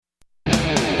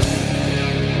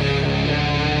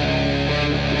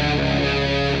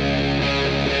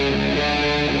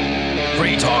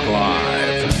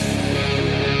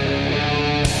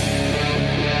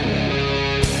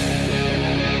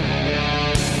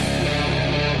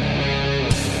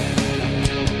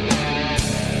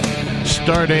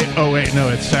Stardate. Oh, wait, no,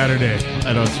 it's Saturday.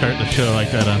 I don't start the show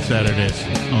like that on Saturdays,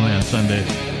 only on Sundays.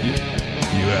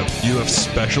 You have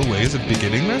special ways of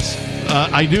beginning this?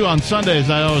 I do on Sundays.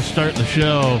 I always start the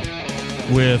show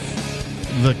with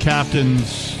the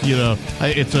captain's,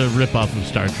 it's a ripoff of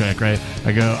Star Trek, right?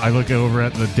 I look over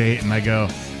at the date and I go,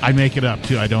 I make it up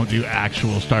too. I don't do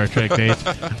actual Star Trek dates.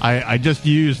 I just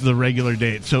use the regular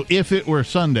date. So if it were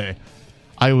Sunday,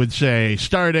 I would say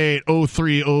Stardate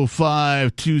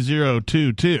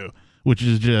 03052022, which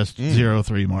is just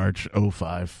 03 March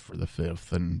 05 for the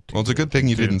 5th. And well, it's a good thing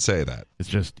you didn't say that. It's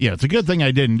just, it's a good thing I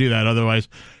didn't do that. Otherwise,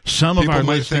 some of our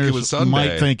listeners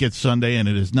might think it's Sunday, and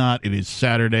it is not. It is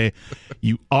Saturday.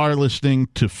 You are listening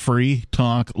to Free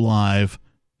Talk Live,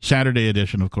 Saturday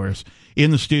edition, of course.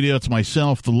 In the studio, it's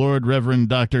myself, the Lord Reverend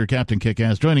Dr. Captain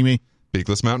Kickass, joining me.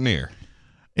 Beakless Mountaineer.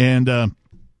 And,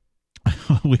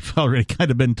 we've already kind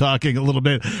of been talking a little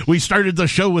bit. We started the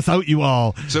show without you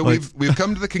all. So we've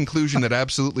come to the conclusion that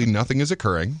absolutely nothing is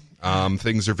occurring.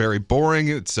 Things are very boring.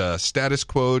 It's status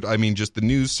quo. I mean, just the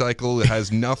news cycle. It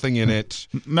has nothing in it.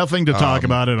 Nothing to talk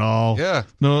about at all. Yeah.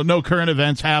 No current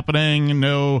events happening.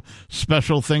 No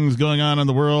special things going on in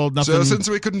the world. Nothing. So since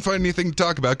we couldn't find anything to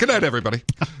talk about, good night, everybody.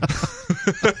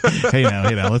 Hey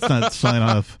now. Let's not sign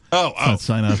off. Let's not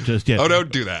sign off just yet. Oh,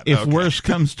 don't do that. If worse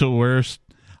comes to worst,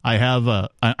 I have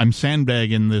I'm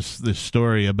sandbagging this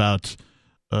story about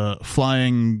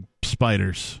flying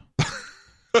spiders.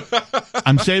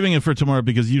 I'm saving it for tomorrow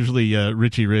because usually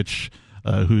Richie Rich,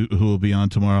 who will be on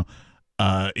tomorrow,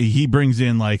 he brings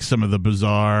in like some of the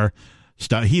bizarre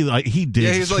stuff. He digs.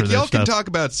 Yeah, he's like, y'all can stuff. talk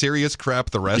about serious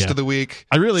crap the rest of the week.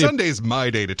 Sunday's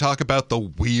my day to talk about the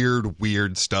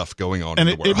weird stuff going on in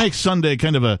the world. It makes Sunday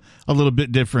kind of a little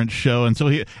bit different show. And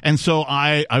so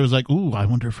I was like, ooh, I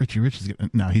wonder if Richie Rich is going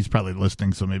to... No, he's probably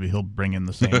listening, so maybe he'll bring in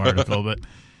the same article. But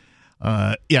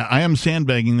I am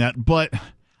sandbagging that. But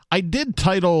I did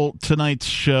title tonight's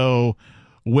show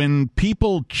When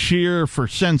People Cheer for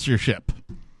Censorship.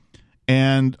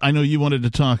 And I know you wanted to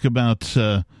talk about...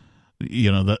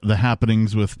 the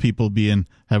happenings with people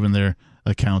having their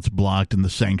accounts blocked and the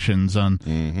sanctions on,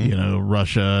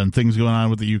 Russia and things going on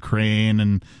with the Ukraine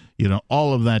and,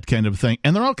 all of that kind of thing.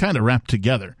 And they're all kind of wrapped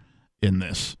together in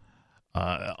this.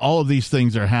 All of these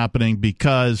things are happening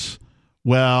because,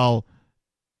 some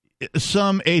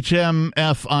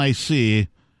HMFIC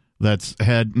that's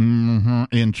had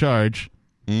in charge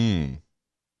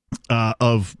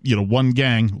of, one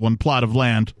gang, one plot of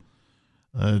land,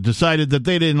 decided that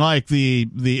they didn't like the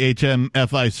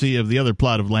HMFIC of the other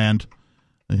plot of land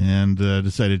and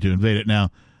decided to invade it. Now,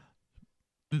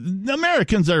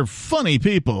 Americans are funny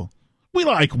people. We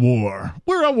like war.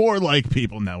 We're a warlike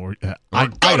people. Now I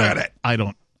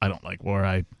don't like war.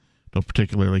 I don't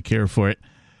particularly care for it.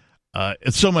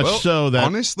 It's so much so that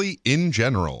honestly, in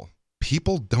general,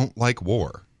 people don't like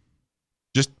war.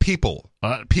 Just people.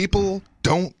 People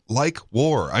don't like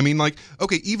war. I mean,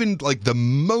 even the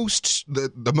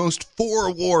most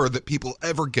for war that people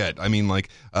ever get. I mean,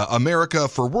 America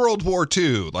for World War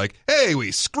II. Like, hey,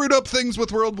 we screwed up things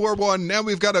with World War I. Now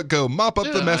we've got to go mop up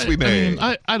the mess we made.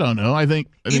 I don't know. I think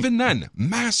even then,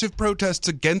 massive protests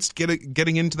against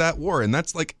getting into that war, and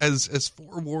that's as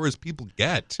for war as people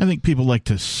get. I think people like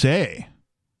to say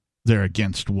they're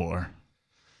against war,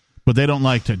 but they don't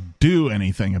like to do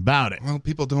anything about it. Well,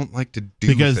 people don't like to do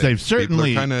because things. they've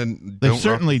certainly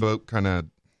vote.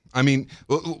 I mean,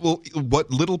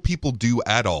 what little people do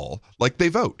at all, they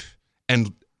vote,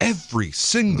 and every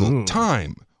single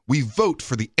time we vote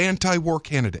for the anti-war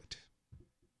candidate.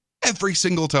 Every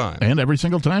single time, and every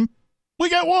single time we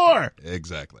get war.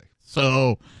 Exactly.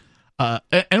 So,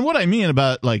 and what I mean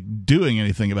about doing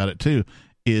anything about it too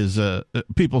is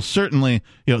people certainly,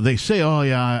 they say, oh,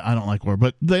 yeah, I don't like war,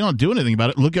 but they don't do anything about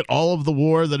it. Look at all of the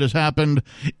war that has happened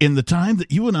in the time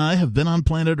that you and I have been on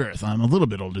planet Earth. I'm a little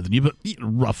bit older than you, but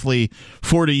roughly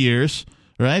 40 years,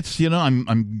 right? So, I'm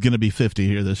going to be 50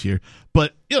 here this year.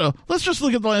 But, let's just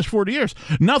look at the last 40 years.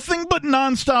 Nothing but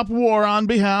nonstop war on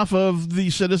behalf of the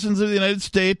citizens of the United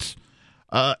States.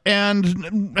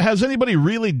 And has anybody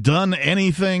really done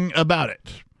anything about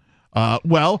it?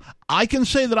 Well, I can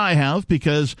say that I have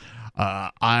because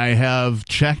I have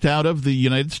checked out of the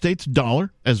United States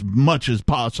dollar as much as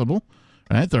possible.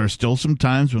 Right? There are still some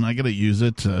times when I got to use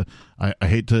it. I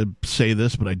hate to say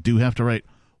this, but I do have to write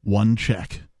one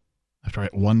check. I have to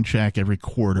write one check every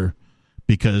quarter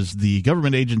because the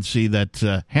government agency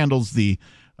that handles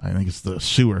I think it's the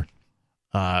sewer,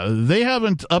 they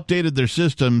haven't updated their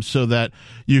system so that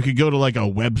you could go to a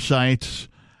website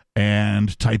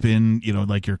and type in,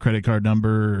 your credit card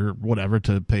number or whatever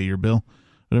to pay your bill,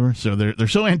 whatever. So they're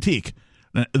so antique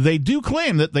They do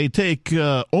claim that they take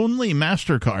only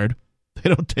MasterCard.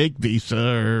 They don't take Visa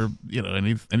or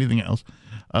anything else.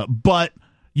 But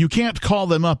you can't call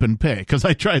them up and pay, because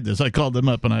I tried this. I called them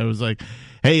up and I was like,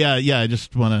 hey, I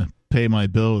just want to pay my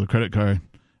bill with a credit card.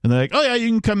 And they're like, oh, yeah, you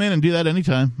can come in and do that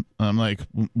anytime. I'm like,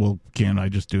 well, can't I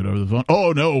just do it over the phone?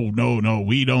 Oh, no,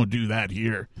 we don't do that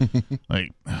here.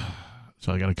 Like,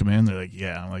 so I got to come in. They're like,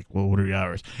 yeah. I'm like, well, what are your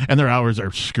hours? And their hours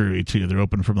are screwy, too. They're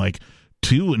open from like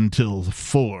 2 until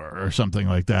 4 or something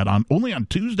like that, only on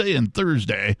Tuesday and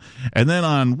Thursday, and then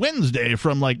on Wednesday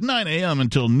from like 9 a.m.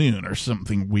 until noon or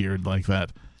something weird like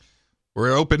that.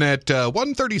 We're open at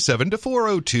 1:37 to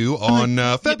 4:02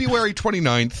 on February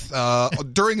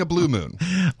 29th during a blue moon.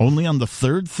 Only on the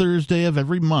third Thursday of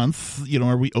every month,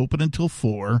 are we open until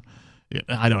 4?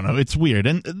 I don't know. It's weird,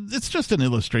 and it's just an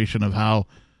illustration of how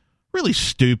really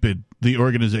stupid the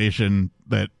organization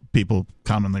that people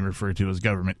commonly refer to as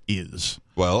government is.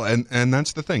 Well, and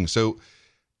that's the thing. So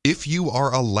if you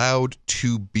are allowed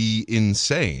to be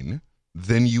insane,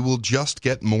 then you will just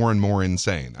get more and more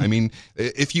insane. I mean,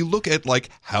 if you look at like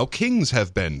how kings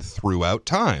have been throughout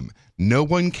time, no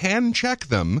one can check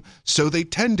them, so they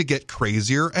tend to get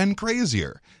crazier and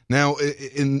crazier. Now,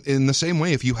 in the same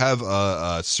way, if you have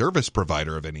a service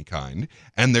provider of any kind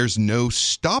and there's no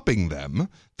stopping them,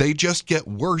 they just get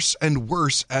worse and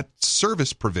worse at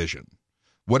service provision,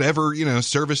 whatever,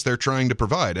 service they're trying to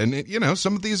provide. And,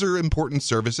 some of these are important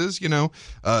services,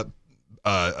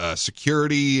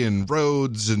 security and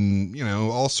roads and,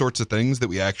 all sorts of things that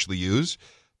we actually use.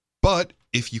 But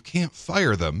if you can't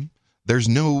fire them, there's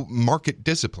no market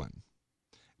discipline.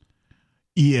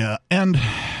 Yeah, and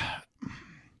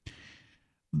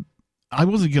I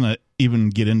wasn't going to even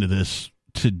get into this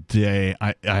today.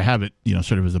 I have it,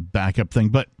 sort of as a backup thing,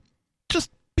 but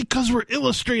just because we're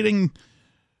illustrating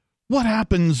what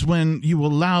happens when you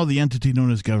allow the entity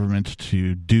known as government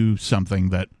to do something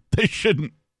that they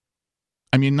shouldn't.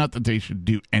 I mean, not that they should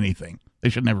do anything. They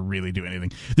should never really do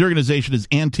anything. The organization is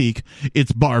antique.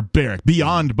 It's barbaric,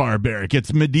 beyond barbaric.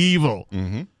 It's medieval,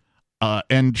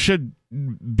 and should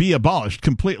be abolished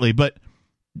completely. But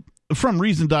from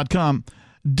Reason.com,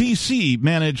 DC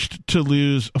managed to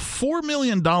lose $4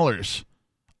 million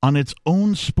on its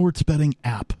own sports betting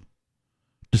app.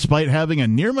 Despite having a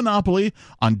near monopoly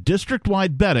on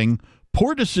district-wide betting,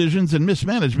 poor decisions and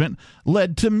mismanagement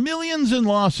led to millions in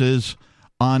losses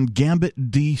on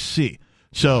Gambit DC.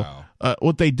 So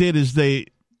what they did is they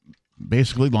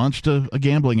basically launched a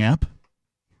gambling app,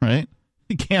 right?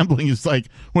 Gambling is like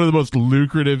one of the most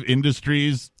lucrative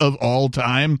industries of all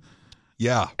time.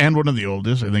 Yeah. And one of the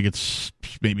oldest. I think it's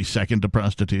maybe second to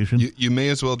prostitution. You may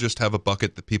as well just have a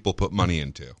bucket that people put money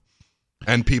into.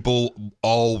 And people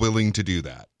all willing to do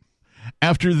that.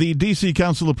 After the D.C.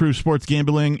 Council approved sports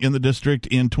gambling in the district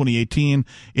in 2018,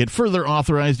 it further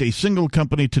authorized a single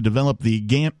company to develop the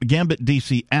Gambit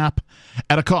DC app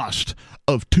at a cost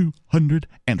of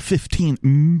 $215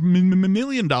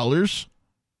 million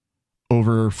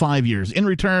over 5 years. In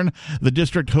return, the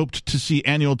district hoped to see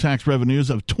annual tax revenues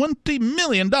of $20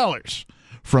 million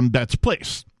from bets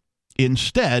placed.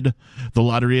 Instead, the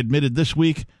lottery admitted this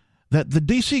week that the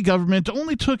D.C. government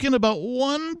only took in about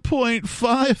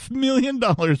 $1.5 million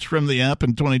from the app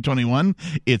in 2021,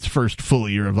 its first full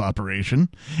year of operation.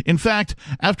 In fact,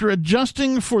 after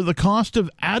adjusting for the cost of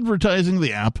advertising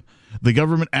the app, the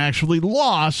government actually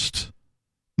lost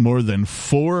more than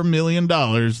 $4 million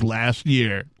last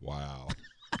year. Wow.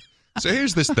 So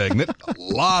here's this thing that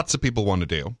lots of people want to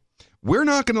do. We're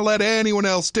not going to let anyone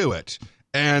else do it.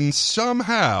 And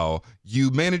somehow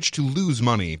you manage to lose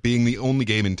money being the only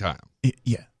game in town.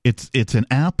 Yeah, it's an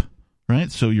app, right?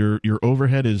 So your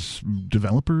overhead is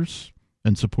developers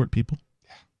and support people,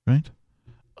 right?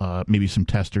 Maybe some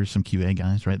testers, some QA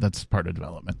guys, right? That's part of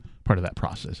development, part of that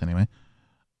process anyway.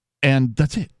 And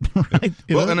that's it, right?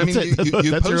 Well, and I mean,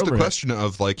 you posed the question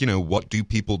of, like, what do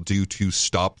people do to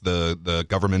stop the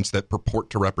governments that purport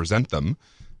to represent them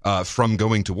from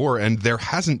going to war? And there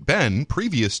hasn't been,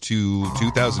 previous to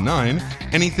 2009,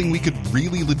 anything we could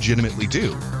really legitimately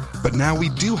do. But now we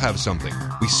do have something.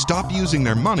 We stop using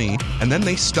their money, and then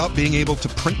they stop being able to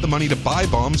print the money to buy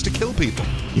bombs to kill people.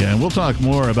 Yeah, and we'll talk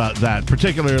more about that,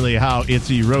 particularly how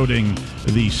it's eroding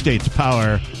the state's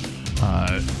power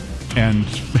and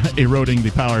eroding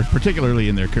the power, particularly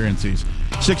in their currencies.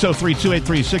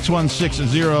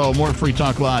 603-283-6160. More Free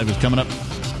Talk Live is coming up.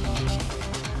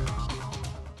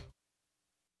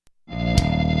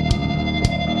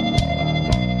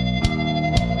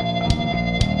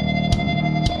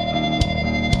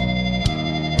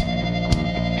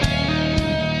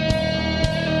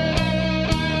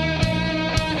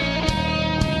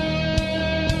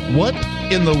 What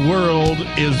in the world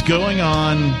is going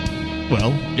on,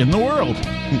 well, in the world?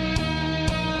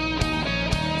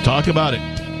 Talk about it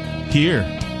here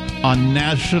on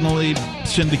nationally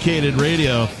syndicated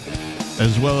radio,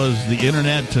 as well as the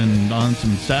internet and on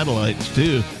some satellites,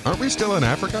 too. Aren't we still in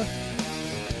Africa?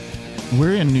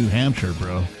 We're in New Hampshire,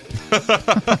 bro.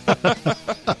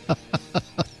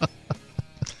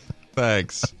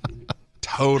 Thanks.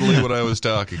 Totally what I was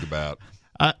talking about.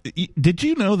 Did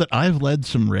you know that I've led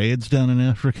some raids down in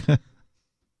Africa?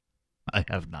 I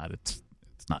have not. It's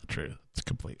not true. It's a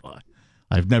complete lie.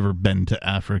 I've never been to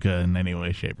Africa in any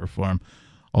way, shape, or form.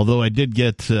 Although I did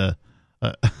get...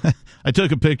 I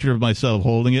took a picture of myself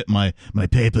holding it, my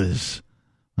papers.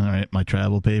 All right, my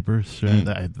travel papers. Right?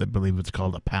 I believe it's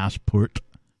called a passport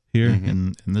here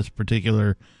in this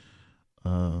particular...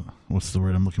 what's the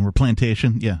word I'm looking for?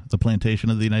 Plantation. Yeah, it's a plantation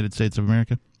of the United States of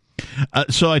America.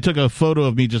 So I took a photo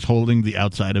of me just holding the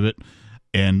outside of it,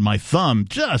 and my thumb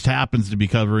just happens to be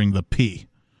covering the P.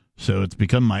 So it's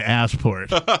become my assport.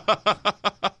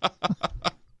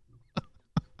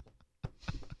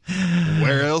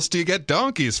 Where else do you get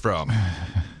donkeys from?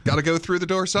 Got to go through the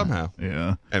door somehow.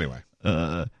 Yeah. Anyway.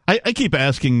 I keep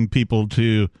asking people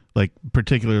to, like,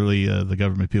 particularly the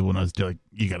government people, when I was like,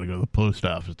 you got to go to the post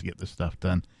office to get this stuff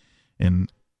done.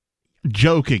 And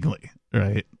jokingly,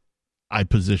 right, I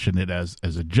position it as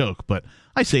a joke, but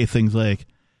I say things like,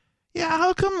 yeah,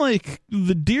 how come, like,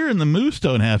 the deer and the moose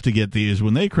don't have to get these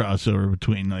when they cross over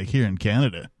between, like, here in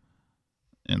Canada?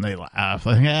 And they laugh,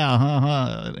 like,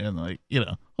 yeah, and, like,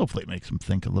 hopefully it makes them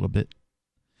think a little bit.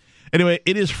 Anyway,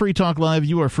 it is Free Talk Live.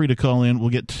 You are free to call in. We'll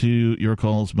get to your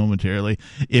calls momentarily.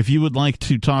 If you would like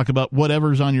to talk about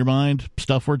whatever's on your mind,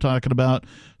 stuff we're talking about,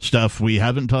 stuff we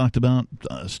haven't talked about,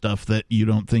 stuff that you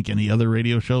don't think any other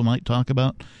radio show might talk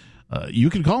about, you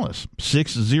can call us,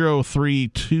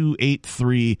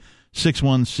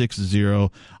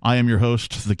 603-283-6160. I am your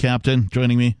host, the Captain.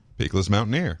 Joining me, Peakless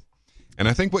Mountaineer. And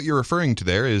I think what you're referring to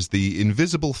there is the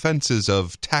invisible fences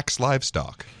of tax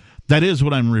livestock. That is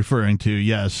what I'm referring to,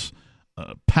 yes.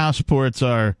 Passports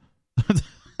are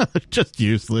just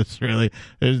useless, really.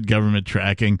 There's government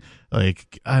tracking.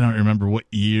 Like, I don't remember what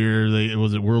year,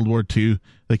 was it World War II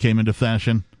they came into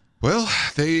fashion? Well,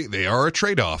 they are a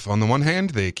trade-off. On the one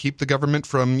hand, they keep the government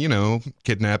from,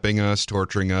 kidnapping us,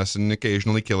 torturing us, and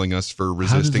occasionally killing us for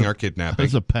resisting our kidnapping. How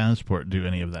does a passport do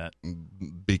any of that?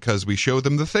 Because we show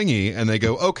them the thingy, and they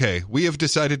go, okay, we have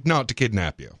decided not to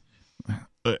kidnap you.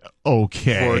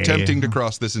 Okay. For attempting to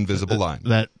cross this invisible line.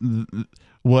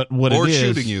 Or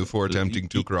shooting you for attempting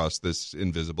to cross this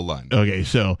invisible line. Okay,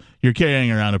 so you're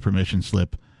carrying around a permission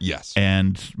slip. Yes.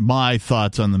 And my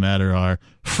thoughts on the matter are,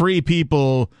 free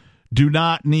people do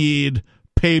not need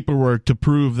paperwork to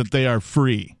prove that they are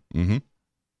free. Mm-hmm.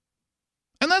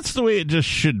 And that's the way it just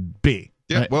should be.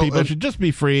 Yeah, right? well, people should just be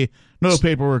free, no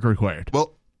paperwork required.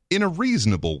 Well, in a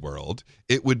reasonable world,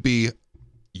 it would be,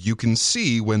 you can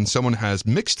see when someone has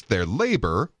mixed their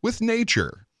labor with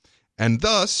nature. And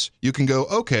thus, you can go,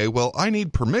 okay, well, I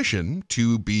need permission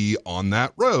to be on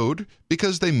that road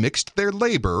because they mixed their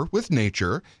labor with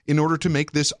nature in order to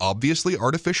make this obviously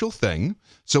artificial thing.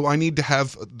 So I need to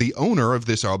have the owner of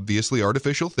this obviously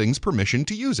artificial thing's permission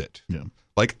to use it. Yeah.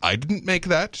 Like, I didn't make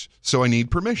that, so I need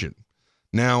permission.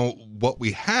 Now, what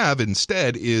we have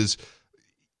instead is,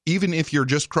 even if you're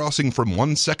just crossing from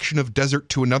one section of desert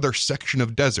to another section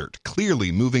of desert,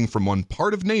 clearly moving from one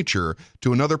part of nature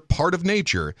to another part of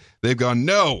nature, they've gone,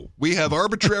 no, we have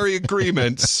arbitrary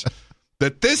agreements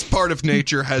that this part of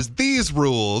nature has these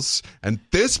rules and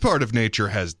this part of nature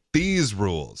has these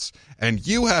rules. And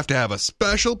you have to have a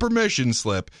special permission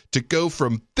slip to go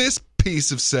from this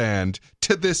piece of sand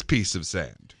to this piece of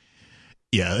sand.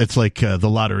 Yeah, it's like the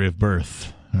lottery of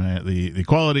birth. Right, the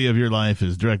quality of your life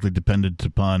is directly dependent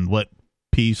upon what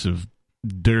piece of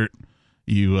dirt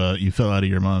you fell out of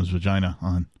your mom's vagina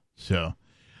on. So,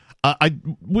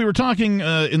 we were talking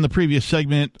in the previous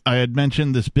segment. I had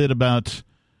mentioned this bit about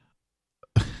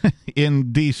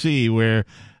in D.C. where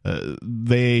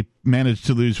they managed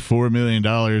to lose $4 million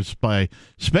by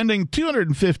spending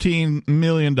 $215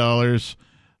 million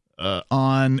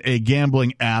on a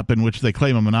gambling app in which they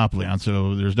claim a monopoly on.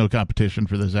 So there's no competition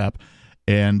for this app.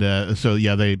 And so,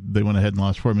 yeah, they went ahead and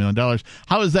lost $4 million.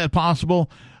 How is that possible?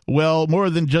 Well,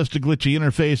 more than just a glitchy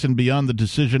interface and beyond the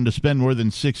decision to spend more than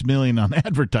 $6 million on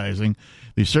advertising,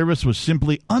 the service was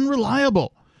simply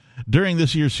unreliable. During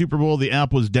this year's Super Bowl, the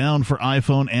app was down for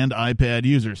iPhone and iPad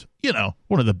users.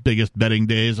 One of the biggest betting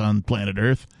days on planet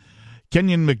Earth.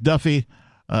 Kenyon McDuffie,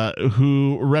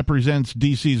 who represents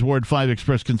DC's Ward 5,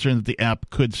 expressed concern that the app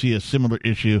could see a similar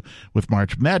issue with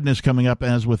March Madness coming up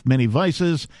as with many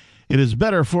vices. It is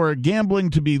better for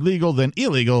gambling to be legal than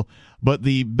illegal, but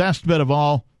the best bet of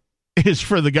all is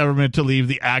for the government to leave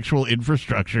the actual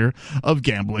infrastructure of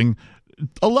gambling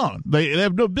alone. They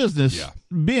have no business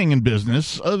being in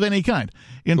business of any kind.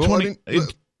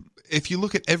 If you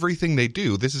look at everything they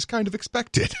do, this is kind of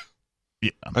expected.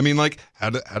 Yeah. I mean, like, how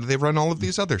do they run all of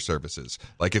these other services?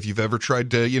 Like, if you've ever tried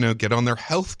to, get on their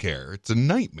health care, it's a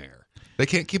nightmare. They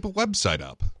can't keep a website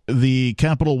up. The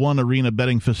Capital One Arena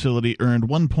betting facility earned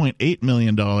 $1.8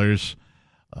 million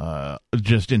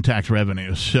just in tax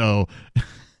revenue. So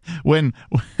when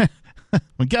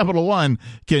Capital One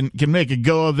can make a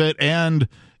go of it and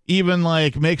even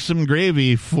like make some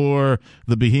gravy for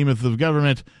the behemoth of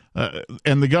government,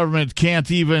 and the government can't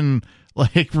even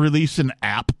like release an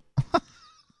app.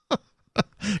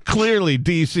 Clearly,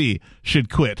 DC should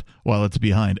quit while it's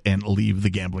behind and leave the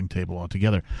gambling table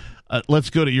altogether. Let's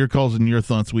go to your calls and your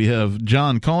thoughts. We have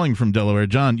John calling from Delaware.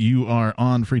 John, you are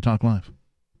on Free Talk Live.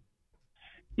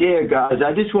 Yeah, guys,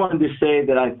 I just wanted to say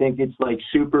that I think it's like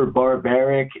super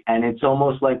barbaric, and it's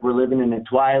almost like we're living in a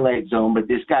Twilight Zone. But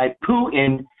this guy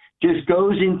Putin just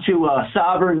goes into a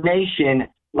sovereign nation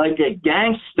like a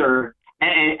gangster,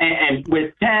 and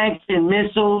with tanks and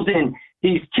missiles, and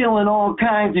he's killing all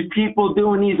kinds of people,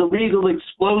 doing these illegal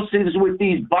explosives with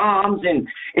these bombs, and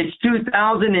it's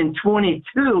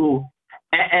 2022,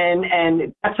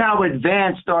 and that's how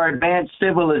advanced our advanced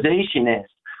civilization is.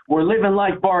 We're living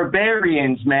like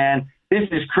barbarians, man. This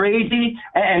is crazy,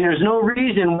 and there's no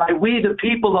reason why we, the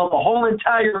people of the whole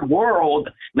entire world,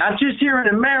 not just here in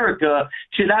America,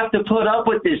 should have to put up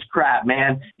with this crap,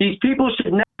 man. These people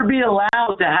should never be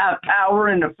allowed to have power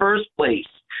in the first place.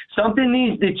 Something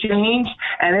needs to change,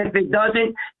 and if it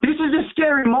doesn't, this is a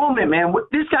scary moment, man.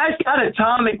 This guy's got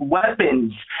atomic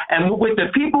weapons, and with the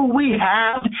people we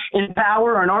have in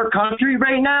power in our country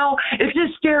right now, it's a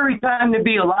scary time to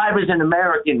be alive as an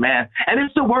American, man, and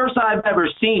it's the worst I've ever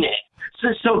seen it.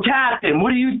 So, Captain,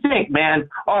 what do you think, man?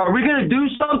 Are we going to do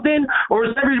something, or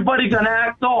is everybody going to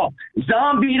act all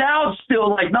zombied out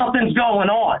still like nothing's going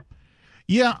on?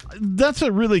 Yeah, that's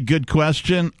a really good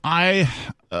question. I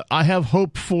have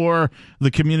hope for the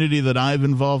community that I've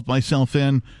involved myself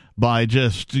in by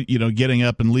just, getting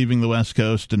up and leaving the West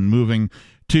Coast and moving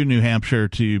to New Hampshire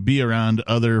to be around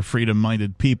other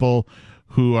freedom-minded people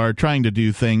who are trying to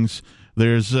do things.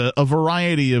 There's a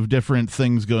variety of different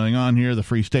things going on here. The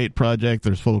Free State Project,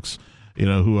 there's folks,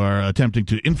 who are attempting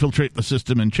to infiltrate the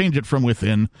system and change it from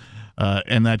within,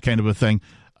 and that kind of a thing.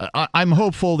 I'm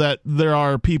hopeful that there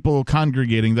are people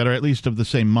congregating that are at least of the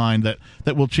same mind that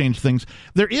will change things.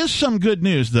 There is some good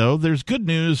news, though. There's good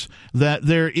news that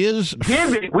there is...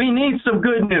 We need some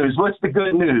good news. What's the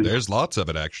good news? There's lots of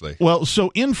it, actually. Well,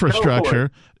 so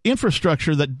infrastructure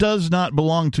that does not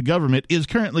belong to government is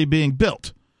currently being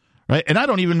built. Right? And I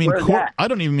don't even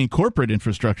mean corporate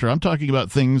infrastructure. I'm talking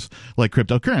about things like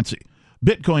cryptocurrency.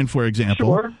 Bitcoin, for example.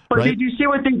 Sure. But right? Did you see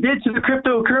what they did to the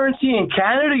cryptocurrency in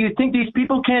Canada? You think these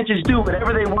people can't just do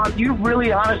whatever they want? You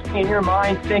really honestly in your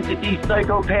mind think that these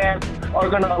psychopaths are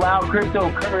going to allow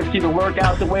cryptocurrency to work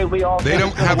out the way we all think? They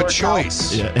don't have a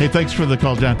choice. Yeah. Hey, thanks for the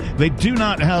call, John. They do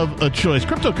not have a choice.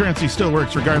 Cryptocurrency still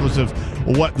works regardless of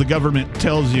what the government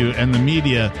tells you and the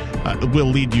media will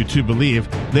lead you to believe.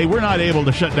 They were not able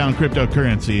to shut down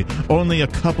cryptocurrency. Only a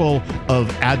couple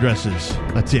of addresses.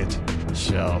 That's it.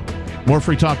 So... more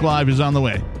Free Talk Live is on the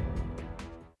way.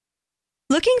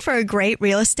 Looking for a great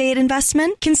real estate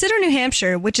investment? Consider New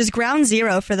Hampshire, which is ground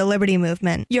zero for the Liberty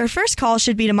Movement. Your first call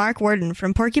should be to Mark Worden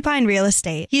from Porcupine Real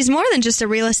Estate. He's more than just a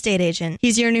real estate agent.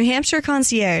 He's your New Hampshire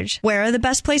concierge. Where are the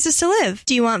best places to live?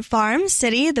 Do you want farm,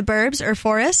 city, the burbs, or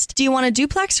forest? Do you want a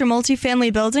duplex or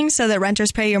multifamily building so that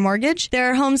renters pay your mortgage?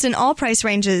 There are homes in all price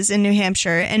ranges in New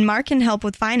Hampshire, and Mark can help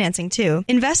with financing too.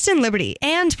 Invest in Liberty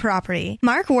and property.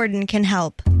 Mark Worden can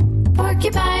help.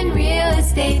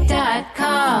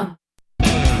 PorcupineRealEstate.com.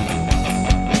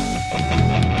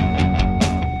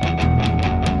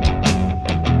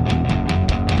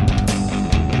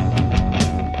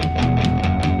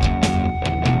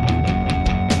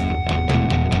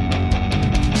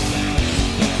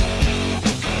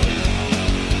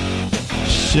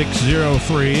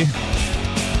 (603)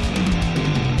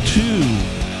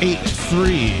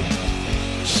 283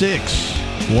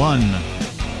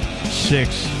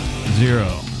 6160.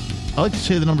 I like to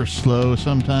say the number slow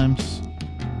sometimes.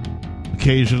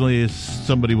 Occasionally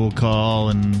somebody will call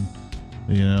and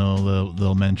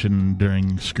they'll mention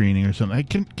during screening or something, hey,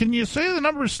 can you say the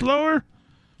number slower?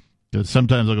 Because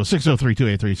sometimes I'll go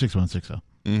 603-283-6160.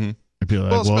 Mm-hmm.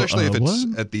 Well, especially if it's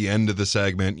at the end of the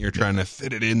segment, you're trying to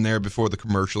fit it in there before the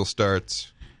commercial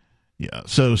starts. Yeah,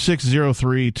 so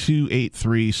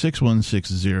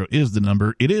 603-283-6160 is the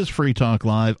number. It is Free Talk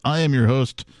Live. I am your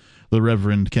host, the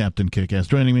Reverend Captain Kickass.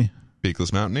 Joining me,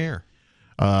 Beakless Mountaineer.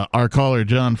 Our caller,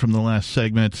 John, from the last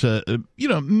segment,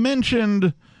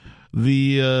 mentioned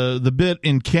the bit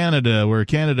in Canada where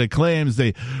Canada claims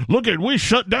we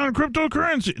shut down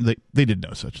cryptocurrency. They did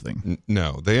no such thing.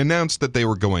 No, they announced that they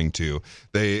were going to.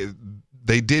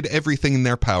 They did everything in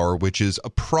their power, which is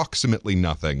approximately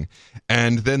nothing,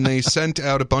 and then they sent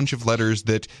out a bunch of letters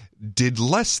that did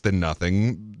less than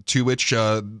nothing. To which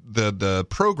the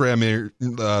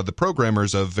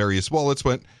programmers of various wallets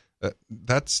went,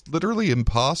 "That's literally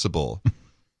impossible.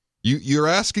 You're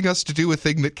asking us to do a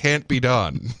thing that can't be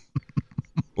done."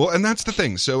 Well, and that's the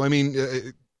thing. So, I mean,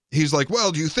 he's like,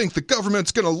 well, do you think the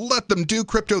government's going to let them do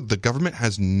crypto? The government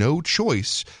has no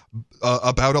choice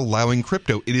about allowing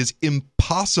crypto. It is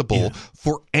impossible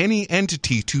for any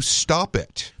entity to stop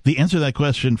it. The answer to that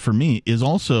question for me is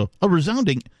also a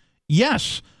resounding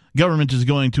yes. Government is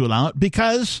going to allow it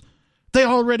because they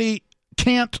already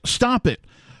can't stop it.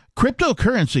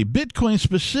 Cryptocurrency, Bitcoin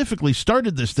specifically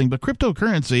started this thing, but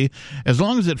cryptocurrency, as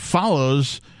long as it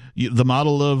follows the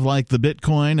model of like the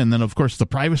Bitcoin and then, of course, the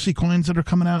privacy coins that are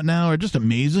coming out now are just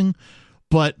amazing.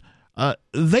 But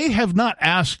they have not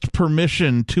asked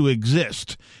permission to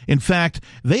exist. In fact,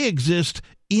 they exist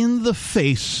in the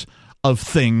face of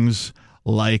things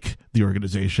like the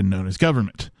organization known as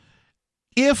government.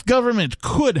 If government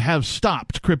could have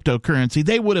stopped cryptocurrency,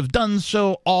 they would have done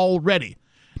so already.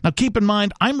 Now, keep in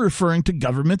mind, I'm referring to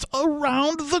governments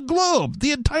around the globe,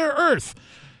 the entire earth.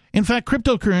 In fact,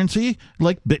 cryptocurrency,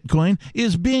 like Bitcoin,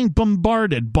 is being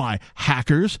bombarded by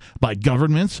hackers, by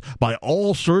governments, by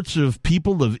all sorts of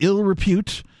people of ill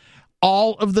repute,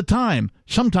 all of the time,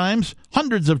 sometimes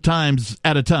hundreds of times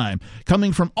at a time,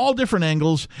 coming from all different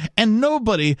angles, and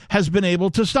nobody has been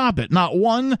able to stop it. Not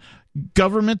one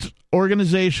government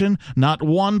organization, not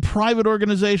one private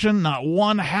organization, not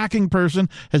one hacking person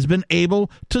has been able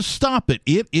to stop it.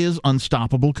 It is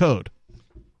unstoppable code.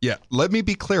 Yeah, let me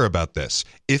be clear about this.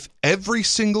 If every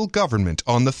single government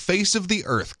on the face of the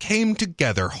earth came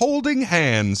together holding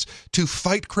hands to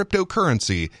fight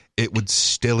cryptocurrency, it would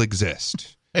still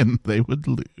exist. And they would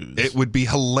lose. It would be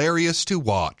hilarious to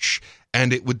watch,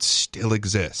 and it would still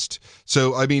exist.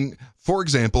 So, I mean, for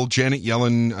example, Janet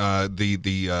Yellen,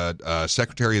 the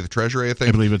Secretary of the Treasury, I think.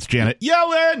 I believe it's Janet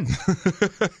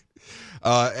Yellen!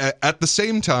 At the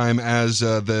same time as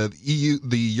the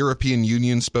European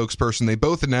Union spokesperson, they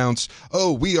both announce,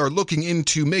 we are looking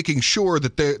into making sure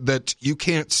that you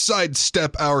can't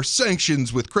sidestep our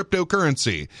sanctions with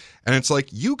cryptocurrency. And it's like,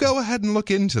 you go ahead and look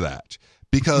into that,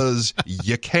 because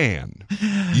you can.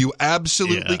 You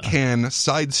absolutely can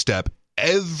sidestep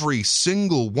every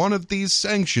single one of these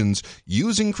sanctions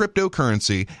using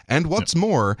cryptocurrency. And what's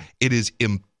more, it is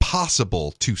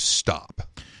impossible to stop.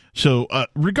 So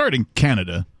regarding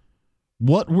Canada,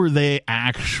 what were they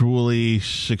actually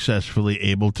successfully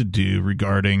able to do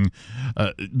regarding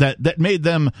that made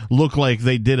them look like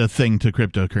they did a thing to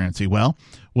cryptocurrency? Well,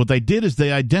 what they did is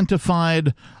they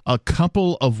identified a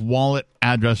couple of wallet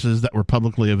addresses that were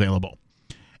publicly available.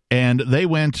 And they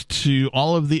went to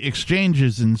all of the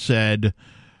exchanges and said,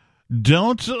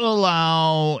 don't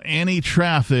allow any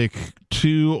traffic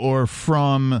to or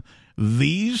from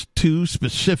these two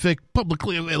specific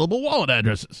publicly available wallet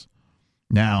addresses.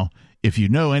 Now, if you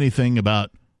know anything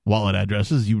about wallet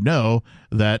addresses, you know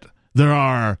that there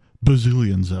are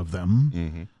bazillions of them.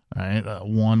 Mm-hmm. Right?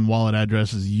 One wallet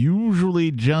address is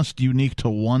usually just unique to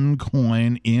one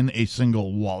coin in a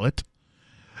single wallet.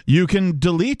 You can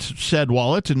delete said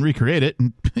wallet and recreate it,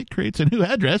 and it creates a new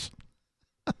address.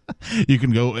 You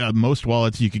can go, most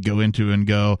wallets you could go into and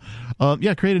go,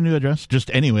 create a new address just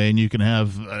anyway, and you can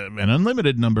have an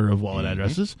unlimited number of wallet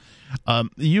addresses.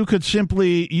 You could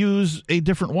simply use a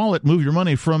different wallet, move your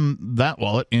money from that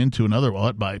wallet into another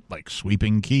wallet by like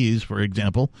sweeping keys, for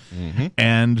example,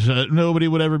 and nobody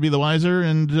would ever be the wiser.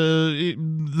 And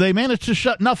they managed to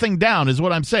shut nothing down, is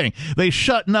what I'm saying. They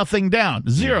shut nothing down.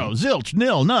 Zero, zilch,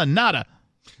 nil, none, nada.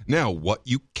 Now, what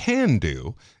you can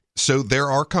do, so there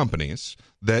are companies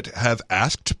that have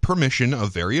asked permission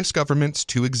of various governments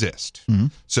to exist. Mm-hmm.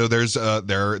 So there's a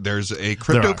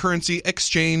cryptocurrency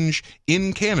exchange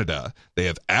in Canada. They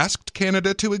have asked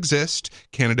Canada to exist.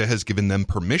 Canada has given them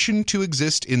permission to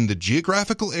exist in the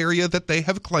geographical area that they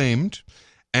have claimed.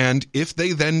 And if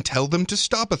they then tell them to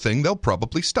stop a thing, they'll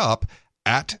probably stop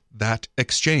at that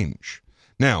exchange.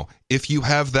 Now, if you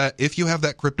have that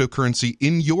cryptocurrency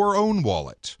in your own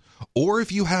wallet, or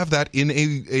if you have that in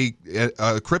a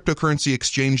cryptocurrency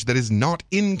exchange that is not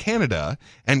in Canada,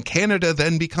 and Canada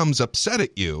then becomes upset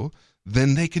at you,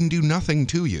 then they can do nothing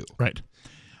to you. Right.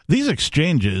 These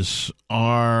exchanges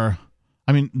are,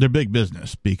 I mean, they're big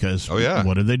business because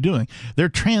what are they doing? They're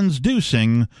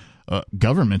transducing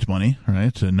government money,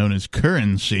 right, known as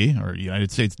currency, or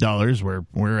United States dollars, where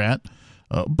we're at.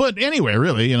 But anyway,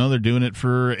 really, they're doing it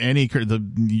for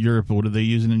Europe. What are they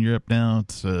using in Europe now?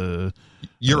 It's euros.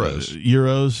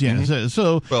 Euros, yeah. Mm-hmm.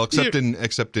 So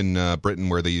except in Britain,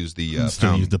 where they use the still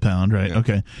pound. Use the pound, right? Yeah.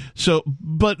 Okay. So,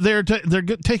 but they're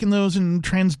taking those and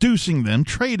transducing them,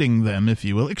 trading them, if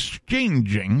you will,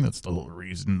 exchanging. That's the whole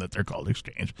reason that they're called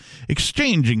exchange.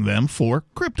 Exchanging them for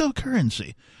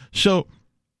cryptocurrency. So,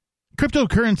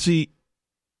 cryptocurrency,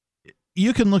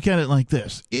 you can look at it like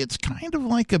this. It's kind of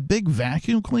like a big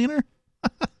vacuum cleaner.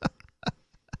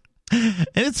 And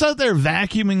it's out there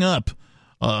vacuuming up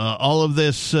all of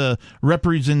this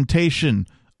representation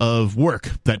of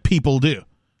work that people do.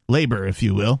 Labor, if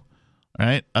you will.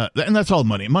 Right? And that's all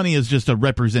money. Money is just a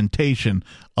representation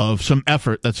of some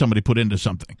effort that somebody put into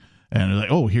something. And they're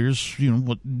like, oh, here's,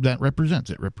 what that represents.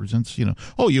 It represents,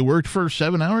 oh, you worked for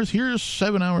 7 hours. Here's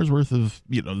 7 hours worth of,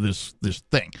 this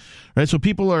thing. Right? So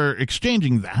people are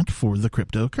exchanging that for the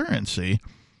cryptocurrency.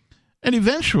 And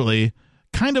eventually,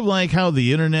 kind of like how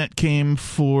the internet came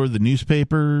for the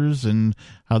newspapers and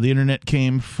how the internet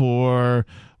came for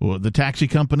the taxi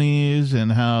companies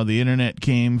and how the internet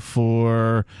came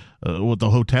for the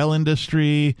hotel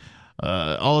industry,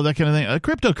 all of that kind of thing.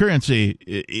 Cryptocurrency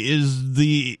is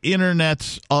the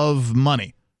internet of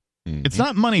money. Mm-hmm. It's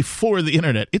not money for the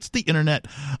internet. It's the internet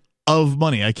of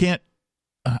money. I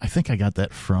think I got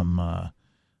that from, I'm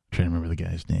trying to remember the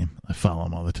guy's name. I follow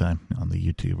him all the time on the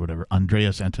YouTube or whatever.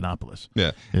 Andreas Antonopoulos.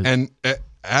 Yeah. And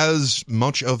as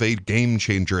much of a game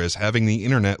changer as having the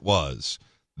internet was,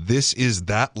 this is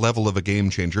that level of a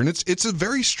game changer. And it's a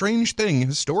very strange thing,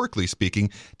 historically speaking,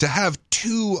 to have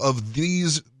two of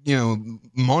these,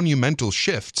 monumental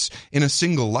shifts in a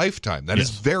single lifetime. That is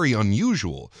very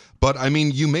unusual. But, I mean,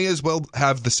 you may as well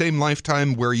have the same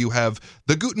lifetime where you have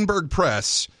the Gutenberg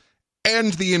Press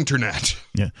and the internet.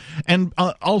 Yeah. And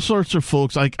all sorts of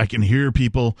folks, I can hear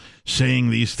people saying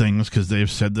these things because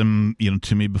they've said them,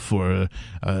 to me before.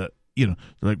 They're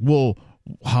like, well,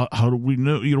 how do we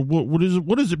know? What is it?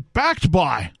 What is it backed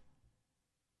by?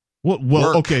 What?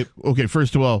 Well, Work. Okay.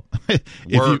 First of all,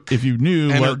 if you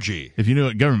knew energy, if you knew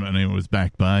what government name was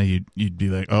backed by, you'd be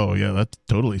like, oh yeah, that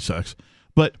totally sucks.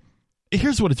 But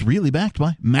here's what it's really backed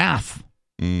by: math.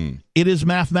 It is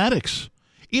mathematics.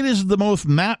 It is the most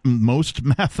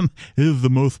mathematical. It is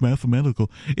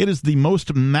the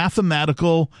most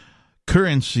mathematical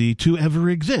currency to ever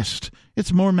exist.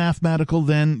 It's more mathematical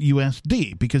than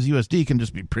USD because USD can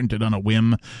just be printed on a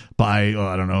whim by,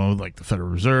 like the Federal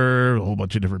Reserve, a whole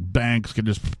bunch of different banks can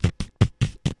just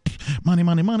money.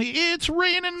 It's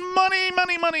raining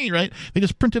money, right? They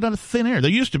just print it out of thin air.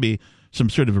 There used to be some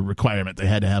sort of a requirement they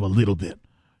had to have a little bit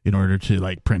in order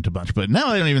to print a bunch, but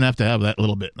now they don't even have to have that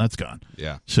little bit. That's gone.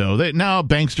 Yeah. So now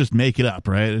banks just make it up,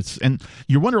 right? And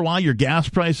you wonder why your gas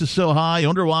price is so high. You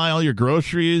wonder why all your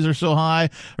groceries are so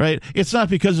high, right? It's not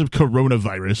because of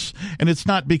coronavirus, and it's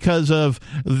not because of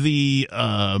the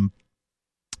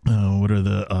what are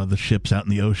the ships out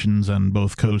in the oceans on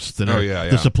both coasts that are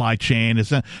the supply chain. It's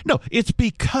not. No, it's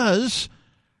because.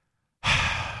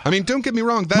 I mean, don't get me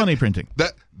wrong. Money printing.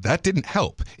 That didn't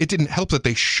help. It didn't help that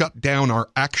they shut down our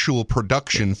actual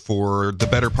production for the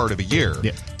better part of a year.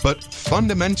 Yeah. But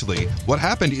fundamentally, what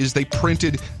happened is they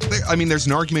printed. There's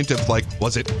an argument of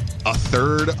was it a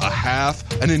third, a half,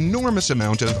 an enormous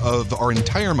amount of our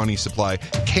entire money supply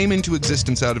came into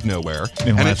existence out of nowhere,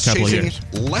 and it's chasing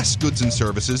less goods and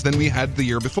services than we had the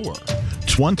year before.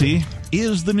 20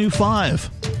 is the new 5.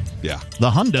 Yeah.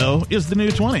 The hundo is the new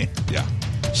 20. Yeah.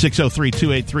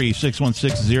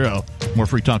 603-283-6160. More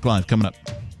Free Talk Live coming up.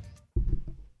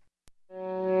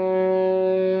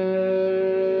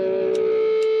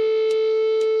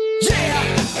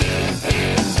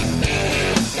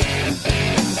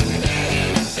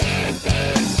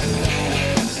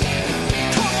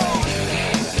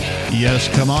 Yes,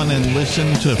 come on and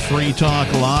listen to Free Talk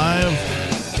Live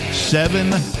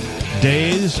 7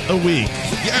 days a week.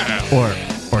 Yeah.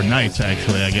 Or nights,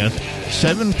 actually, I guess.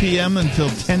 7 p.m. until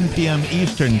 10 p.m.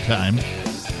 Eastern Time.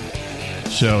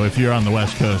 So if you're on the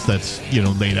West Coast, that's,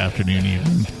 late afternoon,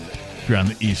 evening. If you're on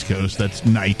the East Coast, that's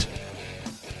night.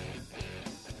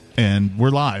 And we're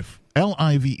live.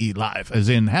 L-I-V-E, live, as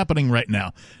in happening right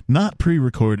now. Not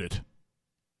pre-recorded.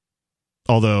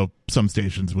 Although some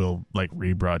stations will,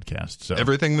 rebroadcast. So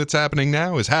everything that's happening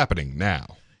now is happening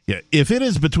now. Yeah, if it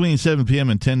is between 7 p.m.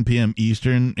 and 10 p.m.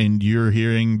 Eastern and you're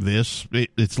hearing this,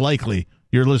 it's likely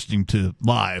you're listening to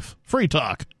live, Free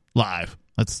Talk Live.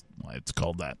 That's why it's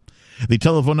called that. The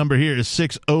telephone number here is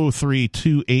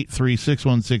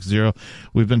 603-283-6160.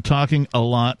 We've been talking a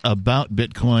lot about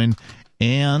Bitcoin,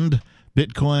 and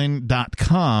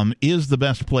Bitcoin.com is the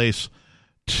best place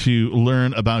to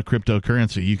learn about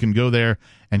cryptocurrency. You can go there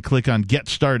and click on Get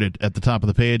Started at the top of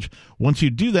the page. Once you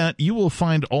do that, you will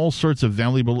find all sorts of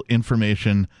valuable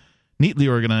information neatly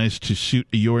organized to suit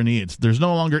your needs. There's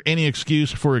no longer any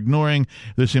excuse for ignoring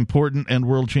this important and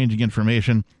world-changing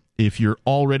information. If you're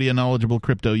already a knowledgeable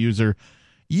crypto user,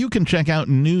 you can check out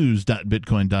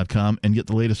news.bitcoin.com and get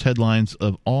the latest headlines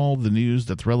of all the news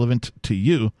that's relevant to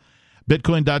you.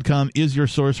 Bitcoin.com is your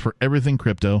source for everything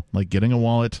crypto, like getting a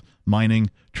wallet,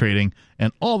 mining, trading,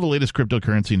 and all the latest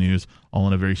cryptocurrency news, all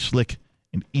on a very slick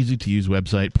and easy-to-use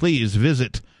website. Please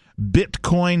visit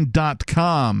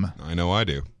bitcoin.com. I know I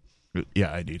do.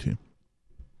 Yeah, I do too.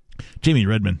 Jamie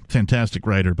Redman, fantastic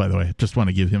writer, by the way. Just want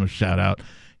to give him a shout out.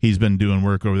 He's been doing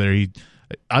work over there.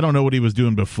 I don't know what he was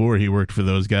doing before he worked for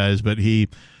those guys, but he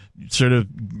sort of,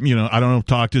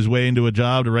 talked his way into a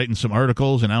job to writing some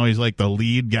articles, and now he's like the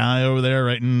lead guy over there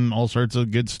writing all sorts of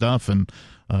good stuff, and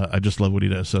I just love what he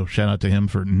does. So shout out to him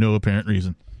for no apparent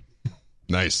reason.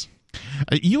 Nice.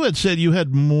 You had said you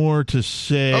had more to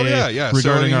say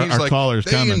regarding our callers'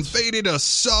 comments. They invaded a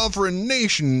sovereign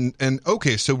nation, and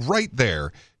okay, so right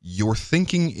there, your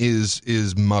thinking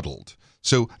is muddled.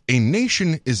 So a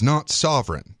nation is not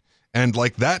sovereign, and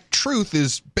like that truth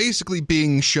is basically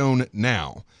being shown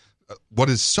now. What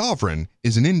is sovereign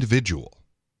is an individual.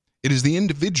 It is the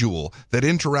individual that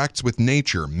interacts with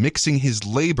nature, mixing his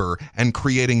labor and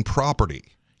creating property.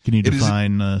 Can you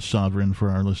define sovereign for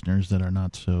our listeners that are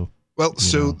not so... Well,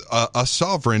 a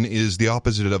sovereign is the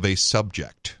opposite of a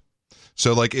subject.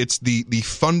 So, like, it's the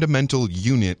fundamental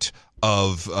unit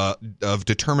of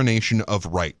determination of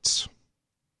rights.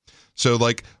 So,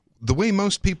 like, the way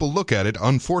most people look at it,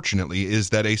 unfortunately, is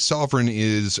that a sovereign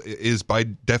is by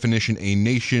definition a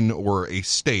nation or a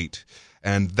state,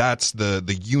 and that's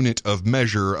the unit of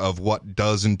measure of what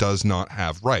does and does not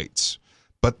have rights.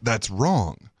 But that's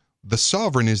wrong. The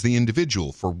sovereign is the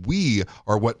individual, for we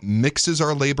are what mixes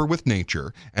our labor with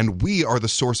nature, and we are the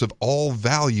source of all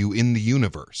value in the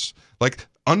universe. Like,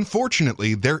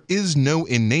 unfortunately, there is no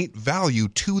innate value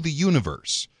to the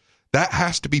universe. That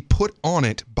has to be put on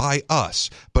it by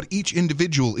us, but each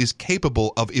individual is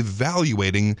capable of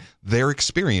evaluating their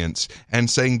experience and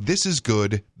saying, this is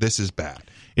good, this is bad.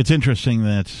 It's interesting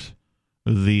that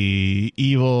the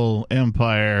evil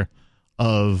empire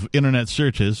of internet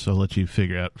searches, I'll let you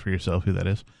figure out for yourself who that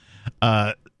is,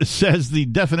 says the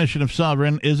definition of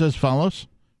sovereign is as follows.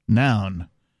 Noun,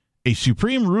 a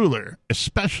supreme ruler,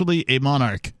 especially a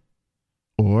monarch,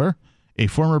 or a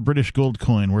former British gold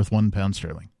coin worth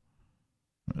 £1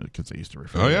 because they used to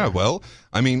refer to it. Oh, yeah, well,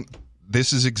 I mean,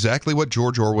 this is exactly what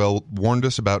George Orwell warned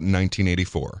us about in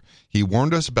 1984. He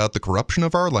warned us about the corruption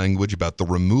of our language, about the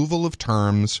removal of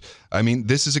terms. I mean,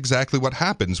 this is exactly what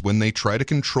happens when they try to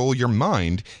control your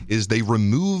mind, is they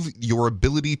remove your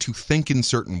ability to think in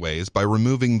certain ways by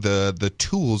removing the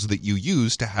tools that you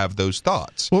use to have those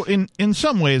thoughts. Well, in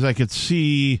some ways, I could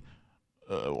see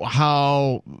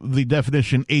how the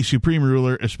definition, a supreme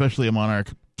ruler, especially a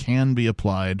monarch, can be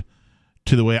applied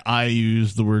to the way I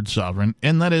use the word sovereign,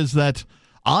 and that is that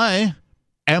I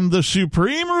am the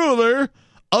supreme ruler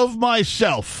of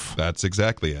myself. That's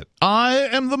exactly it. I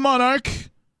am the monarch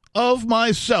of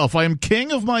myself. I am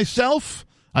king of myself.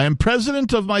 I am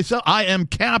president of myself. I am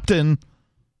captain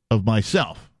of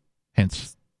myself.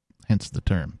 Hence the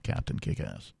term Captain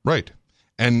Kick-Ass. Right.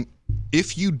 And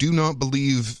if you do not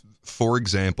believe, for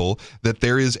example, that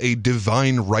there is a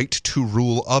divine right to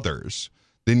rule others,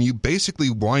 then you basically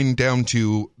wind down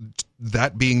to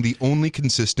that being the only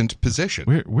consistent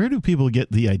position. Where do people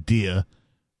get the idea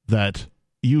that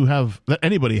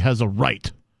anybody has a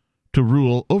right to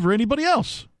rule over anybody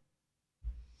else?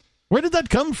 Where did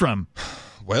that come from?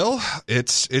 Well,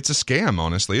 it's a scam,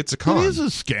 honestly. It's a con. It is a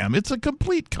scam. It's a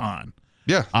complete con.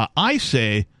 Yeah. I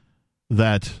say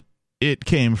that it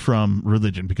came from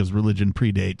religion because religion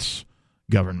predates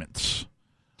governments.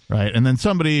 Right, and then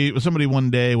somebody one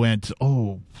day went,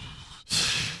 oh,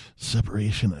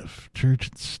 separation of church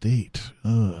and state.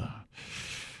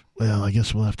 Well, I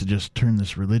guess we'll have to just turn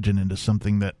this religion into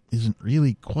something that isn't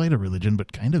really quite a religion,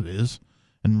 but kind of is,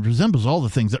 and resembles all the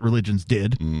things that religions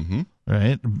did. Mm-hmm.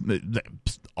 Right,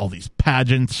 all these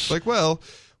pageants. Like, well,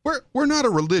 we're not a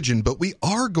religion, but we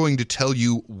are going to tell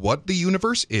you what the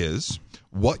universe is,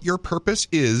 what your purpose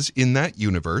is in that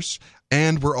universe,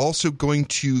 and we're also going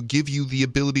to give you the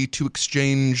ability to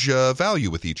exchange value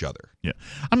with each other. Yeah,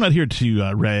 I'm not here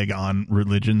to rag on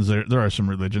religions. There are some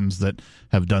religions that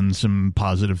have done some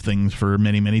positive things for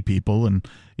many, many people, and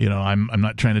I'm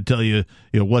not trying to tell you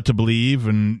what to believe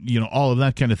and all of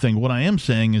that kind of thing. What I am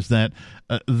saying is that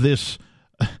this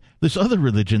other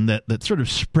religion that sort of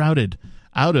sprouted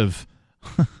out of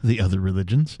the other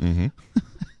religions, mm-hmm.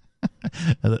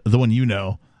 the one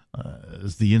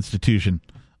is the institution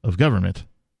of government,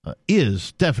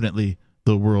 is definitely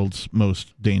the world's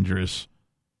most dangerous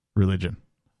religion.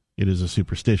 It is a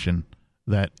superstition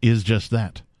that is just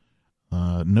that.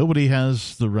 Nobody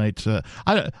has the right.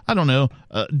 I don't know.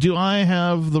 Do I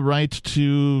have the right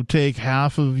to take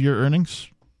half of your earnings?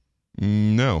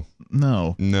 No.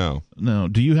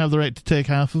 Do you have the right to take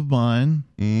half of mine?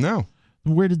 No.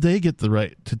 Where did they get the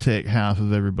right to take half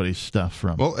of everybody's stuff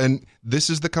from? Well, and this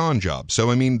is the con job.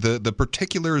 So, I mean, the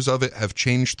particulars of it have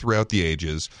changed throughout the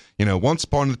ages. Once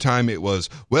upon a time it was,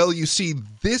 well, you see,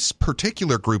 this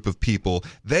particular group of people,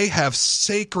 they have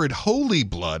sacred holy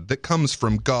blood that comes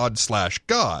from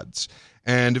God/gods.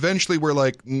 And eventually we're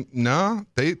like, nah,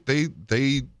 they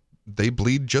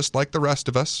bleed just like the rest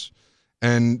of us.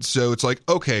 And so it's like,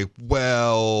 okay,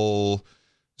 well,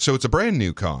 so it's a brand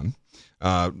new con.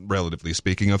 Relatively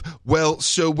speaking of, well,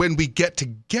 so when we get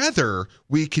together,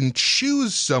 we can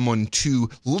choose someone to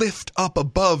lift up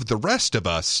above the rest of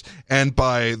us, and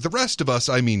by the rest of us,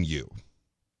 I mean you.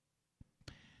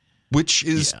 Which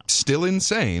is still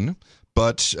insane,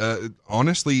 but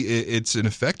honestly, it's an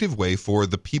effective way for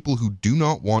the people who do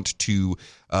not want to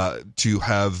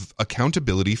have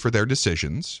accountability for their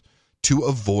decisions to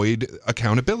avoid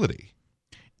accountability.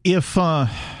 If,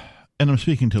 and I'm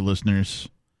speaking to listeners,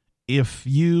 if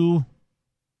you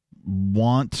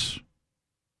want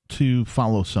to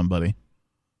follow somebody,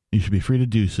 you should be free to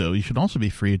do so. You should also be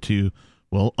free to,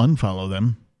 unfollow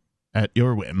them at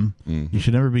your whim. Mm-hmm. You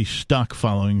should never be stuck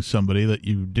following somebody that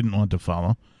you didn't want to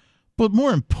follow. But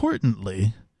more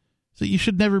importantly, that you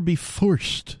should never be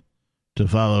forced to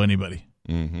follow anybody.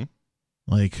 Mm-hmm.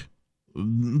 Like,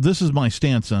 this is my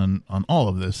stance on all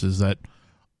of this, is that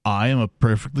I am a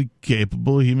perfectly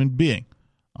capable human being.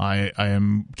 I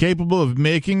am capable of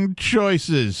making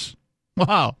choices.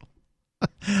 Wow.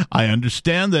 I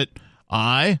understand that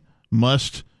I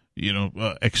must,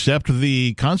 accept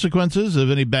the consequences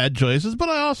of any bad choices, but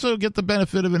I also get the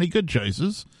benefit of any good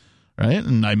choices, right?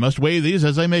 And I must weigh these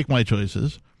as I make my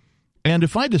choices. And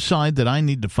if I decide that I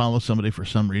need to follow somebody for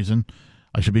some reason,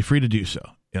 I should be free to do so.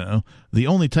 The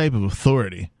only type of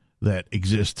authority that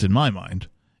exists in my mind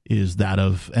is that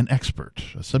of an expert,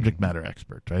 a subject matter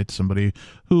expert, right? Somebody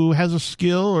who has a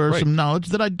skill or some knowledge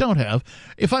that I don't have.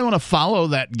 If I want to follow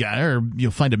that guy, or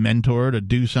find a mentor to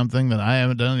do something that I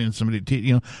haven't done, and somebody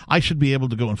teach, I should be able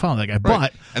to go and follow that guy.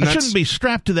 Right. But I shouldn't be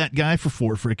strapped to that guy for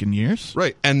 4 freaking years.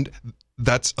 Right, and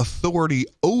that's authority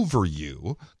over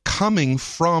you coming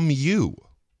from you.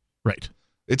 Right.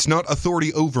 It's not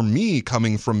authority over me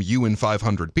coming from you and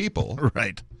 500 people.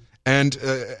 Right. And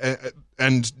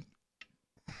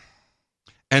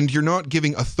you're not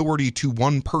giving authority to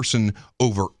one person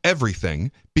over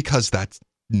everything, because that's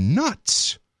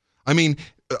nuts. I mean,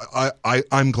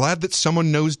 I'm glad that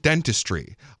someone knows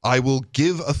dentistry. I will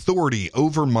give authority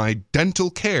over my dental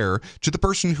care to the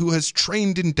person who has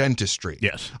trained in dentistry.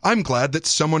 Yes. I'm glad that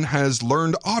someone has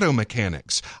learned auto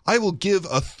mechanics. I will give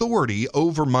authority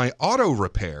over my auto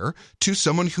repair to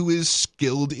someone who is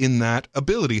skilled in that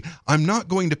ability. I'm not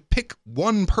going to pick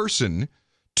one person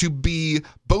to be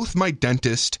both my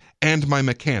dentist and my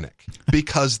mechanic,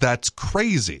 because that's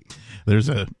crazy. There's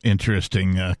an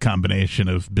interesting combination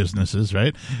of businesses,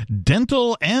 right?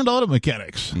 Dental and auto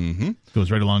mechanics. Mm-hmm.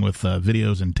 Goes right along with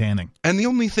videos and tanning. And the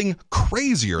only thing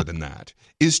crazier than that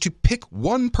is to pick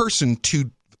one person to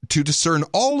discern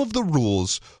all of the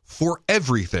rules for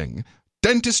everything.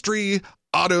 Dentistry,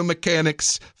 auto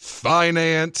mechanics,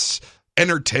 finance,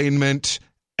 entertainment,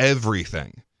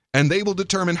 everything. And they will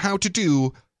determine how to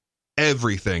do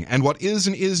everything and what is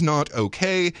and is not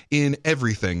okay in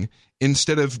everything,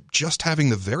 instead of just having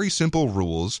the very simple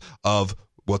rules of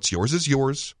what's yours is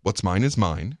yours, what's mine is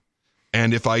mine.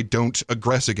 And if I don't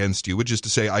aggress against you, which is to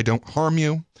say I don't harm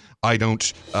you, I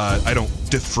don't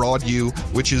defraud you,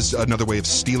 which is another way of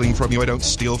stealing from you, I don't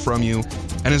steal from you.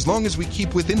 And as long as we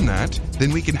keep within that,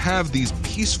 then we can have these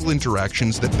peaceful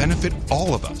interactions that benefit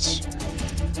all of us.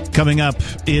 Coming up,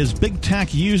 is big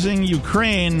tech using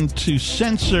Ukraine to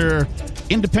censor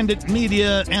independent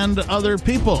media and other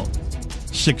people?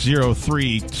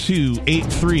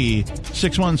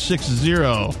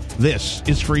 603-283-6160. This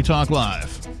is Free Talk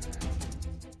Live.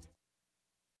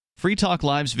 Free Talk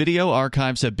Live's video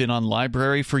archives have been on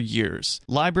LBRY for years.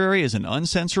 LBRY is an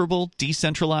uncensorable,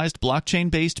 decentralized,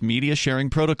 blockchain-based media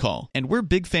sharing protocol, and we're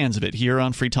big fans of it here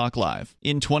on Free Talk Live.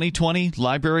 In 2020,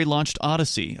 LBRY launched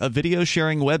Odysee, a video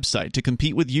sharing website to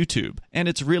compete with YouTube, and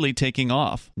it's really taking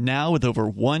off. Now with over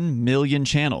 1 million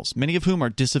channels, many of whom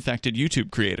are disaffected YouTube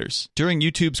creators. During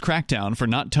YouTube's crackdown for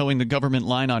not towing the government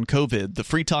line on COVID, the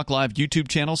Free Talk Live YouTube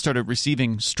channel started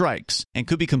receiving strikes and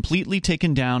could be completely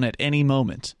taken down at any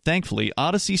moment. Thankfully,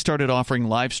 Odysee started offering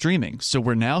live streaming, so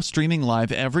we're now streaming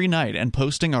live every night and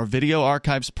posting our video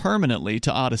archives permanently to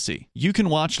Odysee. You can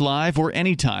watch live or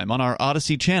anytime on our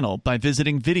Odysee channel by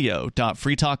visiting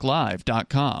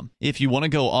video.freetalklive.com. If you want to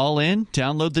go all in,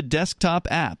 download the desktop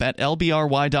app at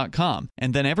lbry.com,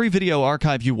 and then every video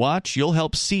archive you watch, you'll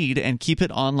help seed and keep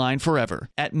it online forever.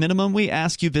 At minimum, we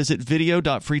ask you visit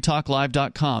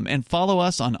video.freetalklive.com and follow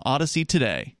us on Odysee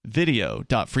today.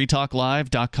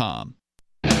 video.freetalklive.com.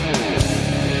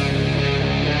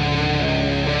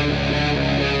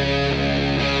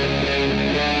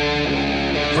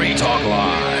 Free Talk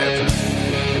Live.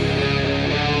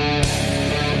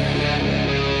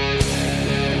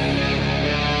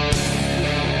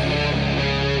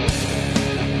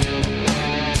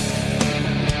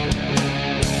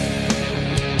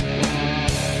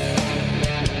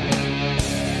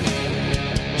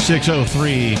 Six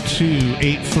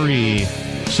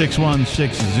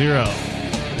 603-283-6160.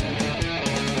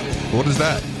 What is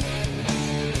that?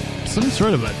 Some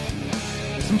sort of a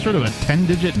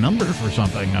 10-digit number for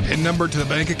something. PIN number to the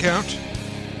bank account?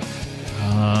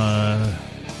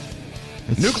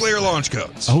 Nuclear launch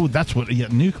codes. Oh, that's what. Yeah,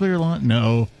 nuclear launch.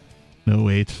 No,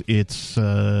 wait. It's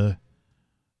the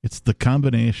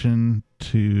combination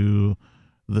to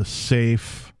the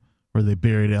safe where they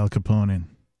buried Al Capone in.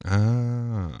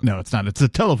 No, it's not. It's a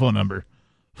telephone number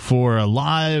for a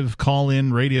live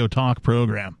call-in radio talk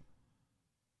program.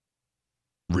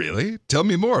 Really? Tell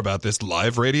me more about this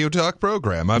live radio talk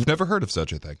program. I've never heard of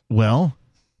such a thing. Well,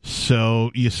 so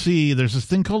you see, there's this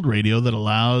thing called radio that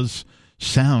allows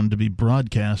sound to be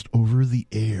broadcast over the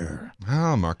air.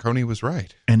 Oh, Marconi was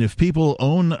right. And if people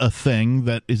own a thing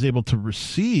that is able to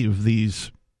receive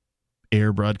these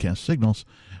air broadcast signals,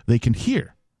 they can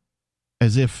hear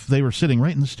as if they were sitting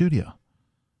right in the studio.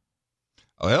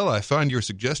 Well, I find your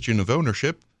suggestion of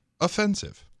ownership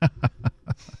offensive.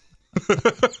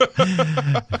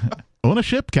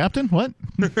 Ownership, Captain? What?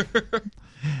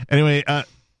 Anyway,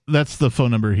 that's the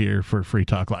phone number here for Free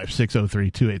Talk Live,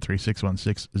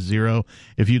 603-283-6160.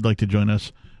 If you'd like to join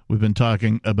us, we've been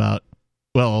talking about,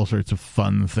 well, all sorts of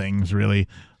fun things, really,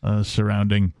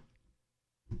 surrounding,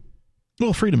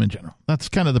 well, freedom in general. That's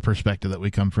kind of the perspective that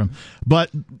we come from.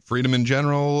 But freedom in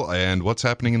general and what's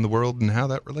happening in the world and how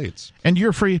that relates. And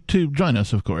you're free to join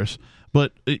us, of course.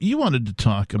 But you wanted to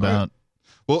talk about...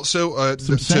 Well, so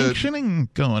some sanctioning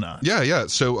going on. Yeah.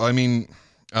 So, I mean,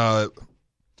 I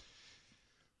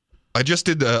just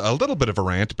did a little bit of a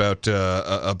rant about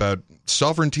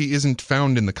sovereignty isn't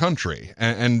found in the country,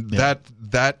 and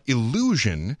that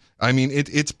illusion. I mean,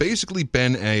 it's basically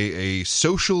been a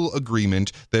social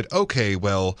agreement that, okay,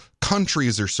 well,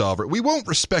 countries are sovereign. We won't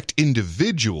respect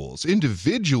individuals.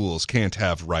 Individuals can't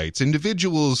have rights.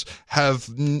 Individuals have,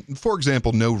 for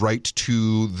example, no right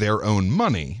to their own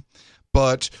money.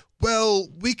 But, well,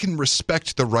 we can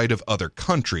respect the right of other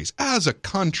countries. As a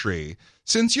country,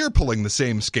 since you're pulling the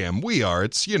same scam we are,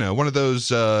 it's, one of those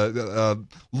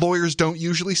lawyers don't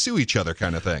usually sue each other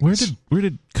kind of things. Where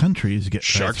did countries get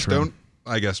sharks from? Don't?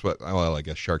 I guess what? Well, I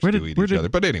guess sharks do eat each other.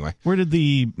 But anyway, where did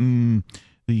the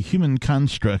human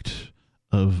construct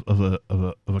of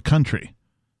a country?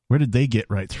 Where did they get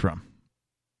rights from?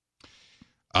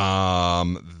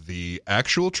 The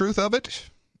actual truth of it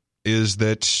is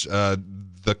that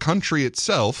the country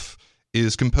itself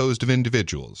is composed of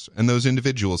individuals, and those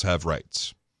individuals have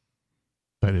rights.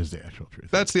 That is the actual truth.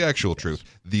 That's the actual truth.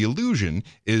 The illusion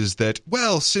is that,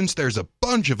 well, since there's a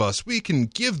bunch of us, we can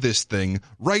give this thing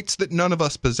rights that none of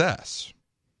us possess.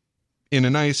 In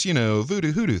a nice,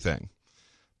 voodoo hoodoo thing.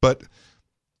 But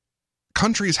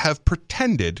countries have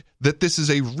pretended that this is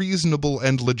a reasonable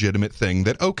and legitimate thing,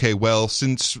 that, okay, well,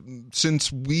 since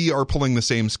we are pulling the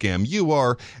same scam you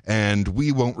are, and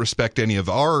we won't respect any of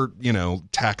our,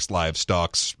 taxed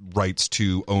livestock's rights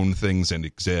to own things and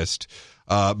exist,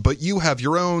 but you have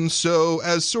your own, so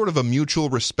as sort of a mutual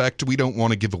respect, we don't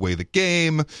want to give away the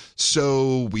game,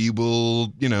 so we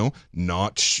will,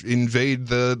 not invade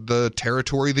the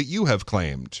territory that you have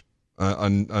claimed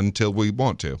until we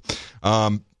want to.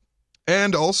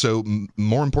 And also,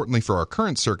 more importantly for our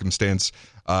current circumstance,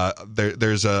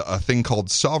 there's a thing called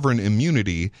sovereign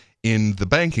immunity in the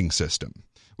banking system.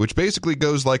 which basically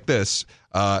goes like this.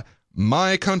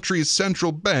 My country's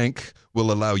central bank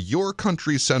will allow your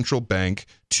country's central bank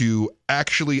to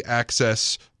actually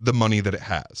access the money that it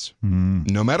has.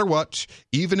 No matter what,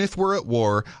 even if we're at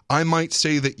war, I might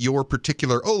say that your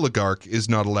particular oligarch is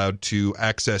not allowed to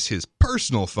access his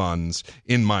personal funds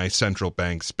in my central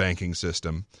bank's banking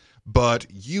system, but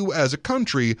you as a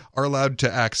country are allowed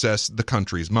to access the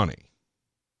country's money.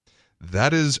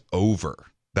 That is over.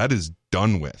 That is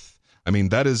done with. I mean,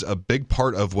 that is a big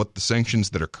part of what the sanctions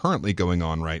that are currently going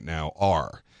on right now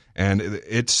are. And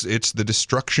it's the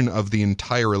destruction of the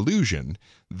entire illusion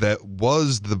that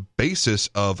was the basis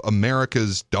of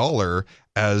America's dollar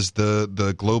as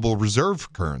the global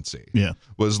reserve currency. Yeah.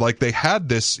 Was like they had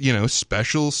this,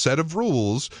 special set of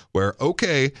rules where,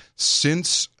 okay,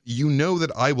 since you know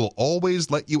that I will always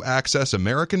let you access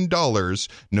American dollars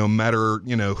no matter,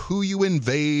 who you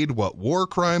invade, what war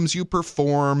crimes you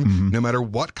perform, no matter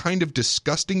what kind of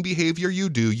disgusting behavior you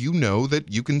do, you know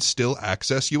that you can still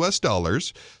access U.S.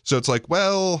 dollars. So it's like,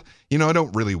 well, I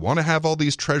don't really want to have all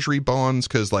these treasury bonds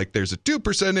because, there's a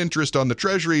 2% interest on the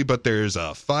treasury, but there's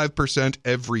a 5%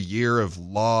 every year of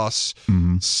loss.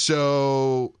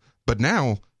 So, but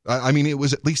now, it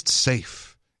was at least safe.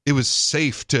 It was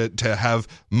safe to have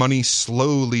money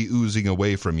slowly oozing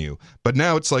away from you. But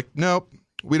now it's like, nope,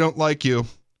 we don't like you.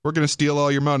 We're going to steal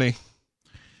all your money.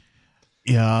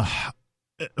 Yeah.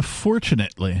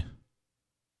 Fortunately,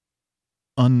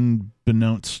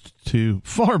 unbeknownst to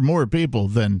far more people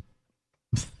than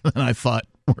I thought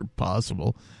were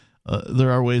possible,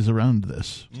 there are ways around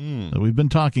this. We've been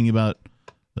talking about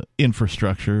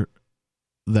infrastructure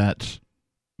that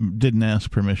didn't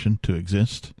ask permission to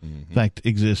exist. In fact,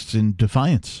 exists in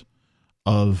defiance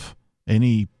of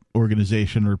any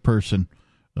organization or person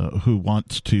who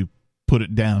wants to put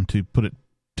it down, to put it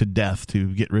to death,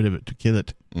 to get rid of it, to kill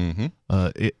it.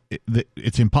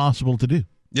 It's impossible to do.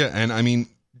 Yeah, and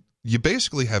you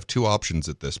basically have two options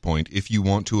at this point if you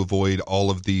want to avoid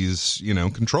all of these,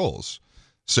 controls.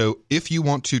 So if you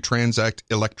want to transact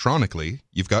electronically,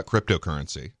 you've got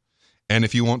cryptocurrency. And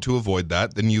if you want to avoid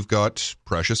that, then you've got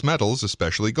precious metals,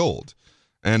 especially gold.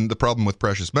 And the problem with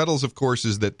precious metals, of course,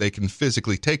 is that they can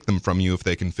physically take them from you if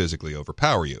they can physically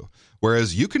overpower you.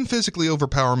 Whereas you can physically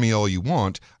overpower me all you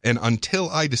want, and until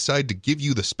I decide to give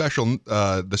you the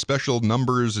special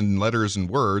numbers and letters and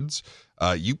words,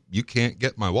 you can't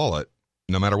get my wallet,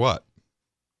 no matter what.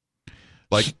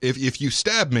 Like, if you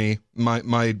stab me,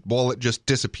 my wallet just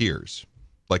disappears.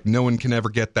 Like, no one can ever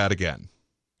get that again.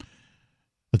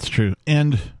 That's true.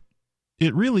 And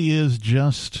it really is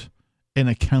just an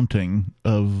accounting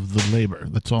of the labor.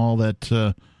 That's all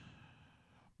that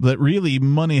really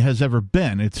money has ever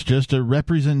been. It's just a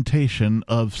representation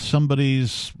of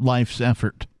somebody's life's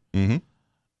effort.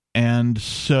 And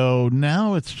so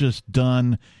now it's just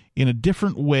done in a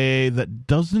different way that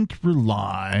doesn't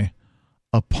rely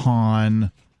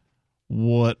upon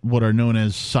what are known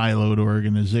as siloed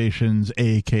organizations,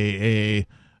 a.k.a.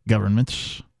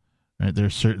 governments. Right,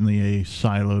 there's certainly a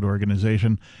siloed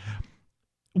organization.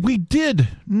 We did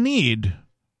need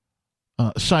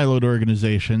siloed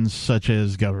organizations such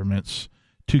as governments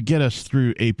to get us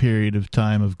through a period of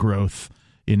time of growth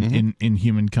in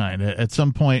humankind. At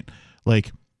some point,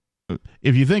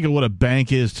 if you think of what a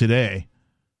bank is today,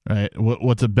 right?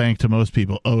 What's a bank to most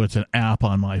people? Oh, it's an app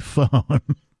on my phone.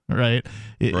 Right.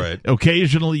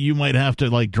 Occasionally, you might have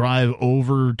to drive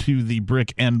over to the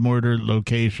brick and mortar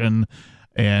location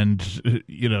and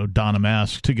don a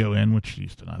mask to go in, which you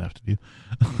used to not have to do.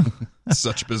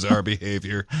 Such bizarre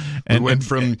behavior. We went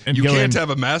from you can't have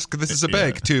a mask, this is a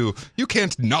bank, to you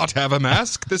can't not have a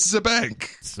mask, this is a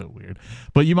bank. So weird.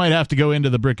 But you might have to go into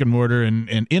the brick and mortar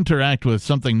and interact with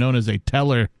something known as a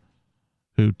teller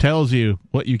who tells you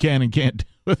what you can and can't do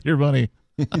with your money.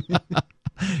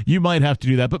 You might have to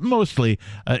do that, but mostly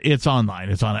it's online.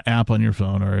 It's on an app on your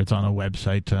phone, or it's on a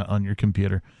website on your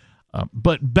computer.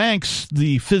 But banks,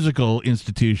 the physical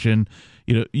institution,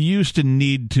 used to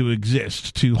need to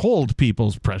exist to hold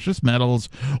people's precious metals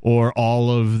or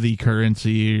all of the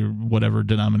currency, whatever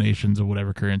denominations of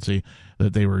whatever currency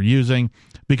that they were using,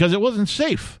 because it wasn't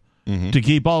safe to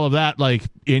keep all of that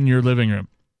in your living room,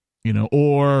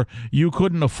 or you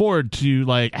couldn't afford to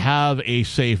have a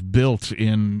safe built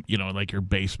in, your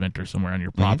basement or somewhere on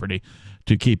your property.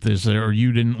 To keep this there, or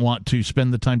you didn't want to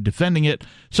spend the time defending it.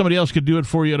 Somebody else could do it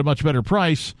for you at a much better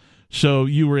price, so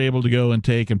you were able to go and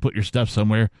take and put your stuff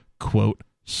somewhere, quote,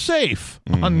 safe,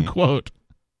 unquote.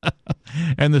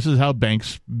 And this is how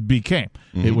banks became.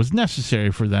 It was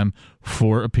necessary for them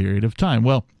for a period of time.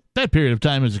 Well, that period of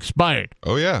time has expired.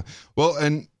 Oh, yeah. Well,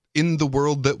 and in the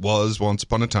world that was once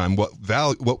upon a time,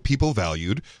 what people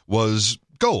valued was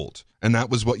gold. And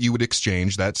that was what you would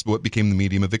exchange. That's what became the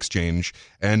medium of exchange.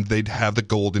 And they'd have the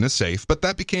gold in a safe. But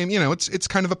that became, it's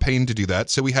kind of a pain to do that.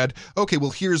 So we had, okay,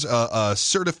 well, here's a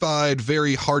certified,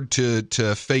 very hard to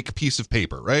fake piece of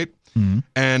paper, right? Mm-hmm.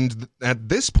 And at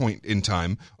this point in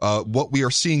time, what we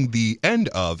are seeing the end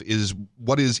of is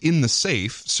what is in the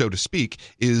safe, so to speak,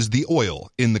 is the oil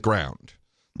in the ground.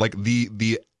 Like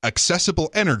the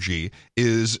accessible energy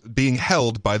is being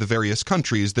held by the various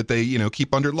countries that they,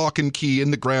 keep under lock and key in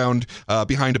the ground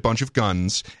behind a bunch of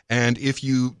guns. And if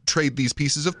you trade these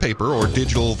pieces of paper or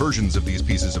digital versions of these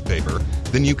pieces of paper,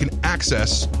 then you can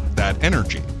access that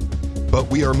energy. But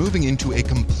we are moving into a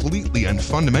completely and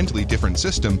fundamentally different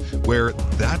system where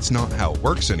that's not how it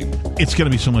works anymore. It's going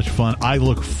to be so much fun. I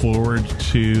look forward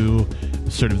to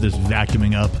sort of this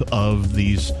vacuuming up of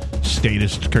these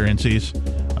statist currencies.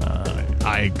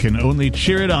 I can only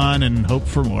cheer it on and hope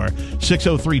for more.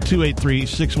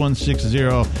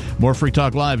 603-283-6160. More Free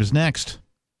Talk Live is next.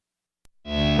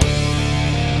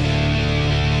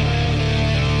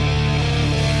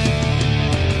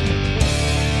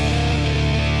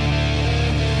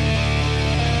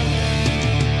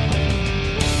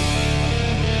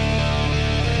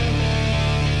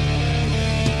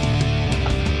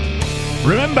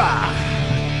 Remember,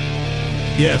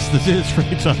 yes, this is Free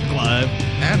Talk Live.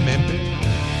 And member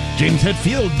James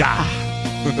Hetfield,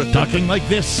 talking like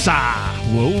this.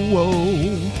 Whoa, whoa.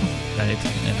 Right.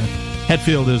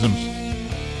 Hetfieldisms.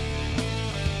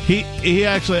 He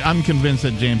actually, I'm convinced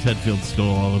that James Hetfield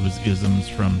stole all of his isms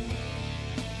from,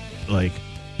 like,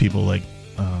 people like,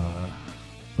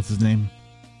 what's his name?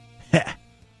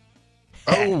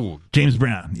 James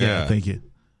Brown. Yeah. Thank you.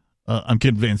 I'm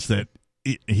convinced that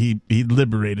he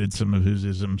liberated some of his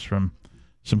isms from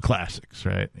some classics,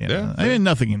 right? I mean,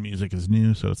 nothing in music is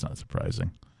new, so it's not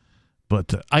surprising.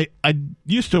 But I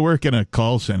used to work in a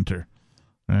call center,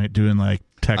 right, doing like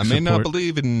tech support. I may not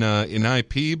believe in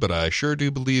IP, but I sure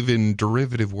do believe in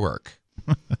derivative work.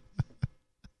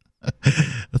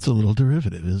 That's a little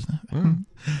derivative, isn't it? Mm.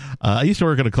 I used to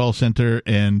work at a call center,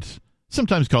 and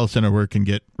sometimes call center work can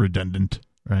get redundant,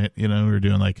 right? We were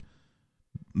doing like,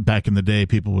 back in the day,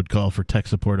 people would call for tech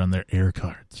support on their air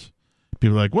cards.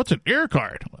 People are like, what's an air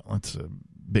card? Well, it's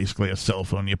basically a cell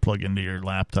phone you plug into your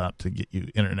laptop to get you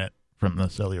internet from the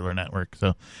cellular network.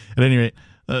 So at any rate,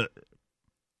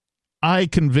 I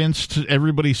convinced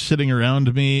everybody sitting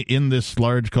around me in this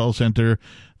large call center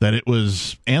that it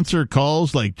was answer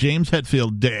calls like James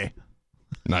Hetfield Day.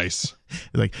 Nice.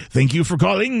 Like, thank you for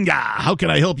calling. How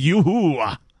can I help you?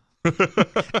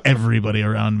 Everybody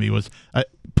around me was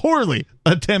poorly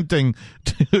attempting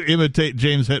to imitate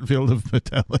James Hetfield of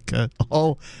Metallica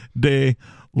all day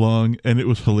long, and it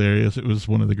was hilarious. It was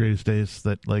one of the greatest days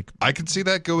that, like, I could see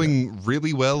that going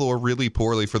really well or really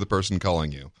poorly for the person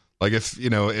calling you. Like, if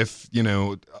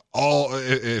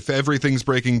everything's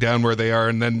breaking down where they are,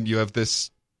 and then you have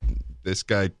this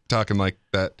guy talking like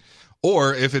that,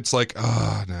 or if it's like,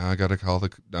 oh, now I got to call the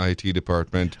IT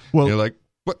department. Well, you're like,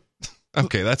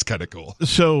 okay, that's kind of cool.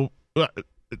 So,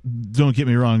 don't get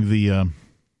me wrong. The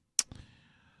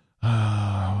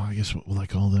I guess what will I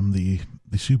call them? The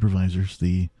supervisors,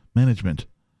 the management,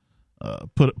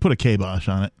 put a kibosh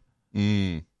on it.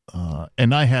 Mm.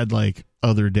 And I had like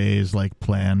other days like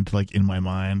planned, like in my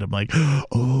mind. I'm like,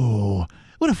 oh,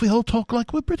 what if we all talk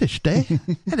like we're British, Day?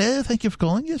 Hello, thank you for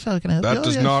calling. Yes, how can I help you? That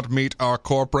does not meet our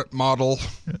corporate model.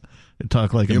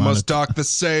 Talk like you must talk the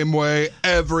same way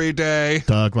every day.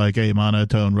 Talk like a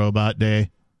monotone robot,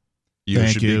 Day. You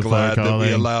should be glad that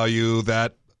we allow you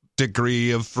that degree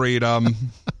of freedom.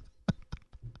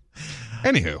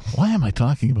 Anywho, why am I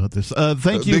talking about this?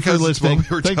 Thank you for listening. Because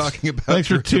we were talking about. Thanks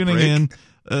for tuning in.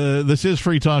 This is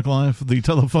Free Talk Live. The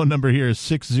telephone number here is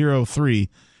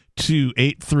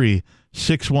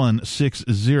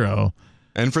 603-283-6160.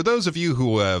 And for those of you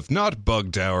who have not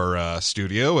bugged our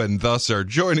studio and thus are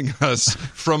joining us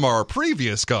from our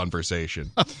previous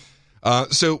conversation,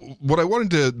 so what I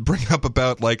wanted to bring up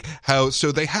about like how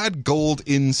so they had gold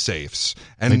in safes,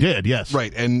 and they did, yes,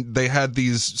 right, and they had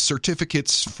these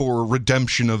certificates for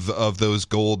redemption of those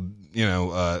gold,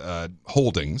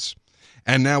 holdings,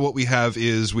 and now what we have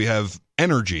is we have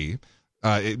energy.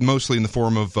 Mostly in the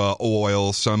form of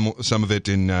oil, some of it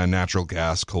in natural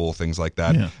gas, coal, things like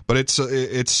that. Yeah. But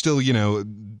it's still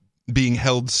being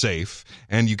held safe,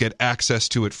 and you get access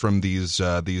to it from these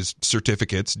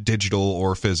certificates, digital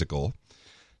or physical.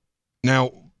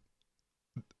 Now,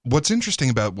 what's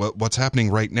interesting about what's happening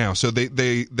right now? So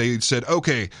they said,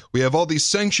 okay, we have all these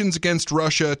sanctions against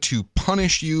Russia to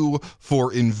punish you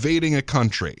for invading a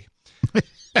country,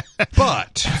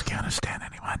 but Afghanistan,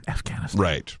 anyone?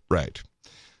 Afghanistan, right.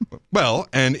 Well,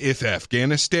 and if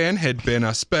Afghanistan had been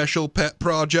a special pet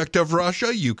project of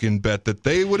Russia, you can bet that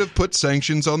they would have put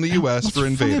sanctions on the U.S. What's for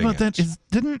invading funny about it. that is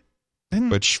didn't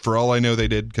Which, for all I know, they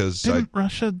did, because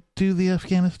Russia do the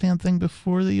Afghanistan thing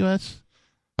before the U.S.?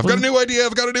 I've got a new idea.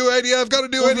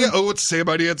 Oh, it's the same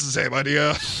idea. It's the same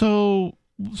idea. So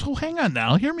hang on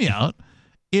now. Hear me out.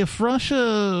 If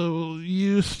Russia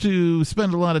used to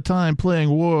spend a lot of time playing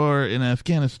war in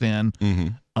Afghanistan,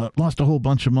 lost a whole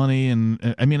bunch of money,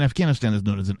 and I mean, Afghanistan is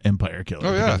known as an empire killer.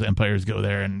 Oh, yeah. Because empires go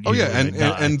there and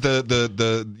and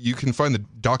the you can find the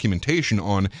documentation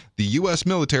on the U.S.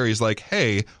 military is like,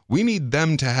 hey, we need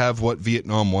them to have what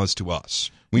Vietnam was to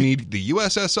us. We need the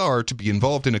USSR to be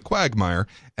involved in a quagmire,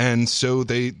 and so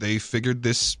they figured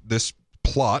this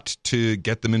plot to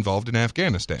get them involved in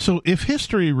Afghanistan. So if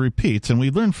history repeats, and we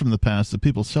learn from the past that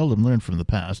people seldom learn from the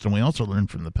past, and we also learn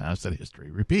from the past that history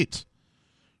repeats.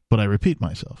 But I repeat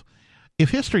myself. If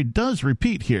history does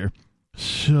repeat here,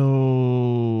 so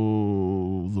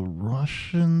the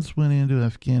Russians went into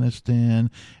Afghanistan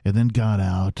and then got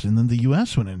out, and then the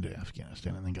U.S. went into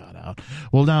Afghanistan and then got out.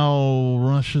 Well, now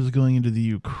Russia's going into the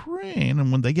Ukraine,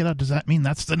 and when they get out, does that mean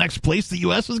that's the next place the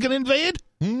U.S. is going to invade?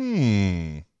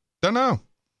 Don't know.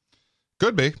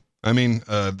 Could be. I mean,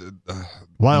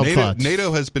 Wild thoughts.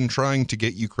 NATO has been trying to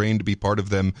get Ukraine to be part of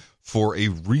them for a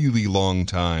really long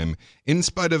time, in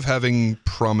spite of having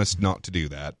promised not to do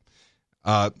that.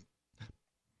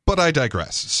 But I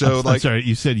digress. So, I'm sorry,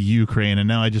 you said Ukraine, and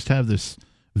now I just have this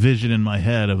vision in my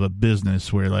head of a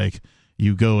business where, like,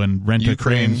 you go and rent a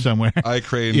crane somewhere. I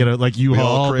crane. Like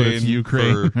U-Haul, but it's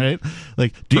Ukraine, right?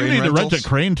 Like, do you need to rent a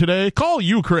crane today? Call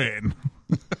Ukraine.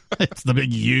 It's the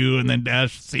big U and then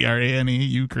dash CRANE,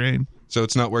 Ukraine. So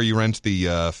it's not where you rent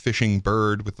the fishing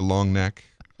bird with the long neck?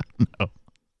 No.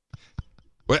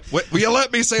 Will you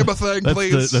let me say my thing,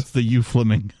 please? That's the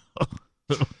U-Flamingo.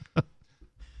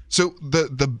 So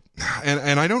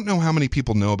and I don't know how many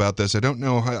people know about this. I don't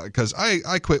know how, because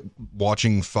I quit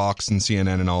watching Fox and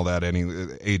CNN and all that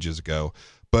ages ago.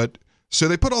 But so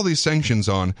they put all these sanctions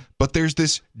on, but there's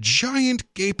this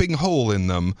giant gaping hole in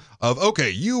them of, okay,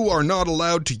 you are not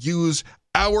allowed to use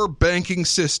our banking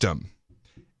system,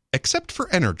 except for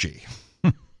energy.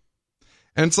 And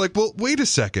it's like, well, wait a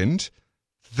second.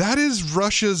 That is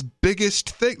Russia's biggest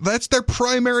thing. That's their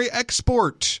primary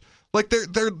export. Like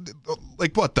they're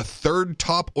like what, the third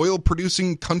top oil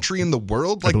producing country in the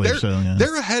world? Like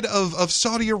they're ahead of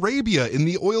Saudi Arabia in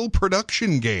the oil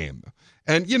production game.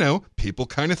 And, people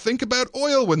kind of think about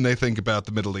oil when they think about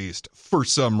the Middle East for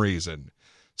some reason.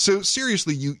 So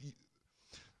seriously,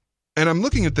 and I'm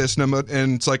looking at this and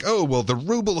it's like, oh, well, the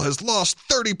ruble has lost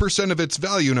 30% of its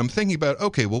value. And I'm thinking about,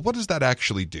 okay, well, what does that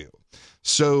actually do?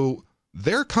 So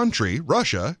their country,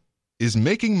 Russia, is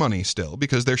making money still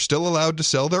because they're still allowed to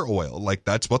sell their oil. Like,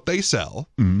 that's what they sell.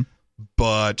 Mm-hmm.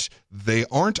 But they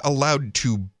aren't allowed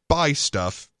to buy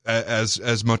stuff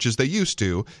as much as they used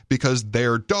to because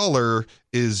their dollar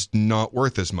is not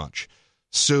worth as much.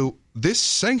 So this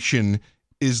sanction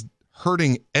is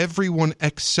hurting everyone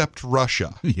except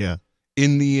Russia. Yeah.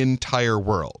 In the entire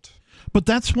world. But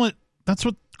that's what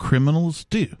criminals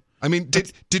do. I mean,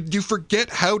 did you forget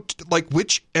how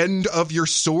which end of your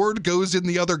sword goes in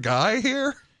the other guy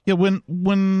here? Yeah, when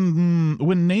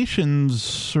nations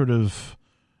sort of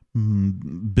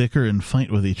bicker and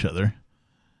fight with each other,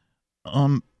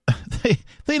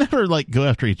 they never go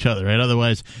after each other, right?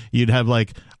 Otherwise, you'd have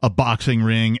a boxing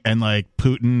ring and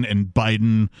Putin and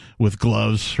Biden with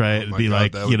gloves, right? It'd be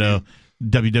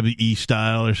WWE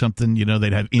style or something.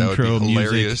 They'd have intro that would be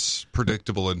hilarious, music,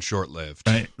 predictable, and short-lived.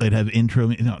 Right? They'd have intro.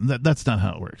 No, that's not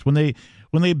how it works. When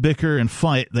they bicker and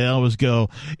fight, they always go,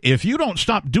 "If you don't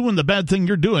stop doing the bad thing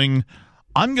you're doing,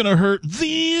 I'm going to hurt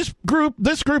this group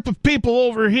of people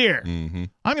over here. Mm-hmm.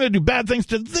 I'm going to do bad things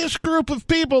to this group of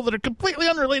people that are completely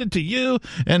unrelated to you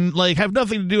and have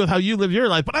nothing to do with how you live your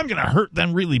life, but I'm going to hurt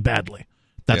them really badly."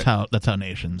 That's how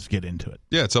nations get into it.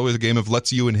 Yeah, it's always a game of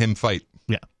let's you and him fight.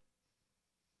 Yeah.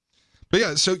 But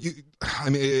yeah, so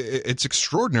it's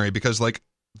extraordinary because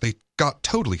they got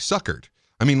totally suckered.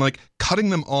 I mean, cutting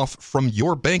them off from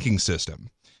your banking system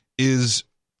is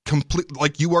complete.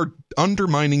 You are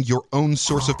undermining your own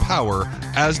source of power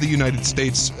as the United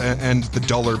States and the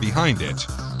dollar behind it.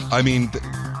 I mean,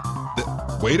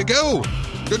 way to go.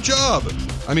 Good job.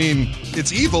 I mean,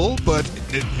 it's evil, but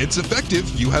it's effective.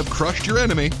 You have crushed your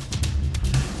enemy.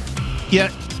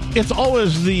 Yeah. It's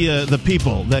always the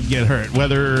people that get hurt,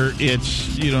 whether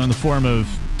it's, in the form of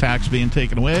tax being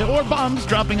taken away or bombs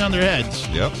dropping on their heads.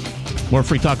 Yep. More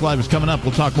Free Talk Live is coming up.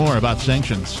 We'll talk more about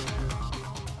sanctions.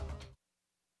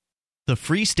 The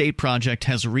Free State Project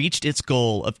has reached its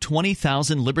goal of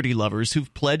 20,000 liberty lovers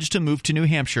who've pledged to move to New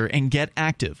Hampshire and get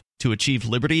active to achieve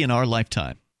liberty in our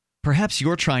lifetime. Perhaps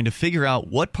you're trying to figure out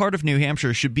what part of New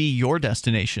Hampshire should be your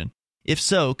destination. If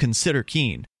so, consider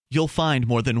Keene. You'll find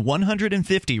more than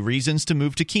 150 reasons to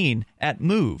move to Keene at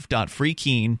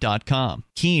move.freekeene.com.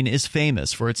 Keene is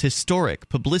famous for its historic,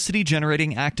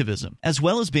 publicity-generating activism, as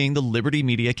well as being the liberty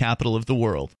media capital of the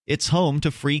world. It's home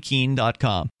to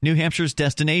freekeene.com, New Hampshire's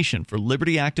destination for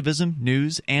liberty activism,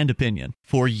 news, and opinion.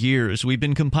 For years, we've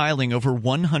been compiling over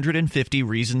 150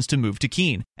 reasons to move to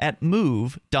Keene at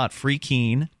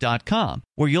move.freekeene.com,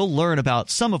 where you'll learn about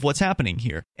some of what's happening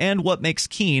here and what makes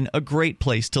Keene a great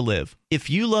place to live. If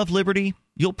you love liberty,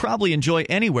 you'll probably enjoy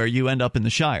anywhere you end up in the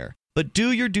Shire. But do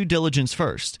your due diligence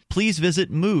first. Please visit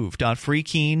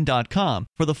move.freekeene.com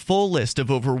for the full list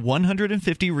of over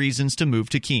 150 reasons to move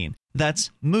to Keene. That's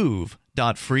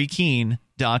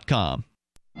move.freekeene.com.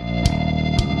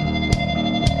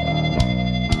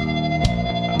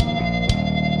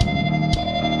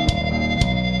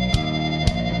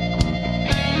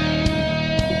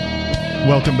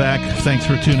 Welcome back. Thanks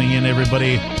for tuning in,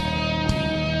 everybody.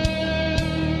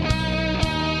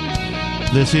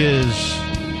 This is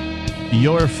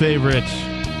your favorite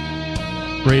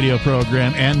radio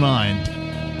program and mine.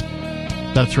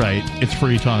 That's right. It's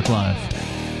Free Talk Live.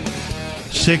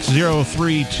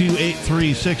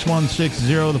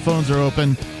 603-283-6160. The phones are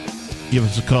open. Give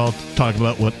us a call. Talk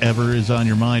about whatever is on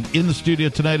your mind. In the studio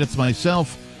tonight, it's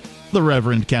myself, the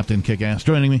Reverend Captain Kickass.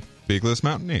 Joining me, Bigless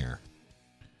Mountaineer.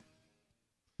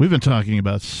 we've been talking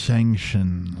about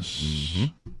sanctions. Mm-hmm.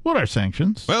 What are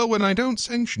sanctions? Well, when I don't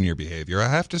sanction your behavior, I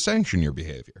have to sanction your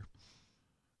behavior.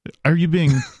 Are you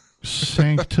being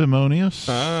sanctimonious?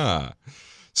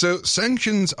 So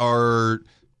sanctions are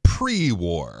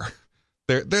pre-war.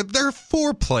 They're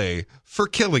foreplay for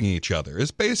killing each other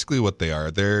is basically what they are.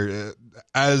 They're,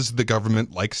 as the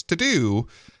government likes to do,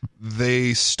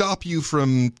 they stop you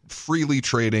from freely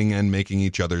trading and making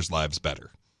each other's lives better.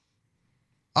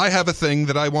 I have a thing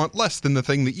that I want less than the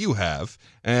thing that you have,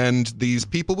 and these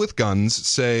people with guns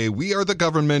say, we are the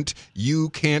government, you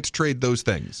can't trade those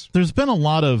things. There's been a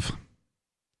lot of,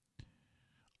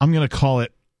 I'm going to call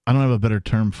it, I don't have a better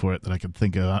term for it that I could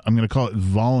think of. I'm going to call it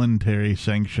voluntary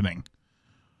sanctioning,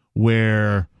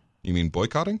 where... You mean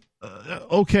boycotting?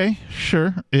 Okay,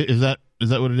 sure. Is that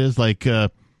what it is? Like, I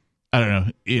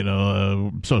don't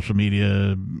know, social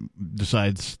media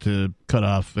decides to cut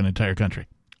off an entire country.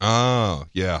 Oh,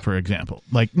 yeah. For example.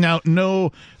 Like, now,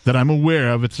 no, that I'm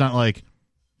aware of, it's not like,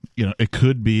 it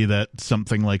could be that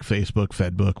something like Facebook,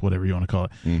 Fedbook, whatever you want to call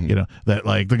it, Mm-hmm. that,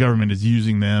 like, the government is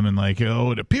using them and, like,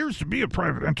 it appears to be a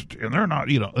private entity and they're not,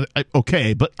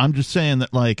 okay, but I'm just saying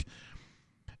that, like,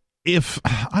 if,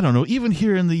 I don't know, even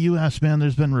here in the U.S., man,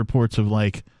 there's been reports of,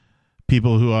 like,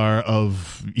 people who are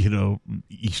of,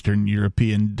 Eastern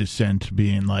European descent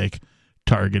being, like,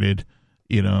 targeted,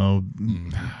 a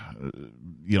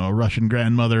Russian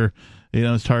grandmother,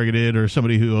 is targeted, or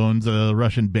somebody who owns a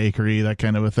Russian bakery, that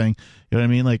kind of a thing. You know what I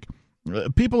mean? Like,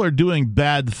 people are doing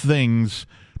bad things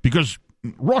because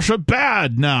Russia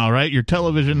bad now, right? Your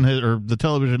television the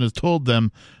television has told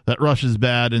them that Russia's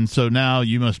bad, and so now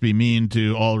you must be mean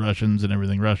to all Russians and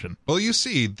everything Russian. Well, you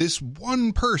see, this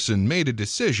one person made a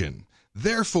decision.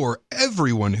 Therefore,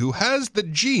 everyone who has the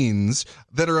genes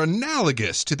that are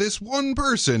analogous to this one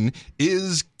person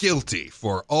is guilty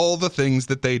for all the things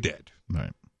that they did.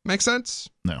 Right. Make sense?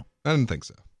 No. I didn't think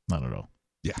so. Not at all.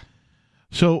 Yeah.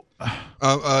 So,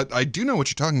 I do know what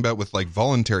you're talking about with, like,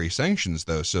 voluntary sanctions,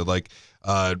 though. So, like,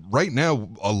 right now,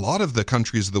 a lot of the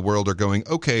countries of the world are going,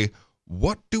 okay,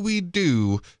 what do we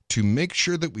do to make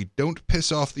sure that we don't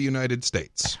piss off the United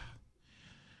States?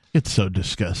 it's so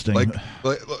disgusting.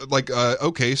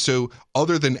 Okay, so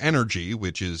other than energy,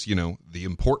 which is, the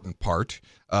important part,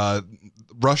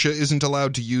 Russia isn't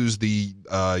allowed to use the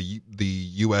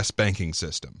U.S. banking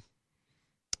system.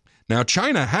 Now,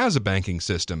 China has a banking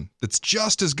system that's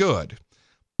just as good,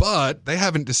 but they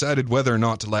haven't decided whether or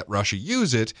not to let Russia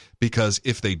use it, because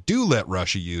if they do let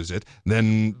Russia use it,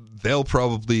 then they'll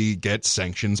probably get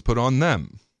sanctions put on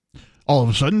them. All of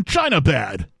a sudden, China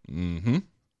bad. Mm-hmm.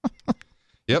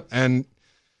 Yep, and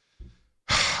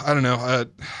I don't know.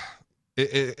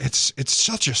 It's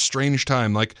such a strange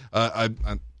time. Like,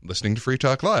 I'm listening to Free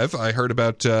Talk Live. I heard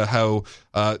about how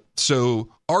so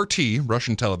RT,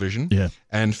 Russian television,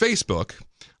 and Facebook,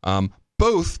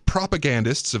 both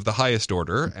propagandists of the highest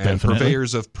order and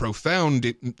purveyors of profound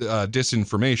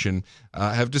disinformation,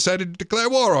 have decided to declare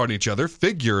war on each other,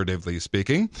 figuratively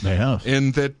speaking. They have.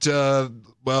 In that,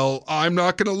 well, I'm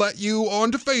not going to let you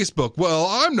onto Facebook. Well,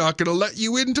 I'm not going to let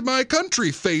you into my country,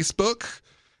 Facebook.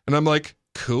 And I'm like,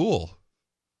 cool.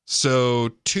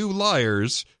 So 2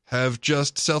 liars have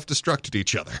just self-destructed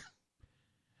each other.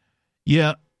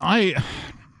 Yeah,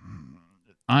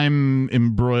 I'm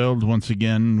embroiled once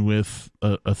again with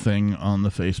a thing on the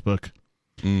Facebook.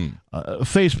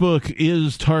 Facebook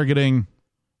is targeting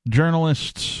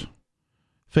journalists.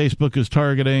 Facebook is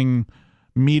targeting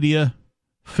media.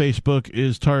 Facebook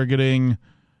is targeting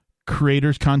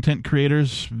creators, content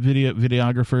creators,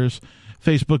 videographers.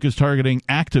 Facebook is targeting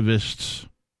activists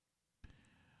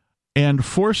and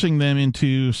forcing them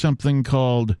into something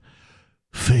called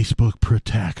Facebook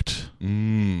Protect.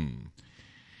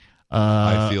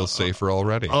 I feel safer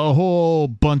already. A whole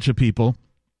bunch of people,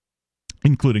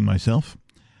 including myself,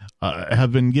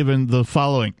 have been given the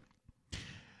following.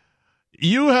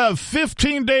 You have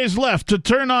 15 days left to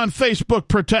turn on Facebook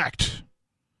Protect.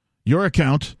 Your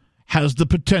account has the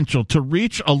potential to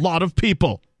reach a lot of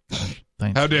people.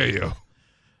 Thanks. How dare you?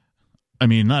 I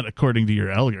mean, not according to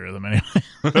your algorithm, anyway.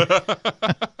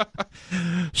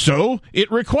 So,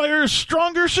 it requires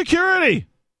stronger security.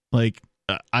 Like,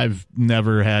 I've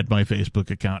never had my Facebook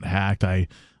account hacked. I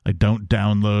don't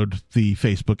download the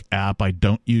Facebook app. I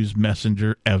don't use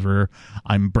Messenger ever.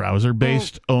 I'm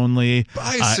browser-based only.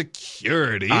 By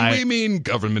security, we mean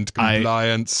government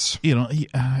compliance.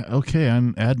 Okay,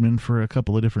 I'm admin for a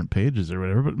couple of different pages or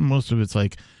whatever, but most of it's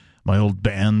like my old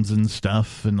bands and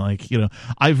stuff. And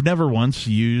I've never once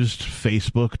used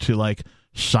Facebook to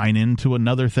sign into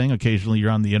another thing. Occasionally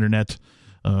you're on the internet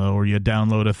or you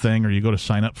download a thing or you go to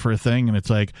sign up for a thing and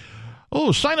it's like,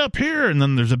 oh, sign up here, and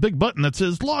then there's a big button that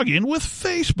says log in with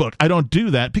Facebook. I don't do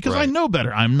that because I know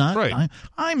better. I'm not. Right.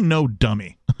 I'm no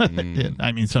dummy.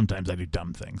 I mean, sometimes I do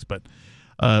dumb things, but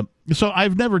so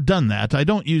I've never done that. I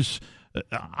don't use.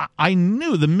 I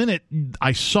knew the minute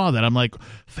I saw that, I'm like,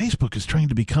 Facebook is trying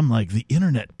to become like the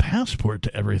internet passport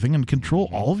to everything and control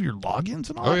all of your logins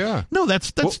and all. Oh yeah. No,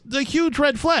 that's a huge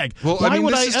red flag. Well, why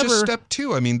would this is just step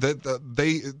 2. I mean,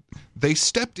 they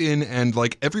stepped in and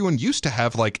everyone used to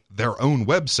have their own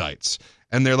websites.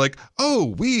 And they're like,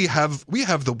 oh, we have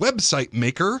the website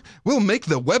maker. We'll make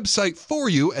the website for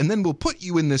you, and then we'll put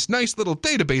you in this nice little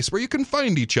database where you can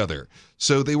find each other.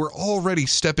 So they were already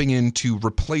stepping in to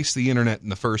replace the internet in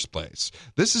the first place.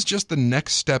 This is just the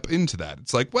next step into that.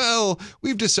 It's like, well,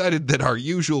 we've decided that our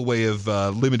usual way of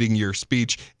limiting your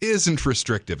speech isn't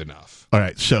restrictive enough. All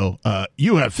right, so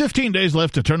you have 15 days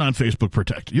left to turn on Facebook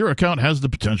Protect. Your account has the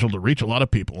potential to reach a lot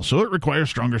of people, so it requires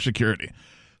stronger security.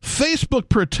 Facebook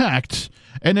Protect,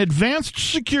 an advanced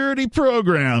security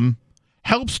program,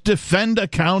 helps defend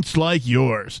accounts like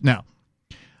yours. Now,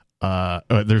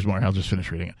 there's more. I'll just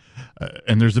finish reading it.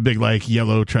 And there's a big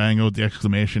yellow triangle with the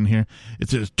exclamation here. It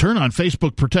says, turn on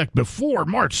Facebook Protect before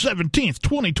March 17th,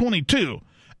 2022.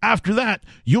 After that,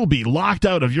 you'll be locked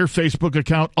out of your Facebook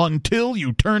account until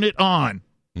you turn it on.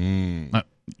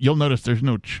 You'll notice there's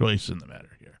no choice in the matter.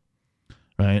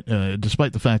 Right,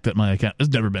 despite the fact that my account has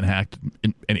never been hacked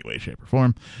in any way, shape, or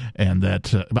form, and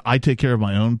that but I take care of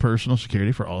my own personal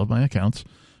security for all of my accounts.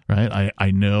 Right,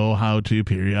 I know how to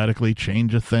periodically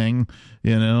change a thing.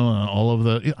 All of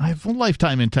the. I have a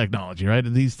lifetime in technology. Right,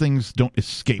 these things don't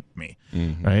escape me.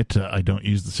 Right, I don't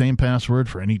use the same password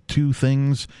for any 2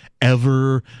 things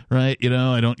ever. Right,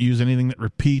 I don't use anything that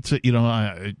repeats it.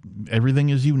 Everything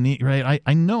is unique. Right,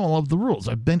 I know all of the rules.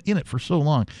 I've been in it for so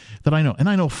long that I know, and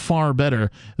I know far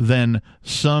better than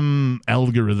some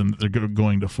algorithm that they're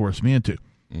going to force me into.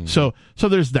 So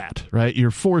there's that, right? You're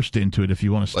forced into it if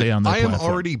you want to stay on their platform. I am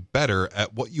already better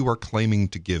at what you are claiming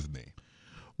to give me.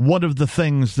 One of the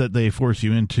things that they force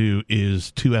you into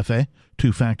is 2FA,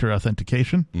 two-factor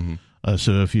authentication.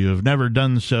 So if you have never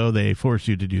done so, they force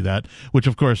you to do that, which,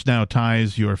 of course, now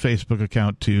ties your Facebook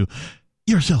account to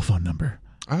your cell phone number.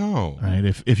 Oh. Right?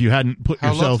 If you hadn't put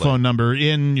your cell phone number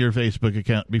in your Facebook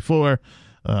account before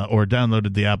or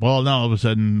downloaded the app, well, now all of a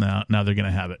sudden, now they're going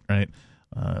to have it, right?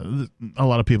 A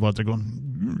lot of people out there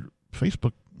going,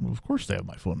 Facebook, well, of course they have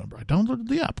my phone number. I downloaded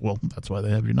the app. Well, that's why they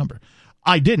have your number.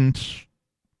 I didn't.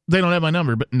 They don't have my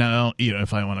number, but now,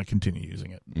 if I want to continue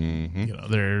using it,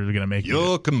 they're going to make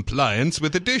your compliance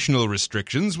with additional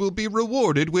restrictions will be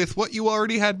rewarded with what you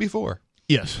already had before.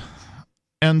 Yes.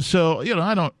 And so,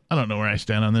 I don't know where I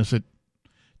stand on this.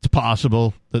 It's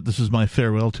possible that this is my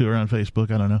farewell tour on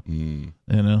Facebook. I don't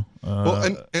know.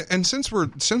 Well, and since we're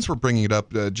bringing it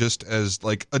up just as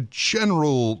a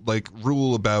general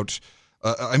rule about,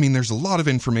 there's a lot of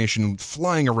information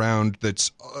flying around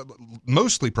that's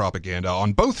mostly propaganda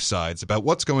on both sides about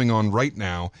what's going on right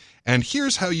now. And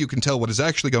here's how you can tell what is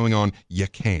actually going on. You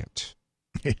can't.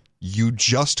 You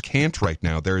just can't right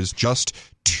now. There is just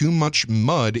too much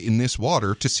mud in this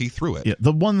water to see through it. Yeah,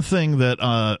 the one thing that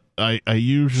I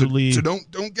usually... So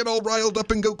don't get all riled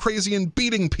up and go crazy and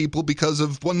beating people because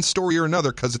of one story or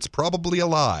another, because it's probably a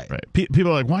lie. Right. People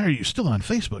are like, why are you still on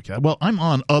Facebook? Well, I'm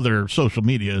on other social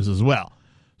medias as well.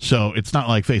 So it's not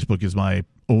like Facebook is my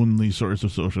only source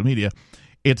of social media.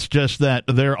 It's just that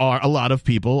there are a lot of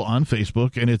people on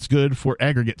Facebook, and it's good for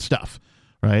aggregate stuff.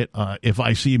 Right? If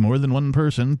I see more than one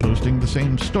person posting the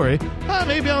same story,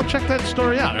 maybe I'll check that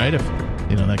story out, right? If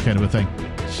that kind of a thing.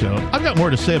 So I've got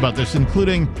more to say about this,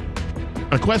 including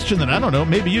a question that I don't know.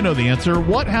 Maybe you know the answer.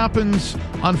 What happens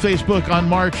on Facebook on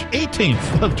March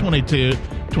 18th of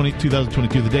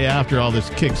 2022, the day after all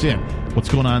this kicks in? What's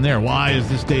going on there? Why is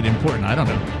this date important? I don't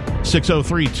know.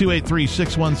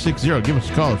 603-283-6160. Give us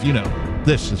a call if you know.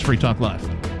 This is Free Talk Live.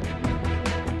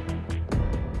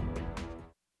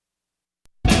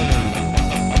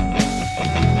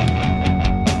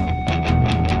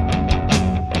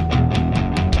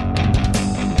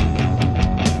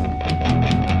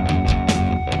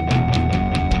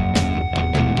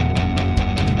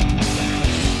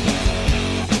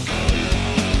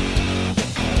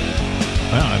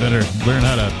 Learn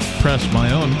how to press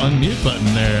my own unmute button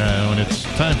there when it's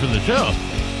time for the show.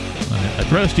 I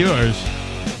pressed yours,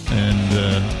 and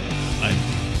I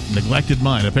neglected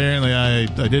mine. Apparently, I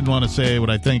didn't want to say what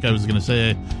I think I was going to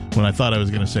say when I thought I was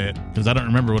going to say it, because I don't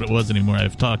remember what it was anymore.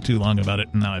 I've talked too long about it,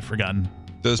 and now I've forgotten.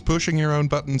 Does pushing your own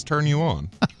buttons turn you on?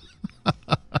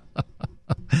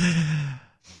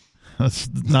 That's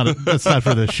not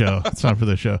for this show. It's not for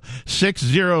this show.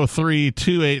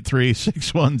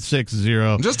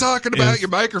 603-283-6160. I'm just talking about your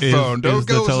microphone. Don't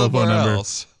go somewhere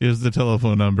else. Is the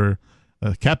telephone number.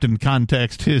 Captain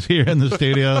Context is here in the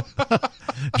studio.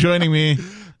 Joining me.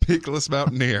 Peakless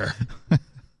Mountaineer.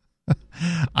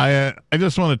 I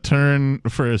just want to turn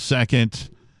for a second.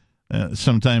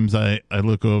 Sometimes I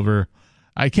look over.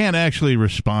 I can't actually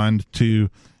respond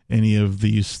to any of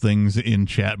these things in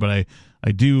chat, but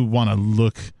I do want to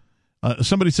look.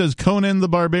 Somebody says Conan the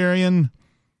Barbarian.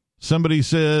 Somebody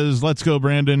says, let's go,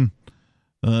 Brandon.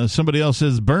 Somebody else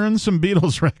says, burn some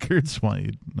Beatles records. Why,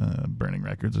 burning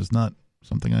records is not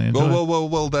something I enjoy.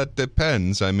 Well, that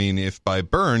depends. I mean, if by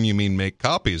burn you mean make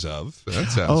copies of,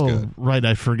 that sounds good. Oh, right,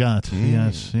 I forgot.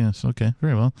 Yes, okay,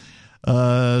 very well.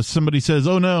 Somebody says,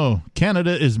 oh no,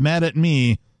 Canada is mad at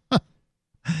me.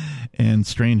 And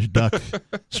Strange Duck,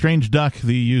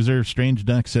 the user, Strange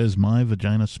Duck says, my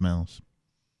vagina smells.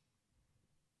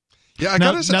 Yeah,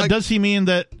 now, does he mean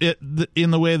that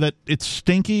in the way that it's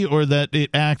stinky, or that it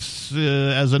acts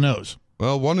as a nose?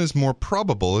 Well, one is more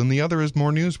probable and the other is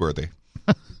more newsworthy.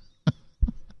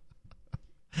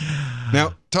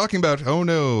 Now, talking about, oh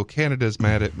no, Canada's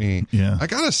mad at me. Yeah. I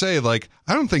gotta say, I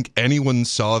don't think anyone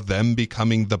saw them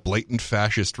becoming the blatant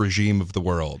fascist regime of the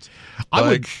world.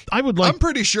 I'm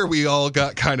pretty sure we all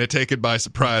got kind of taken by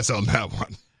surprise on that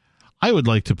one. I would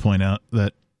like to point out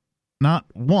that not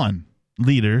one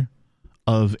leader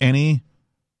of any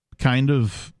kind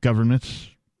of government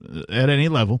at any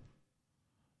level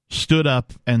stood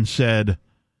up and said,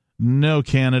 no,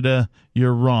 Canada,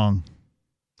 you're wrong.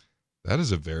 That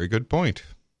is a very good point.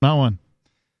 Not one.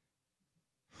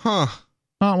 Huh.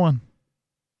 Not one.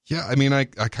 Yeah, I mean, I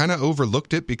kind of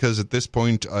overlooked it because at this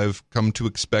point I've come to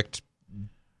expect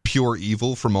pure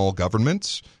evil from all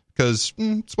governments, because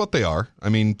it's what they are. I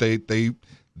mean,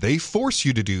 they force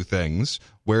you to do things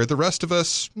where the rest of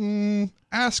us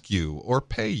ask you or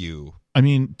pay you. I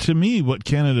mean, to me, what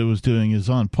Canada was doing is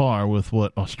on par with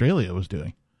what Australia was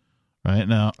doing. Right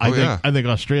now, I think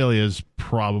Australia is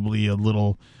probably a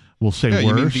little, we'll say,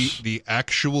 worse. You mean the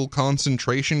actual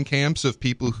concentration camps of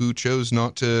people who chose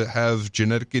not to have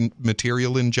genetic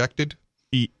material injected?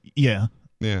 Yeah,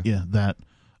 that.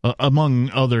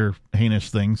 Among other heinous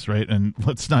things, right? And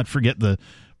let's not forget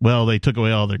they took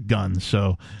away all their guns,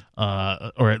 so,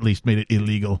 or at least made it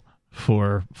illegal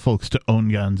for folks to own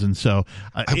guns. And so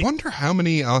I wonder how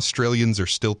many Australians are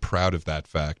still proud of that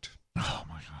fact. Oh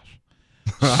my gosh.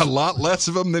 A lot less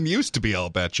of them than used to be, I'll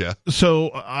betcha.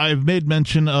 So I've made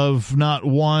mention of not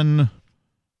one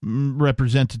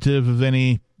representative of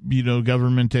any,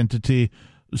 government entity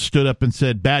stood up and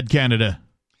said, bad Canada.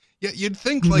 Yeah, you'd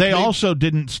think they also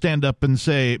didn't stand up and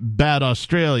say bad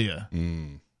Australia.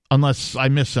 Unless I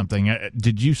missed something.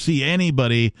 Did you see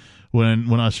anybody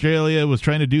when Australia was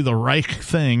trying to do the Reich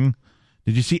thing?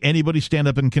 Did you see anybody stand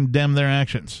up and condemn their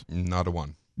actions? Not a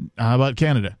one. How about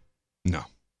Canada? No.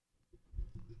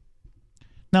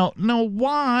 Now,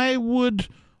 why would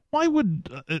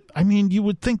I mean, you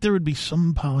would think there would be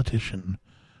some politician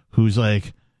who's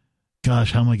like,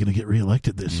 gosh, how am I going to get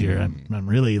reelected this year? I'm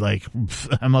really like,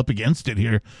 I'm up against it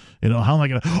here. You know, how am I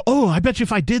going to, I bet you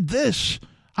if I did this,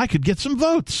 I could get some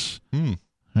votes.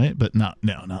 Right? But no,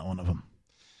 not one of them.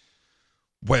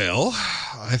 Well,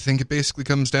 I think it basically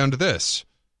comes down to this.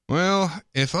 Well,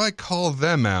 if I call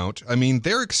them out, I mean,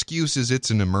 their excuse is it's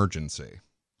an emergency.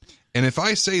 And if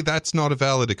I say that's not a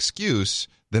valid excuse,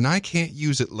 then I can't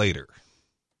use it later.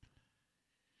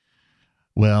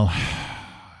 Well,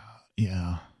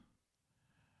 yeah.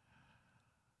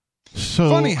 So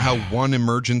funny how one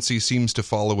emergency seems to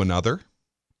follow another.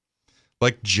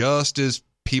 Like, just as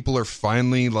people are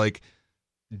finally, like,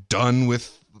 done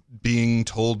with being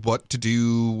told what to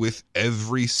do with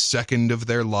every second of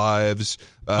their lives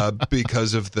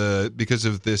because of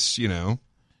this, you know,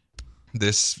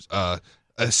 this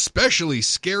especially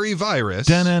scary virus.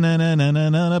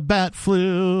 Bat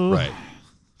flu. Right.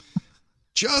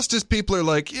 Just as people are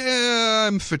like, yeah,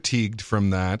 I'm fatigued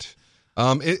from that.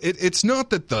 It's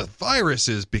not that the virus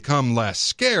has become less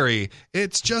scary.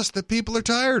 It's just that people are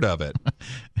tired of it.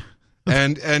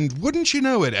 And wouldn't you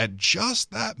know it, at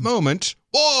just that moment,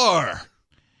 war!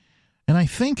 And I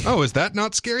think... Oh, is that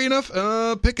not scary enough?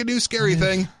 Pick a new scary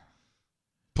thing.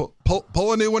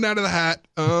 Pull a new one out of the hat.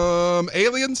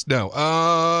 Aliens?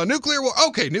 No. Nuclear war?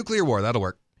 Okay, nuclear war. That'll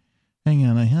work. Hang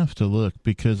on, I have to look,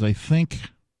 because I think...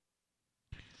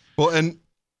 Well,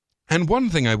 and one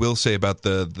thing I will say about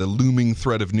the looming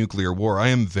threat of nuclear war, I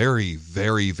am very,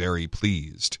 very, very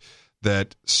pleased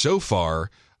that so far...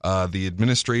 the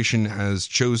administration has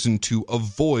chosen to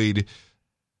avoid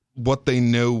what they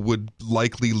know would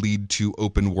likely lead to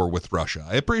open war with Russia.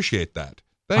 I appreciate that.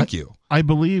 Thank you. I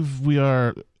believe we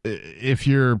are, if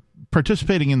you're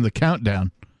participating in the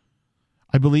countdown,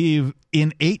 I believe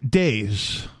in 8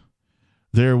 days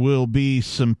there will be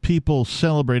some people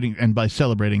celebrating, and by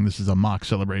celebrating, this is a mock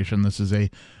celebration. This is a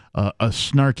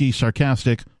snarky,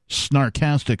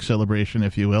 snarkastic celebration,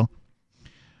 if you will.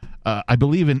 I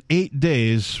believe in 8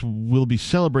 days, we'll be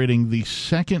celebrating the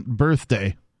second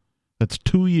birthday, that's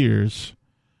 2 years,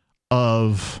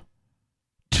 of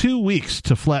 2 weeks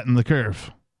to flatten the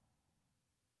curve.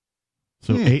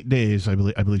 So 8 days, I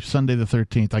believe Sunday the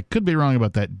 13th. I could be wrong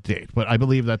about that date, but I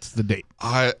believe that's the date.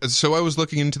 So I was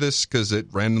looking into this because it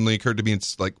randomly occurred to me.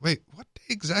 It's like, wait, what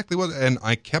day exactly was it? And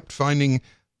I kept finding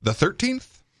the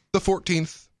 13th, the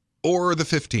 14th, or the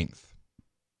 15th.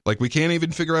 Like, we can't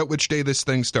even figure out which day this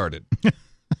thing started.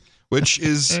 Which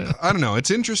is, I don't know,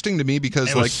 it's interesting to me because,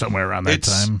 it was somewhere around that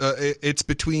time. It's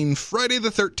between Friday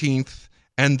the 13th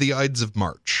and the Ides of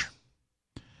March.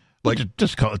 Like,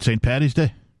 just call it St. Paddy's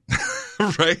Day.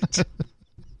 Right?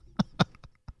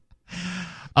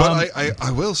 But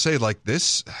I will say, like,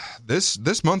 this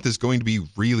month is going to be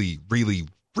really, really,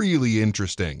 really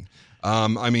interesting.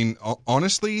 I mean,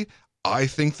 honestly, I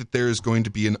think that there is going to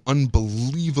be an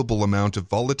unbelievable amount of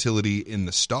volatility in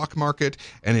the stock market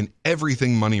and in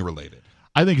everything money related.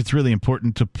 I think it's really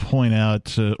important to point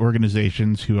out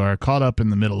organizations who are caught up in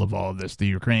the middle of all of this, the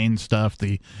Ukraine stuff,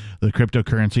 the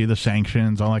cryptocurrency, the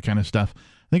sanctions, all that kind of stuff.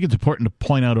 I think it's important to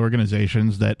point out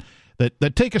organizations that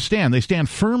take a stand. They stand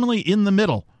firmly in the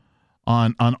middle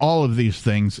on all of these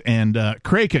things. And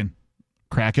Kraken.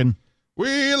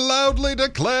 We loudly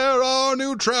declare our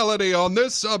neutrality on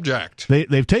this subject.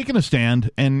 They've taken a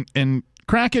stand, and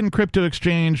Kraken Crypto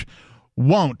Exchange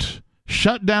won't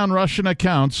shut down Russian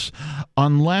accounts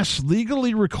unless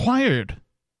legally required,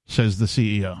 says the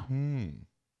CEO.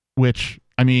 Which,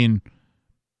 I mean,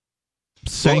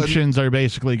 sanctions are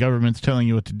basically governments telling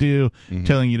you what to do,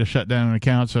 telling you to shut down an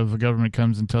account. So if the government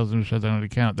comes and tells them to shut down an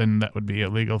account, then that would be a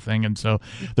legal thing. And so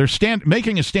they're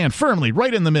making a stand firmly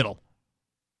right in the middle.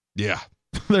 Yeah.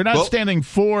 They're not standing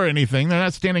for anything. They're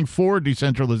not standing for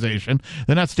decentralization.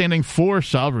 They're not standing for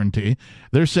sovereignty.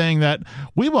 They're saying that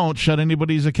we won't shut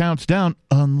anybody's accounts down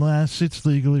unless it's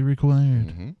legally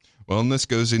required. Well, and this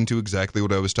goes into exactly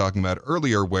what I was talking about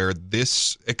earlier, where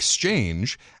this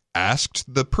exchange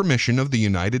asked the permission of the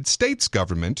United States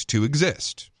government to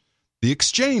exist. The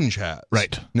exchange has.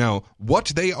 Right. Now,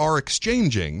 what they are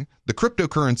exchanging, the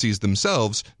cryptocurrencies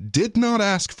themselves, did not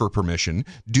ask for permission,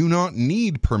 do not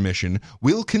need permission,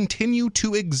 will continue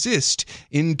to exist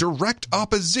in direct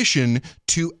opposition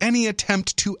to any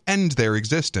attempt to end their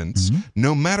existence,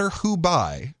 no matter who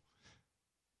by.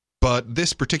 But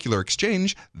this particular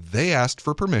exchange, they asked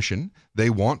for permission.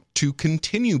 They want to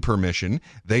continue permission.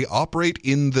 They operate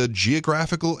in the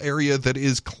geographical area that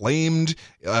is claimed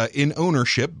in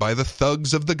ownership by the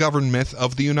thugs of the government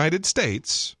of the United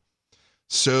States.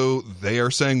 So they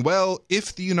are saying, well,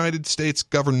 if the United States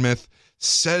government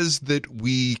says that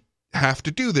we have to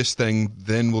do this thing,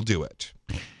 then we'll do it.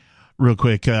 Real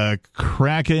quick,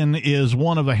 Kraken is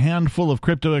one of a handful of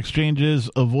crypto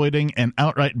exchanges avoiding an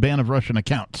outright ban of Russian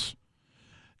accounts.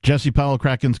 Jesse Powell,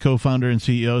 Kraken's co-founder and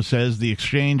CEO, says the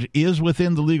exchange is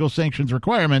within the legal sanctions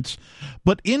requirements,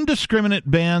 but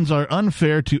indiscriminate bans are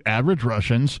unfair to average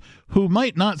Russians who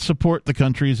might not support the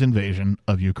country's invasion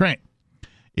of Ukraine.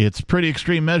 It's a pretty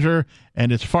extreme measure,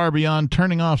 and it's far beyond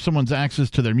turning off someone's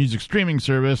access to their music streaming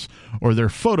service or their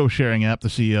photo sharing app, the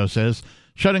CEO says.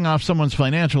 Shutting off someone's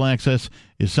financial access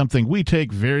is something we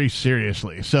take very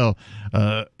seriously. So,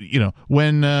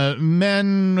 when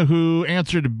men who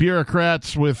answer to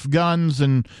bureaucrats with guns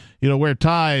and, wear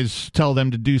ties tell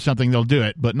them to do something, they'll do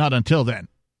it, but not until then.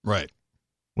 Right.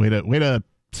 Way to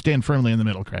stand firmly in the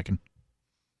middle, Kraken.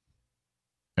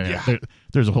 Yeah.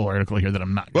 There's a whole article here that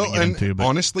I'm not going to get into. But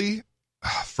honestly,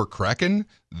 for Kraken,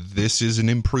 this is an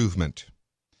improvement.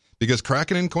 Because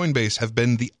Kraken and Coinbase have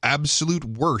been the absolute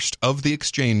worst of the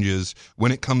exchanges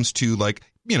when it comes to,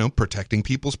 protecting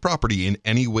people's property in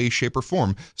any way, shape, or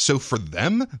form. So for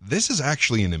them, this is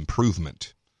actually an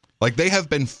improvement. They have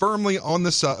been firmly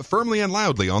and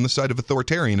loudly on the side of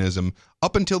authoritarianism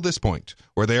up until this point,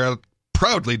 where they are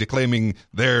proudly declaiming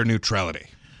their neutrality.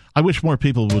 I wish more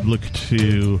people would look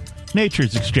to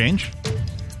nature's exchange.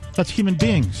 That's human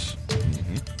beings.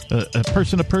 A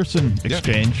person-to-person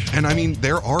exchange. Yeah. And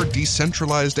there are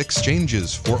decentralized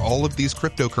exchanges for all of these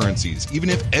cryptocurrencies. Even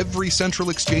if every central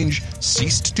exchange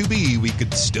ceased to be, we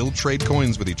could still trade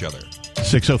coins with each other.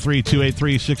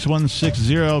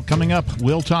 603-283-6160. Coming up,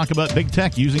 we'll talk about big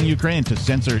tech using Ukraine to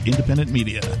censor independent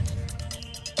media.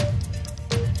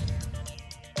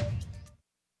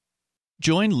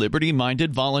 Join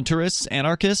liberty-minded voluntarists,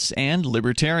 anarchists, and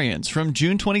libertarians from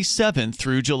June 27th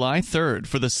through July 3rd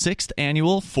for the 6th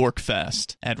annual Fork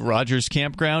Fest at Rogers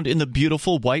Campground in the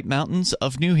beautiful White Mountains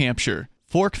of New Hampshire.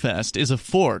 Fork Fest is a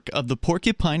fork of the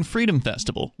Porcupine Freedom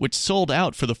Festival, which sold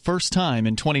out for the first time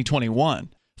in 2021.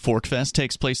 Fork Fest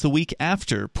takes place the week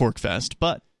after PorcFest,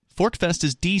 but Fork Fest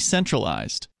is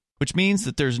decentralized, which means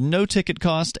that there's no ticket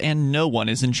cost and no one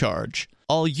is in charge.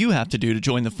 All you have to do to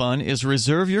join the fun is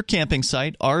reserve your camping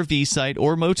site, RV site,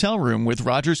 or motel room with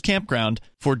Rogers Campground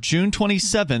for June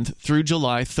 27th through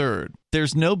July 3rd.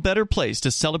 There's no better place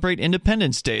to celebrate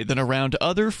Independence Day than around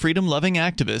other freedom-loving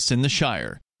activists in the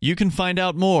Shire. You can find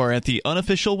out more at the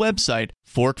unofficial website,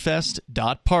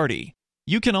 forkfest.party.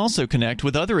 You can also connect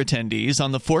with other attendees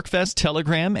on the ForkFest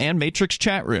Telegram and Matrix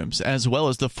chat rooms, as well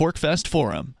as the ForkFest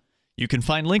forum. You can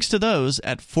find links to those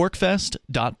at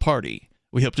forkfest.party.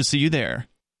 We hope to see you there.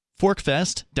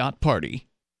 Forkfest.party.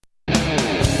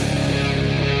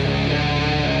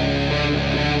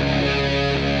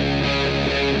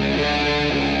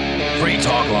 Free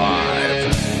Talk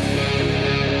Live.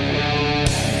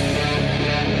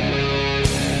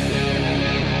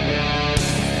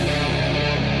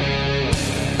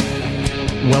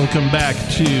 Welcome back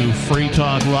to Free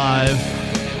Talk Live,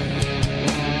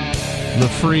 the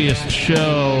freest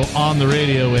show on the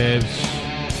radio waves.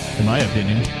 In my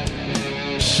opinion.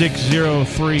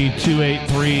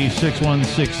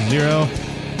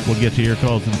 603-283-6160. We'll get to your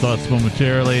calls and thoughts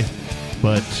momentarily.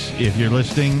 But if you're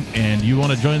listening and you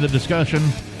want to join the discussion,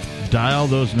 dial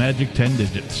those magic 10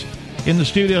 digits. In the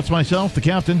studio, it's myself, the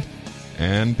captain.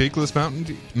 And Peakless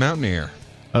Mountaineer.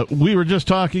 We were just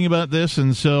talking about this,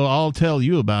 and so I'll tell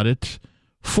you about it.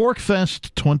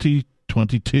 ForkFest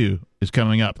 2022 is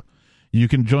coming up. You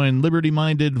can join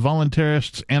liberty-minded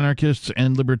voluntarists, anarchists,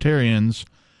 and libertarians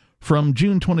from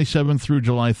June 27th through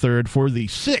July 3rd for the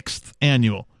 6th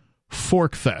annual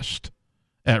Fork Fest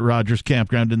at Rogers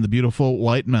Campground in the beautiful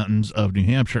White Mountains of New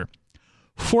Hampshire.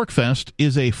 Fork Fest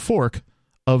is a fork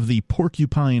of the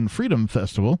Porcupine Freedom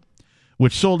Festival,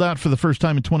 which sold out for the first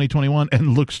time in 2021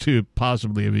 and looks to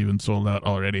possibly have even sold out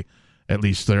already. At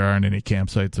least there aren't any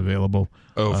campsites available.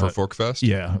 Oh, for ForkFest?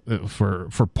 Yeah, for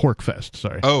PorcFest,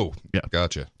 sorry. Oh, yeah,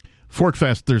 gotcha.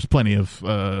 ForkFest, there's plenty of,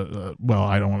 well,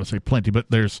 I don't want to say plenty, but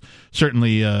there's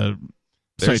certainly there's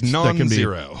sites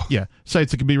non-zero.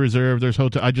 Sites that can be reserved. There's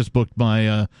hotel. I just booked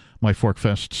my my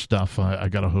ForkFest stuff. I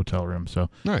got a hotel room, so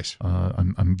nice.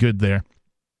 I'm good there.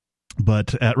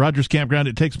 But at Rogers Campground,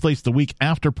 it takes place the week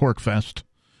after PorcFest,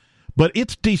 but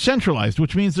it's decentralized,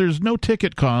 which means there's no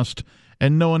ticket cost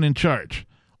and no one in charge.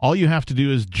 All you have to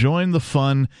do is join the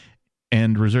fun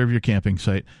and reserve your camping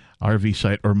site, RV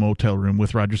site, or motel room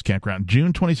with Rogers Campground.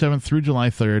 June 27th through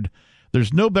July 3rd.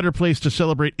 There's no better place to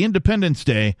celebrate Independence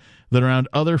Day than around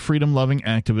other freedom-loving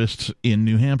activists in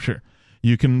New Hampshire.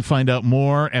 You can find out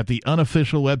more at the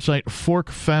unofficial website,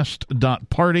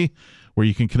 forkfest.party, where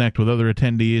you can connect with other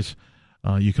attendees.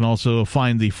 You can also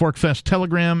find the ForkFest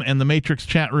Telegram and the Matrix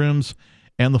chat rooms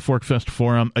and the ForkFest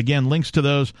forum. Again, links to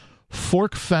those,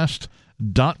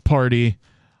 forkfest.party.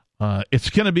 It's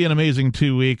going to be an amazing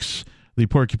 2 weeks. The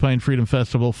Porcupine Freedom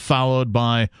Festival, followed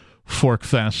by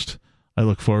Forkfest. I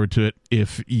look forward to it.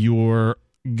 If you're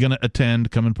going to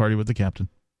attend, come and party with the captain.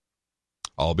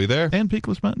 I'll be there. And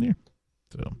Peakless Mountaineer.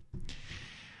 So,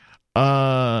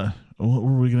 what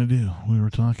were we going to do? We were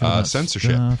talking about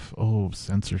censorship. Stuff. Oh,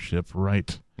 censorship,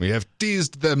 right. We have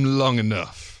teased them long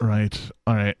enough. Right.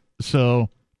 All right. So,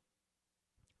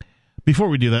 before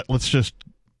we do that, let's just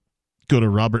go to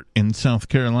Robert in South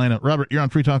Carolina. Robert, you're on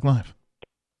Free Talk Live.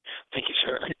 Thank you,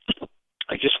 sir.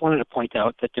 I just wanted to point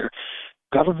out that their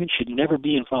government should never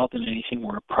be involved in anything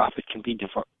where a profit can be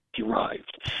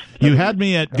derived. You had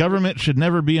me at government should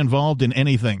never be involved in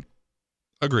anything.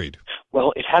 Agreed.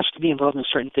 Well, it has to be involved in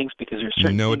certain things because there's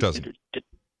certain No, it things doesn't.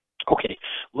 Okay,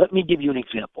 let me give you an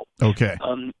example. Okay.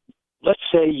 Let's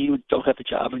say you don't have a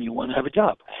job and you want to have a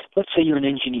job. Let's say you're an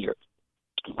engineer.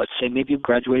 Let's say maybe you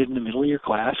graduated in the middle of your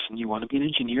class and you want to be an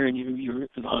engineer and you're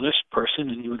an honest person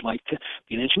and you would like to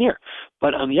be an engineer.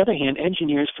 But on the other hand,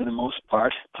 engineers, for the most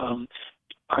part,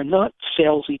 are not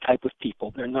salesy type of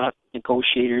people. They're not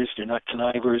negotiators. They're not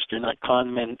connivers. They're not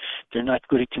con men. They're not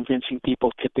good at convincing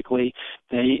people. Typically,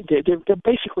 they're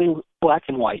basically black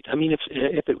and white. I mean, if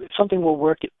something will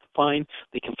work, it's fine.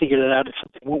 They can figure that out. If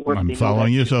something won't work, I'm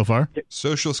following you so far.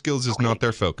 Social skills is not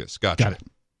their focus. Gotcha. Got it.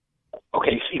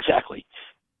 Okay, exactly.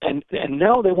 And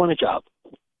now they want a job.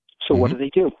 So what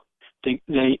do? They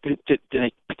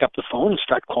pick up the phone and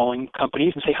start calling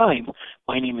companies and say, "Hi,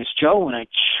 my name is Joe, and I'd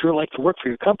sure like to work for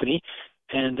your company."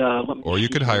 And or you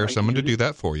could hire someone to do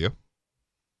that for you.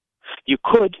 You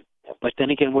could, but then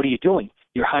again, what are you doing?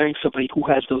 You're hiring somebody who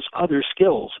has those other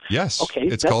skills. Yes, okay,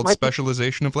 it's called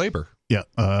specialization of labor. Yeah,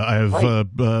 I have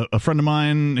a friend of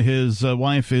mine. His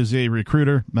wife is a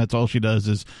recruiter. That's all she does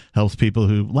is helps people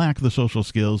who lack the social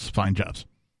skills find jobs.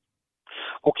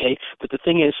 Okay, but the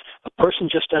thing is, a person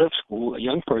just out of school, a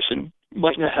young person,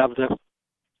 might not have the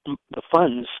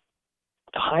funds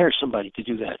to hire somebody to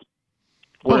do that.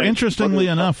 Well, interestingly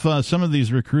enough, some of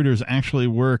these recruiters actually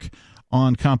work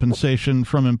on compensation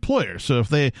from employers. So if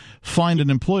they find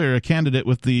an employer, a candidate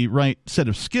with the right set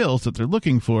of skills that they're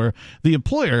looking for, the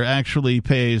employer actually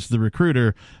pays the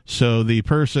recruiter. So the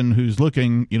person who's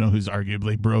looking, who's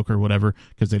arguably broke or whatever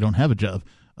because they don't have a job,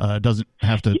 doesn't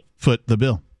have to foot the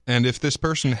bill. And if this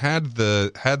person had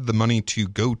the money to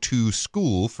go to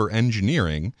school for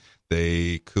engineering,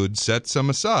 they could set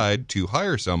some aside to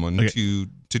hire someone to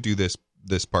do this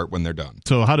part when they're done.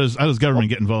 So how does government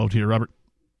get involved here, Robert?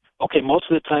 Okay, most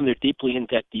of the time they're deeply in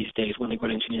debt these days when they go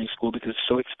to engineering school because it's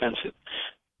so expensive.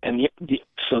 And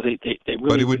so they really.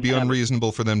 But it would be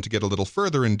unreasonable for them to get a little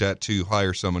further in debt to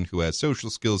hire someone who has social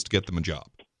skills to get them a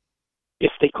job.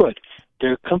 If they could.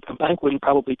 Their bank wouldn't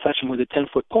probably touch them with a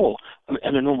 10-foot pole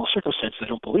under normal circumstances, I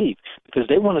don't believe, because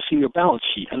they want to see your balance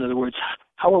sheet. In other words,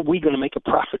 how are we going to make a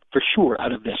profit for sure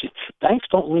out of this? Banks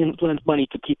don't lend money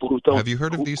to people who don't. Have you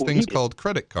heard of these things called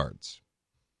credit cards?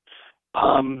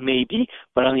 Maybe,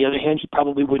 but on the other hand, he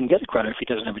probably wouldn't get a credit if he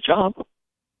doesn't have a job.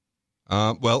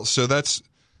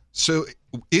 So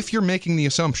if you're making the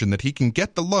assumption that he can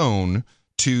get the loan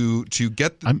to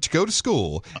go to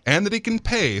school and that he can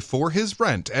pay for his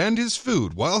rent and his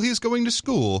food while he's going to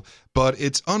school, but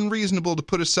it's unreasonable to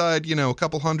put aside, a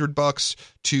couple $100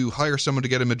 to hire someone to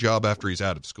get him a job after he's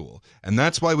out of school. And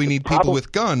that's why we need people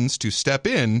with guns to step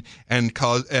in and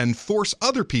force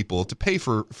other people to pay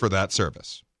for that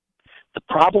service. The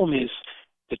problem is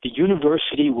that the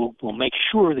university will make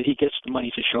sure that he gets the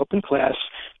money to show up in class,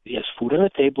 he has food on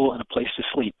the table, and a place to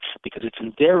sleep, because it's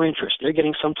in their interest. They're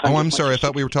getting sometimes. Oh, I'm sorry. I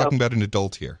thought we were talking about an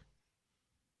adult here.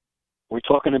 We're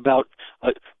talking about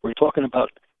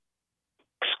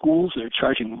schools that are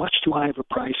charging much too high of a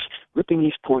price, ripping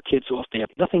these poor kids off. They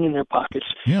have nothing in their pockets.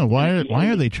 Yeah, why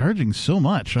are they charging so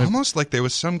much? Almost like there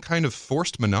was some kind of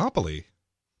forced monopoly.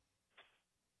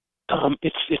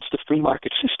 It's the free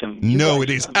market system. No, it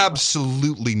is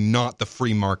absolutely not the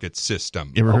free market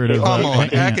system. You ever heard of? Come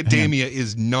on, academia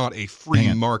is not a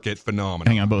free market phenomenon.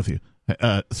 Hang on, both of you.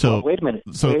 Wait a minute.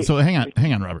 So hang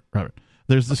on, Robert.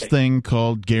 There's this thing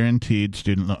called guaranteed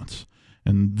student loans,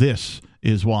 and this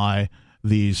is why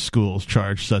these schools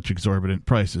charge such exorbitant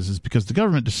prices. Is because the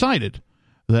government decided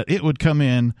that it would come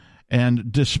in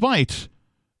and, despite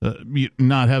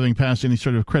not having passed any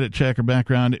sort of credit check or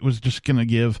background, it was just going to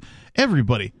give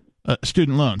everybody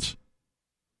student loans,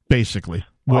 basically,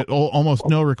 with almost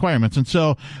no requirements. And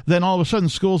so then all of a sudden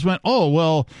schools went, oh,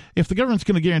 well, if the government's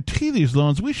going to guarantee these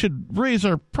loans, we should raise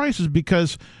our prices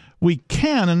because we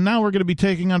can, and now we're going to be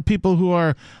taking on people who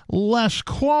are less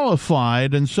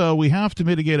qualified, and so we have to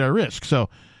mitigate our risk. So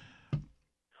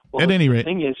at any rate,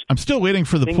 thing is, I'm still waiting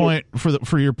for the point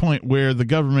for your point where the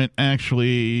government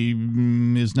actually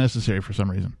is necessary for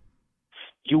some reason.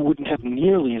 You wouldn't have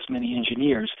nearly as many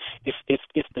engineers if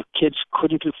the kids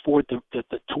couldn't afford the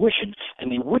tuition,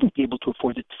 and they wouldn't be able to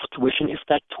afford the tuition if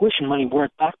that tuition money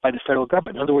weren't backed by the federal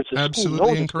government. In other words, the Absolutely school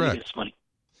knows incorrect. it's money.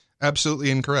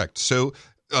 Absolutely incorrect. So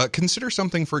consider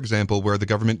something, for example, where the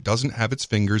government doesn't have its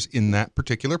fingers in that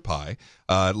particular pie,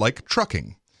 like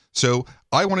trucking. So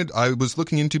I was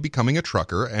looking into becoming a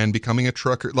trucker, and becoming a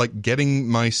trucker, like getting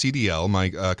my CDL, my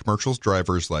commercial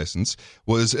driver's license,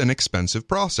 was an expensive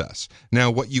process.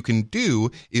 Now, what you can do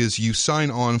is you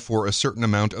sign on for a certain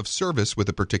amount of service with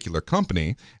a particular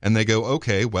company, and they go,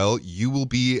 okay, well, you will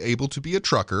be able to be a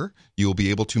trucker, you will be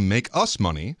able to make us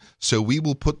money, so we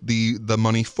will put the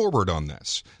money forward on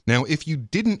this. Now, if you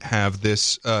didn't have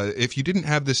this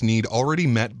need already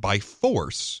met by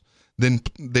force, then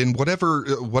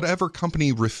whatever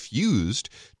company refused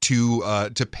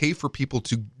to pay for people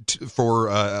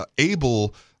for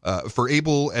able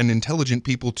and intelligent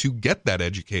people to get that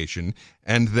education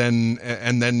and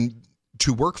then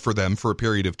to work for them for a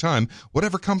period of time,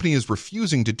 whatever company is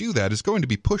refusing to do that is going to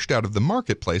be pushed out of the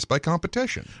marketplace by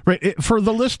competition. Right. For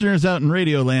the listeners out in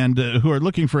Radio Land who are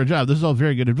looking for a job, this is all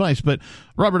very good advice. But,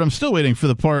 Robert, I'm still waiting for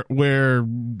the part where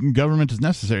government is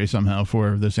necessary somehow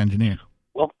for this engineer.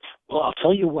 Well, I'll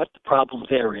tell you what the problem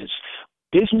there is.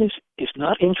 Business is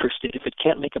not interested if it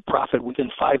can't make a profit within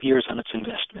 5 years on its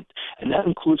investment, and that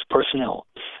includes personnel.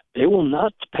 They will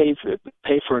not pay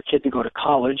for a kid to go to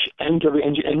college and go to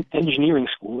engineering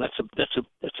school. That's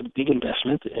a big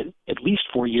investment, at least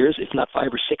 4 years, if not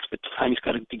 5 or 6, by the time he's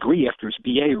got a degree after his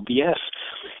BA or BS.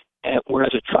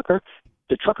 Whereas the trucker,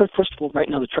 first of all, right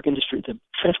now the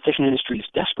transportation industry is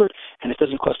desperate, and it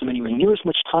doesn't cost them anywhere near as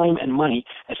much time and money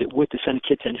as it would to send a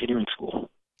kid to engineering school.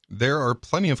 There are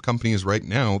plenty of companies right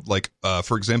now, like,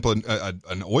 for example,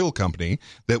 an oil company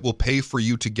that will pay for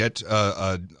you to get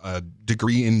a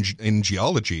degree in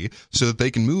geology so that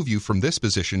they can move you from this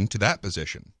position to that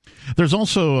position. There's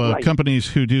also companies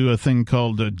who do a thing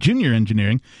called junior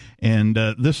engineering, and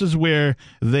this is where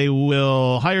they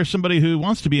will hire somebody who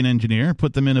wants to be an engineer,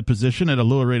 put them in a position at a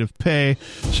lower rate of pay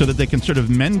so that they can sort of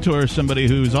mentor somebody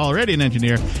who's already an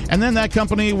engineer, and then that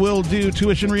company will do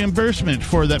tuition reimbursement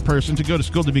for that person to go to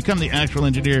school to become the actual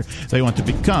engineer they want to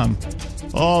become,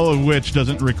 all of which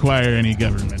doesn't require any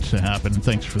government to happen.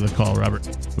 Thanks for the call, Robert.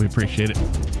 We appreciate it.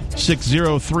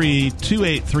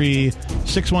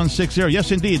 603-283-6160.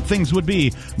 Yes, indeed, things would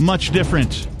be much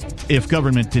different if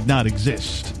government did not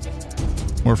exist.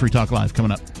 More Free Talk Live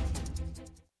coming up.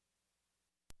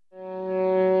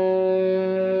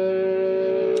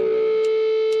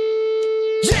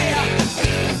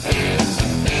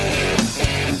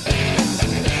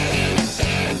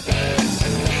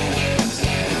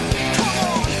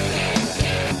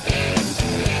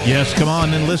 Yes, come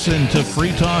on and listen to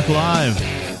Free Talk Live.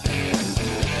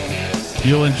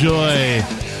 You'll enjoy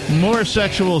more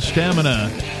sexual stamina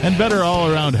and better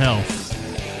all-around health.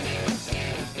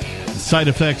 Side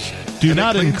effects do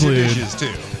not include... Your dishes,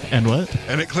 too. And what?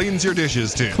 And it cleans your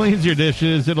dishes, too. Cleans your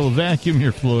dishes. It'll vacuum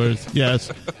your floors. Yes,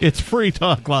 it's Free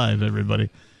Talk Live, everybody.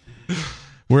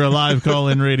 We're a live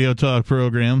call-in radio talk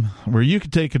program where you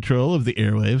can take control of the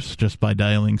airwaves just by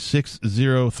dialing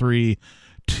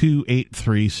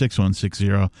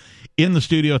 603-283-6160. In the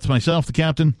studio, it's myself, the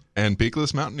captain. And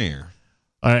Beakless Mountaineer.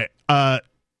 All right. I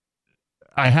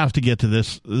have to get to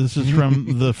this. This is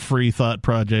from the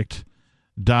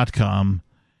freethoughtproject.com.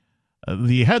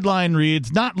 The headline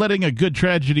reads, "Not letting a good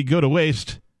tragedy go to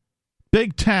waste.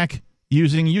 Big tech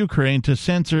using Ukraine to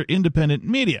censor independent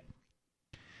media."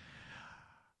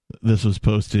 This was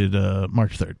posted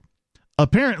March 3rd.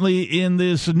 Apparently, in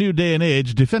this new day and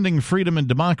age, defending freedom and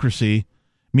democracy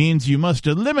means you must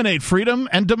eliminate freedom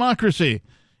and democracy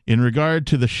in regard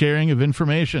to the sharing of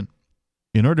information.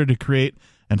 In order to create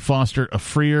and foster a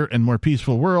freer and more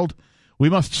peaceful world, we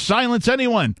must silence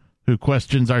anyone who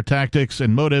questions our tactics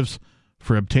and motives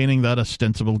for obtaining that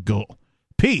ostensible goal.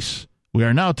 Peace, we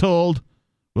are now told,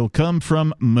 will come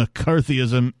from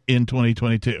McCarthyism in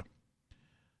 2022.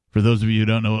 For those of you who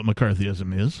don't know what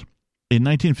McCarthyism is, in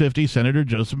 1950, Senator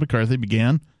Joseph McCarthy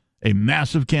began a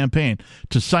massive campaign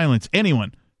to silence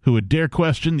anyone who would dare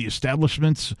question the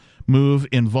establishment's move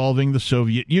involving the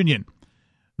Soviet Union.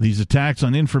 These attacks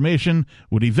on information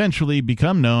would eventually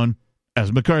become known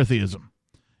as McCarthyism.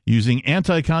 Using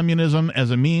anti-communism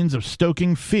as a means of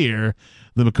stoking fear,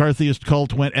 the McCarthyist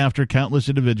cult went after countless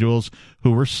individuals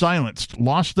who were silenced,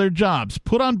 lost their jobs,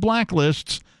 put on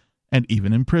blacklists, and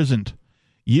even imprisoned.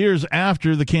 Years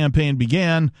after the campaign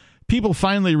began, people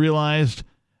finally realized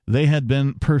they had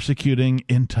been persecuting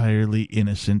entirely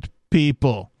innocent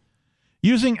people,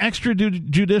 using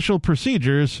extrajudicial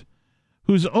procedures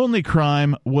whose only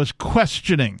crime was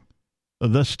questioning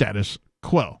the status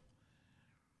quo.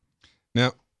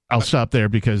 Now, I'll stop there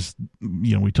because,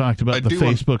 we talked about the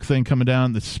Facebook thing coming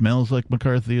down that smells like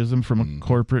McCarthyism from a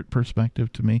corporate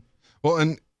perspective to me. Well,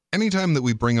 and anytime that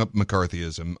we bring up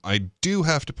McCarthyism, I do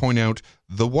have to point out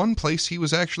the one place he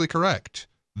was actually correct.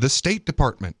 The State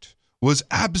Department was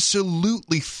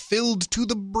absolutely filled to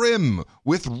the brim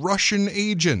with Russian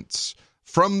agents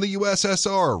from the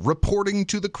USSR reporting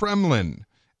to the Kremlin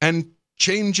and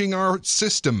changing our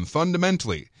system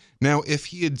fundamentally. Now, if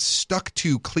he had stuck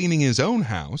to cleaning his own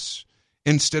house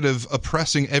instead of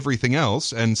oppressing everything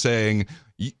else and saying,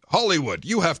 Hollywood,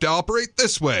 you have to operate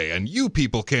this way and you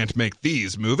people can't make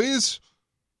these movies,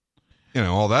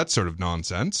 all that sort of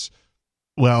nonsense.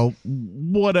 Well,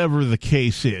 whatever the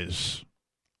case is,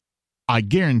 I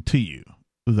guarantee you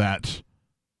that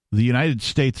the United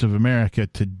States of America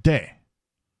today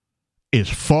is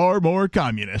far more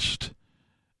communist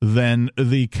than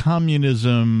the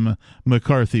communism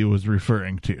McCarthy was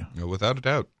referring to. Without a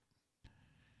doubt.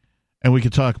 And we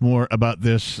could talk more about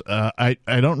this. I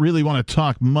don't really want to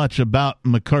talk much about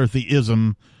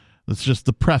McCarthyism. That's just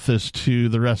the preface to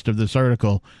the rest of this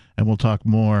article, and we'll talk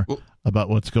more about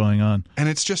what's going on. And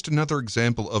it's just another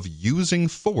example of using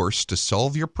force to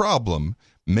solve your problem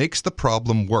makes the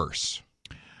problem worse.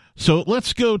 So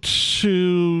let's go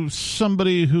to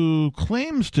somebody who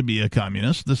claims to be a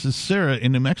communist. This is Sarah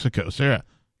in New Mexico. Sarah,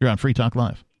 you're on Free Talk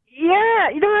Live. Yeah,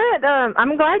 you know what?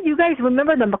 I'm glad you guys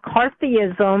remember the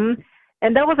McCarthyism,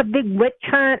 and that was a big witch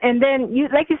hunt. And then,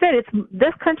 like you said,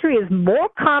 this country is more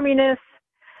communist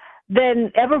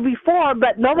than ever before,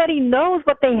 but nobody knows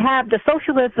what they have. The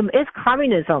socialism is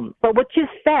communism, which is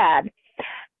sad.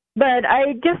 But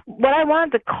what I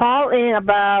wanted to call in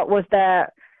about was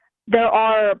that there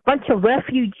are a bunch of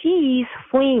refugees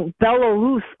fleeing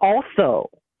Belarus also.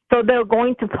 So they're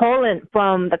going to Poland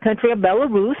from the country of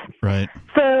Belarus. Right.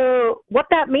 So what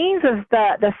that means is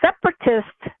that the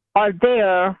separatists are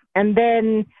there, and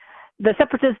then the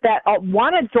separatists that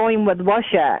want to join with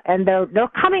Russia, and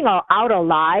they're coming out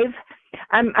alive.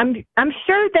 I'm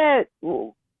sure that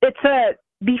it's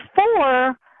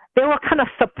before they were kind of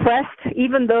suppressed,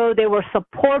 even though they were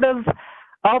supportive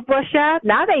of Russia.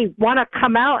 Now they want to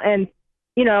come out and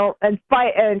and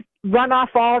fight and run off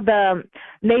all the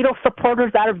NATO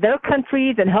supporters out of their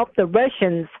countries and help the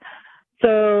Russians.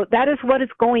 So that is what is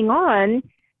going on.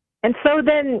 And so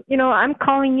then, I'm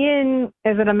calling in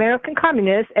as an American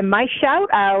communist, and my shout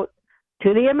out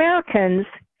to the Americans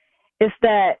is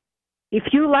that if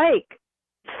you like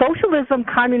socialism,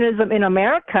 communism in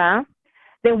America,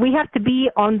 then we have to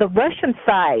be on the Russian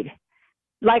side,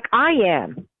 like I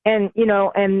am. And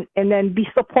and then be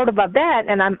supportive of that.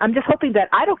 And I'm just hoping that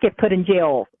I don't get put in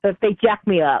jail if they jack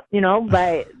me up.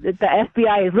 But the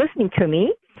FBI is listening to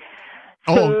me.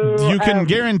 You can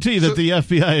guarantee that the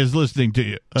FBI is listening to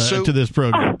you to this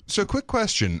program. So, quick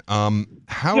question: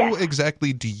 how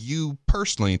exactly do you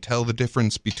personally tell the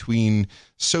difference between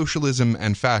socialism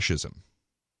and fascism?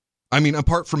 I mean,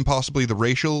 apart from possibly the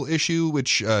racial issue,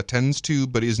 which tends to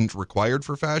but isn't required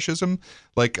for fascism,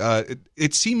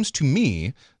 it seems to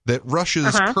me that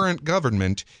Russia's current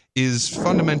government is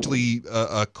fundamentally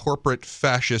a corporate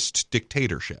fascist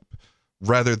dictatorship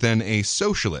rather than a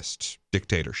socialist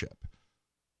dictatorship.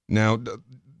 Now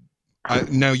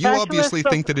you obviously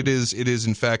think that it is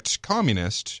in fact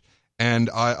communist, and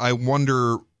I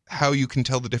wonder how you can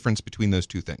tell the difference between those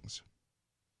two things.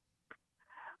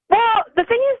 Well, the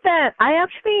thing is that I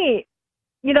actually,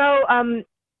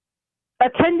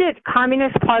 attended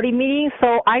Communist Party meetings,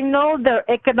 so I know their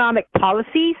economic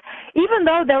policies. Even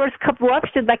though there was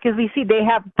corruption, like as we see, they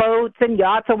have boats and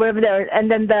yachts or whatever there,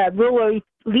 and then the rural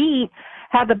elite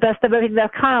have the best of everything.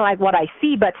 That's kind of like what I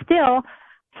see, but still,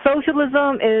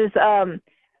 socialism is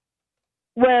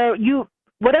where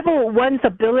whatever one's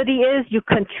ability is, you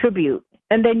contribute,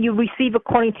 and then you receive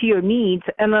according to your needs,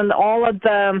 and then all of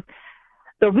the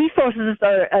resources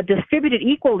are distributed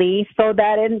equally, so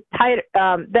that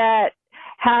that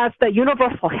has the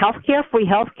universal healthcare, free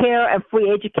healthcare, and free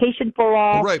education for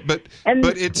all. Right, but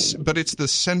it's the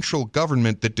central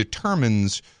government that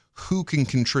determines who can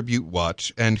contribute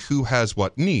what and who has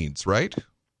what needs, right?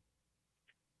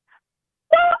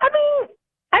 Well, I mean,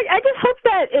 I just hope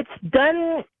that it's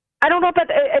done. I don't know, but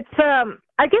it's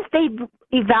I guess they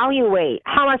evaluate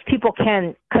how much people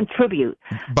can contribute.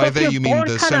 By they, you mean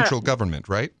the central government,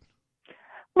 right?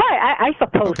 Right, I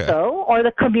suppose so, or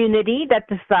the community that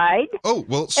decide. Oh,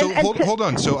 well, so hold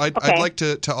on. So I'd like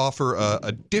to offer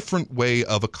a different way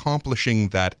of accomplishing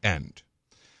that end.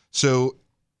 So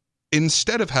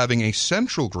instead of having a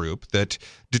central group that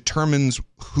determines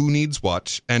who needs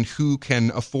what and who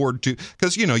can afford to,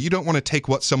 because, you don't want to take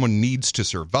what someone needs to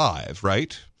survive,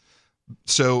 right?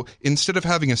 So instead of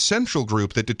having a central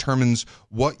group that determines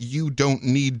what you don't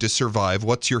need to survive,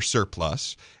 what's your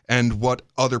surplus, and what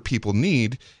other people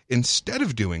need, instead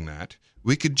of doing that,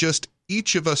 we could just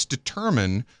each of us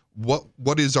determine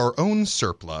what is our own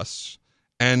surplus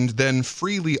and then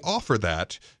freely offer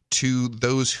that to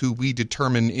those who we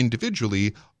determine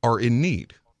individually are in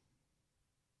need.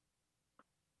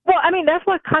 Well, I mean, that's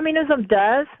what communism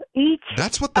does.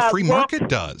 That's what the free market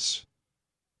does.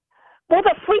 Well,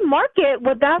 the free market,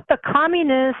 without the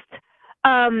communist,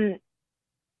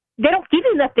 they don't give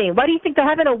you nothing. Why do you think they're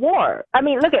having a war? I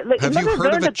mean, look, have you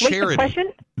heard of a charity?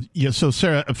 Yeah, so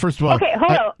Sarah, first of all, okay,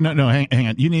 hold on. No, hang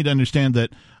on. You need to understand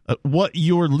that what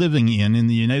you're living in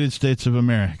the United States of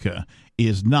America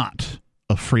is not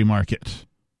a free market.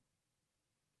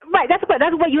 Right, that's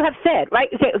what you have said, right?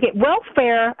 Okay,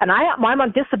 welfare, and I'm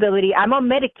on disability. I'm on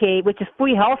Medicaid, which is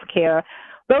free health care.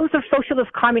 Those are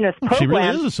socialist communist programs. She really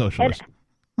is a socialist.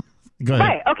 Go ahead.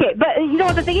 Right, okay, but you know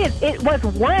what the thing is? It was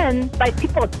won by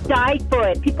people died for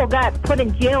it. People got put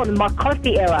in jail in the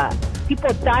McCarthy era.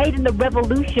 People died in the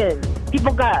revolution.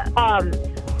 People got,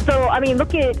 so, I mean,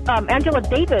 look at Angela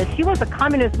Davis. She was a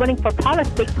communist running for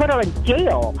politics. They put her in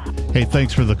jail. Hey,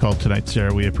 thanks for the call tonight,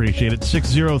 Sarah. We appreciate it.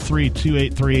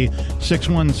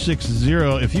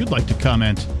 603-283-6160. If you'd like to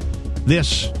comment,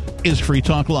 this is Free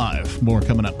Talk Live. More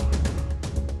coming up.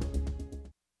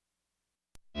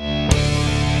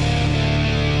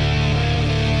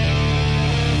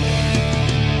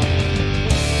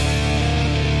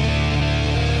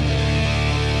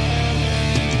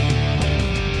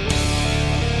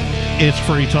 It's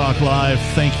Free Talk Live.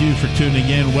 Thank you for tuning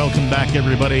in. Welcome back,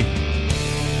 everybody.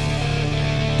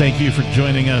 Thank you for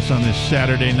joining us on this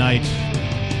Saturday night.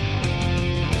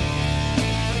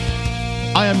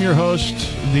 I am your host,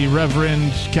 the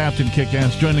Reverend Captain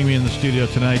Kickass. Joining me in the studio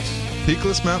tonight,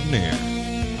 Peakless Mountaineer.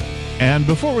 And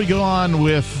before we go on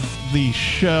with the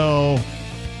show,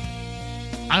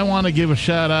 I want to give a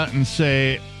shout out and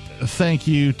say thank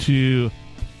you to,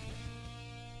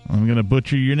 I'm going to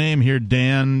butcher your name here,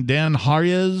 Dan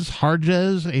Harjes,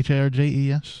 Harjes.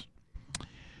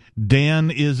 Dan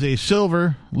is a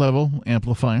silver level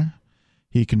amplifier.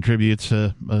 He contributes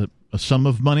a sum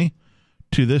of money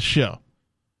to this show.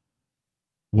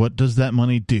 What does that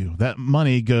money do? That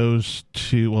money goes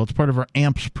to, well, it's part of our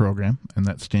AMPS program, and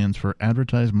that stands for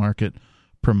Advertise, Market,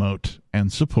 Promote,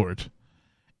 and Support.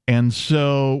 And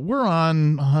so we're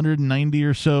on 190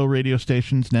 or so radio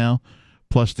stations now,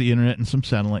 plus the internet and some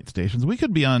satellite stations. We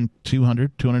could be on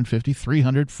 200, 250,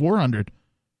 300, 400.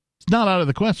 It's not out of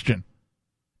the question.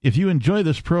 If you enjoy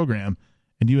this program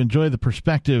and you enjoy the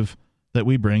perspective that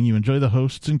we bring, you enjoy the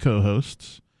hosts and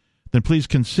co-hosts, then please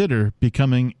consider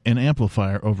becoming an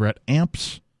amplifier over at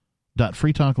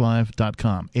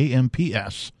amps.freetalklive.com,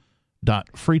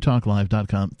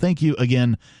 amps.freetalklive.com. Thank you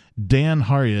again, Dan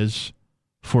Harjes,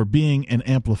 for being an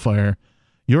amplifier.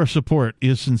 Your support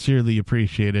is sincerely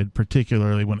appreciated,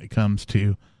 particularly when it comes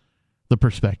to the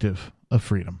perspective of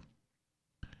freedom.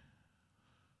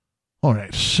 All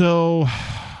right, so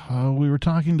we were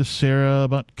talking to Sarah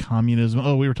about communism.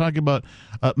 Oh, we were talking about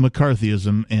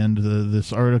McCarthyism and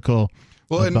this article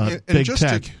about and big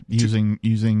tech using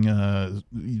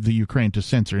the Ukraine to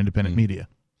censor independent media.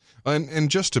 And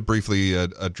just to briefly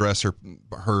address her,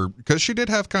 because she did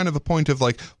have kind of a point of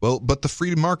like, well, but the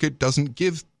free market doesn't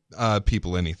give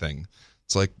people anything.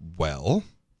 It's like, well,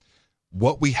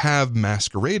 what we have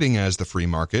masquerading as the free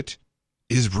market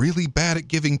is really bad at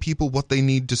giving people what they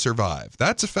need to survive.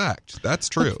 That's a fact. That's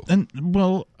true.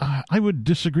 Well, I would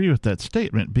disagree with that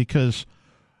statement because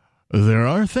there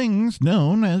are things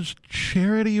known as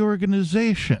charity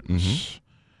organizations. Mm-hmm.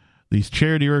 These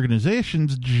charity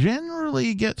organizations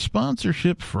generally get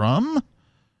sponsorship from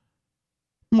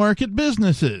market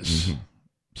businesses. Mm-hmm.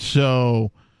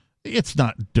 So it's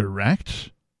not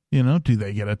direct. You know, do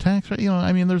they get a tax? You know,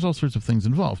 I mean, there's all sorts of things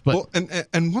involved. But well,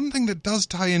 and one thing that does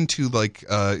tie into like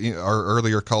our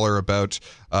earlier caller about,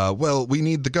 well, we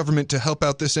need the government to help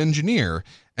out this engineer,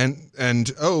 and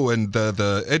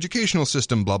the educational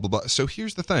system, blah blah blah. So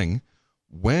here's the thing: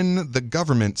 when the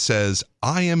government says,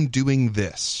 "I am doing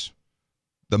this,"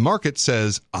 the market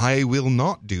says, "I will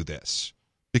not do this,"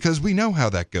 because we know how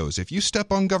that goes. If you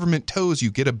step on government toes,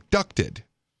 you get abducted.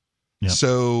 Yep.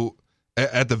 So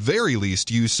at the very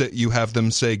least, you have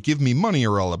them say, "Give me money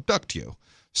or I'll abduct you."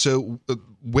 So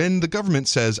when the government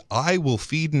says, "I will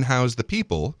feed and house the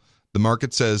people," the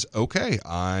market says, "Okay,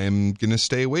 I'm going to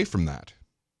stay away from that."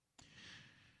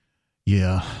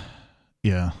 Yeah.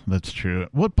 Yeah, that's true.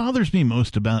 What bothers me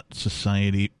most about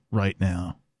society right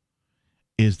now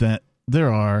is that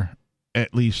there are,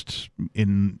 at least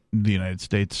in the United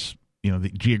States,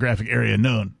 the geographic area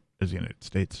known as the United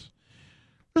States,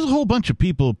 there's a whole bunch of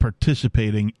people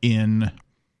participating in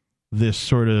this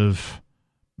sort of,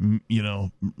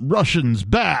 Russians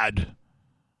bad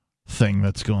thing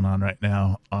that's going on right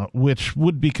now, which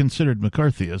would be considered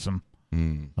McCarthyism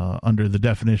under the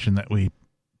definition that we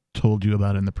told you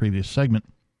about in the previous segment.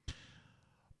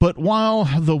 But while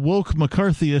the woke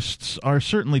McCarthyists are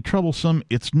certainly troublesome,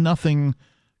 it's nothing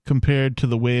compared to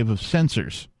the wave of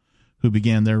censors who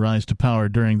began their rise to power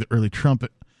during the early Trump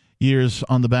years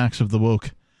on the backs of the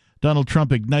woke. Donald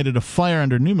Trump ignited a fire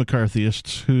under new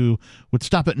McCarthyists who would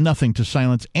stop at nothing to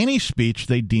silence any speech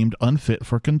they deemed unfit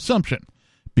for consumption,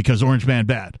 because Orange Man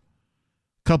bad.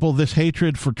 Couple this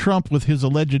hatred for Trump with his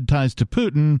alleged ties to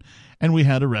Putin, and we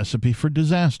had a recipe for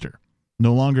disaster.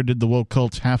 No longer did the woke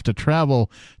cults have to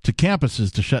travel to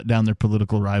campuses to shut down their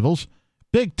political rivals.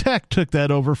 Big tech took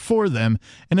that over for them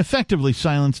and effectively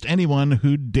silenced anyone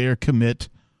who'd dare commit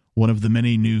one of the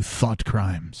many new thought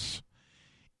crimes.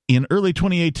 In early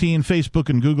 2018, Facebook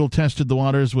and Google tested the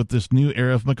waters with this new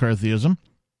era of McCarthyism,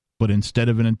 but instead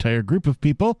of an entire group of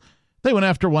people, they went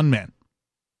after one man,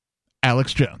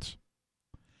 Alex Jones.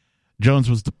 Jones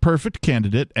was the perfect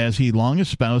candidate, as he long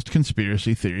espoused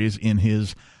conspiracy theories in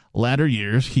his latter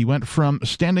years. He went from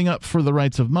standing up for the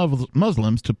rights of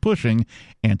Muslims to pushing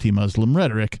anti-Muslim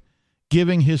rhetoric,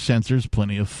 giving his censors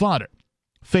plenty of fodder.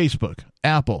 Facebook,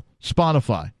 Apple,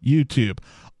 Spotify, YouTube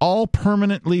all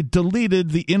permanently deleted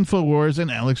the InfoWars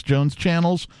and Alex Jones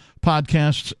channels,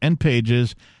 podcasts, and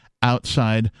pages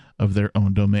outside of their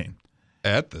own domain.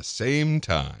 At the same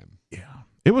time. Yeah.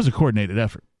 It was a coordinated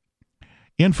effort.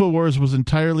 InfoWars was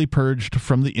entirely purged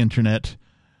from the internet,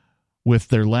 with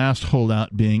their last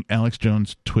holdout being Alex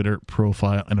Jones' Twitter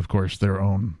profile and, of course, their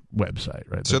own website.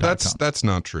 Right? So that's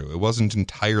not true. It wasn't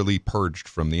entirely purged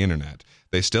from the internet.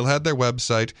 They still had their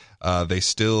website. They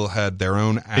still had their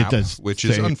own app, which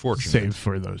is unfortunate. Save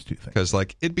for those two things. Because,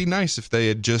 it'd be nice if they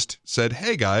had just said,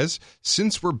 hey, guys,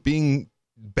 since we're being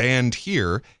banned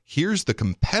here, here's the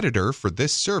competitor for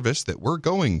this service that we're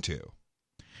going to.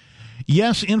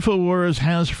 Yes, InfoWars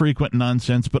has frequent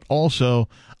nonsense, but also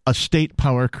a state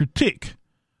power critique.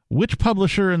 Which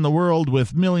publisher in the world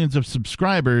with millions of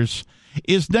subscribers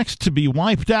is next to be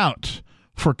wiped out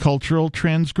for cultural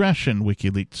transgression,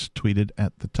 WikiLeaks tweeted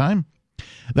at the time.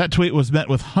 That tweet was met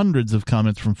with hundreds of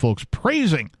comments from folks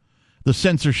praising the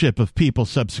censorship of people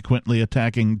subsequently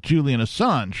attacking Julian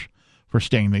Assange for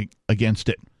standing against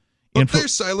it. But they're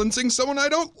silencing someone I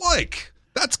don't like.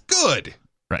 That's good.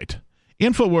 Right.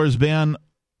 InfoWars ban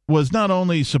was not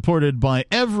only supported by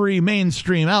every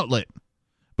mainstream outlet,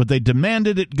 but they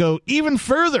demanded it go even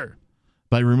further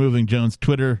by removing Jones'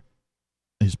 Twitter,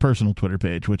 his personal Twitter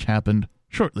page, which happened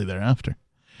shortly thereafter.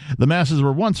 The masses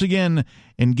were once again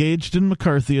engaged in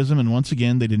McCarthyism, and once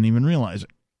again they didn't even realize it.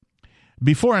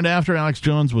 Before and after Alex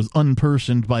Jones was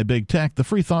unpersoned by big tech, the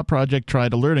Free Thought Project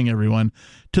tried alerting everyone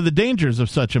to the dangers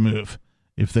of such a move.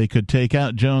 If they could take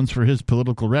out Jones for his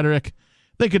political rhetoric,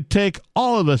 they could take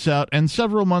all of us out, and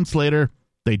several months later,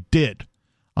 they did.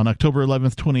 On October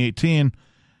 11th, 2018,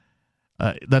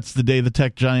 that's the day the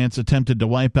tech giants attempted to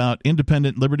wipe out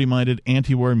independent, liberty-minded,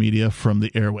 anti-war media from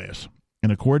the airwaves. In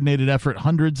a coordinated effort,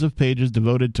 hundreds of pages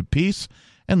devoted to peace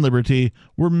and liberty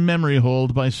were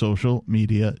memory-holed by social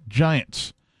media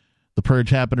giants. The purge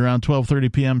happened around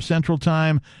 12:30 p.m. Central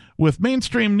Time, with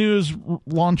mainstream news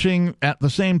launching at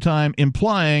the same time,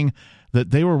 implying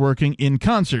that they were working in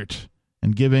concert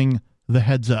and giving the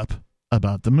heads up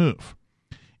about the move.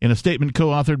 In a statement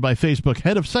co-authored by Facebook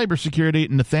head of cybersecurity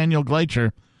Nathaniel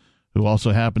Gleicher, who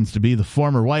also happens to be the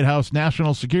former White House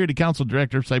National Security Council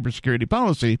Director of Cybersecurity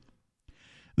Policy,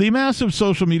 the massive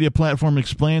social media platform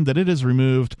explained that it has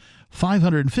removed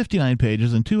 559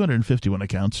 pages and 251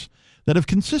 accounts that have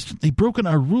consistently broken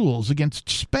our rules against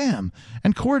spam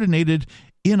and coordinated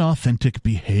inauthentic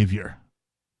behavior.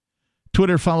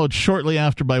 Twitter followed shortly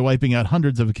after by wiping out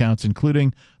hundreds of accounts,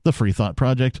 including the Free Thought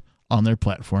Project, on their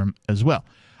platform as well.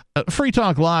 Free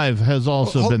Talk Live has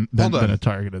also been a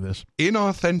target of this.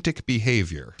 Inauthentic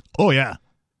behavior. Oh, yeah.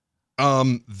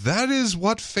 That is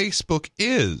what Facebook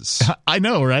is. I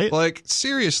know, right?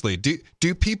 Seriously,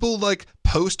 do people,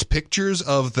 post pictures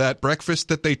of that breakfast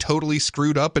that they totally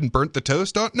screwed up and burnt the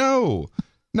toast on?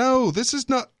 No, this is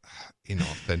not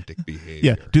inauthentic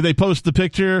behavior. Yeah. Do they post the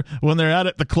picture when they're out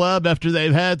at the club after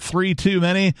they've had 3 too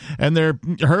many and they're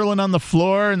hurling on the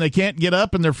floor and they can't get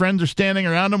up and their friends are standing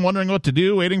around them wondering what to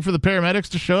do, waiting for the paramedics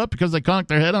to show up because they conked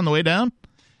their head on the way down?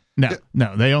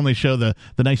 No. They only show the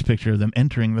nice picture of them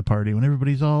entering the party when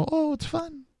everybody's all, oh, it's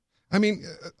fun. I mean,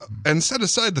 and set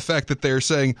aside the fact that they're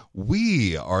saying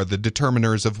we are the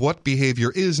determiners of what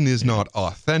behavior is and is not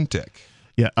authentic.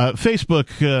 Yeah, Facebook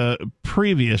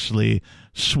previously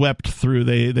swept through.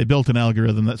 They built an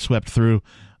algorithm that swept through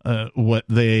what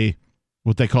they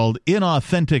called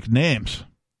inauthentic names.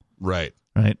 Right.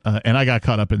 And I got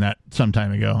caught up in that some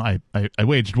time ago. I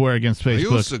waged war against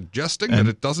Facebook. Are you suggesting that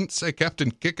it doesn't say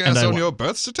Captain Kickass on your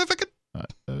birth certificate?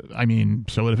 I mean,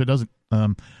 so what if it doesn't?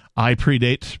 I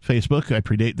predate Facebook. I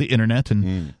predate the internet,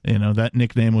 and that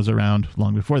nickname was around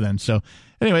long before then. So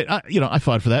anyway, I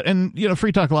fought for that, and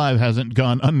Free Talk Live hasn't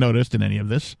gone unnoticed in any of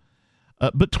this.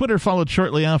 But Twitter followed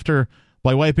shortly after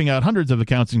by wiping out hundreds of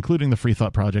accounts, including the Free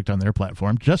Thought Project, on their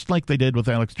platform, just like they did with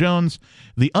Alex Jones.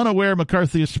 The unaware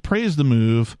McCarthyists praised the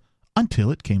move until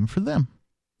it came for them.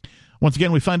 Once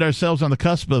again, we find ourselves on the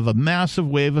cusp of a massive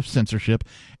wave of censorship,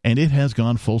 and it has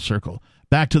gone full circle.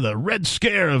 Back to the Red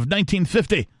Scare of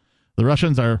 1950. The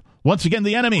Russians are once again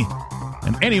the enemy,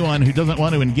 and anyone who doesn't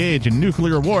want to engage in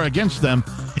nuclear war against them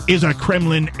is a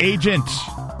Kremlin agent.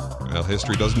 Well,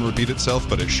 history doesn't repeat itself,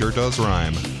 but it sure does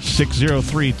rhyme.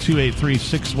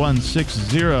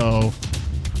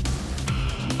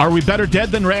 603-283-6160. Are we better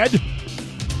dead than red?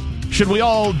 Should we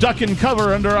all duck and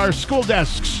cover under our school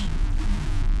desks?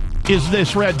 Is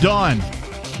this Red Dawn?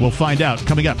 We'll find out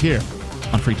coming up here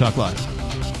on Free Talk Live.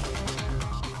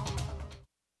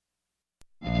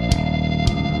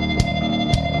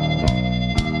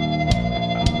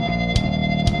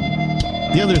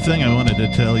 The other thing I wanted to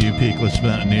tell you, Peakless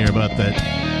Mountaineer, about that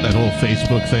whole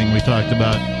Facebook thing we talked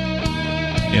about,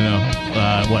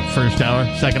 first hour,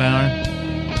 second hour,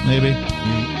 maybe,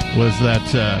 was that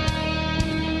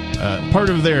part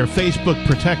of their Facebook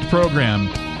Protect program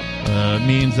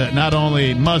means that not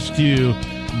only must you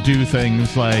do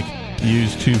things like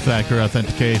use two-factor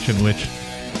authentication, which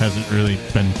hasn't really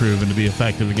been proven to be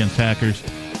effective against hackers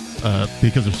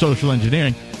because of social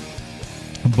engineering,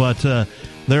 but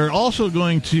they're also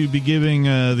going to be giving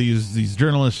these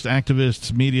journalists,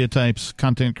 activists, media types,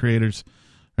 content creators,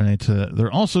 right?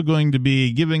 They're also going to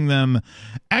be giving them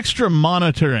extra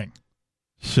monitoring.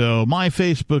 So my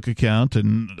Facebook account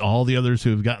and all the others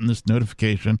who have gotten this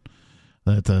notification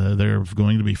that they're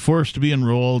going to be forced to be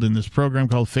enrolled in this program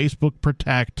called Facebook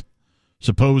Protect,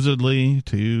 supposedly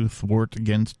to thwart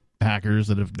against hackers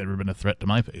that have never been a threat to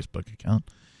my Facebook account.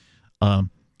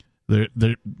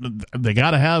 They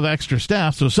got to have extra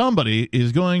staff, so somebody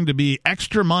is going to be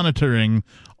extra monitoring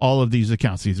all of these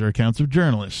accounts. These are accounts of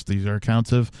journalists. These are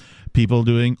accounts of people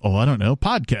doing,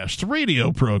 podcasts,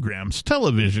 radio programs,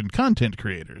 television, content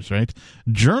creators, right?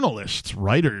 Journalists,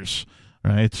 writers,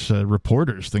 right?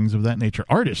 Reporters, things of that nature,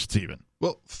 artists even.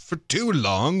 Well, for too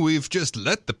long, we've just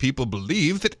let the people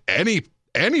believe that any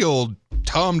old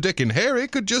Tom, Dick, and Harry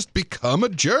could just become a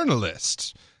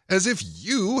journalist. As if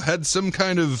you had some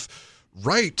kind of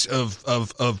right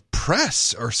of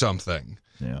press or something.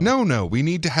 Yeah. No, we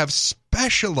need to have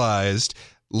specialized,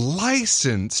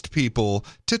 licensed people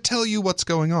to tell you what's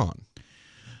going on.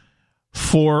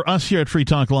 For us here at Free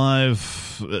Talk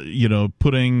Live,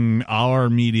 putting our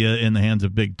media in the hands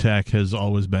of big tech has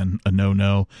always been a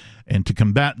no-no. And to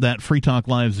combat that, Free Talk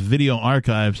Live's video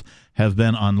archives have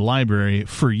been on LBRY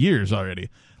for years already.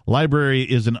 LBRY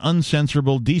is an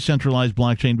uncensorable, decentralized,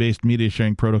 blockchain-based media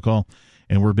sharing protocol,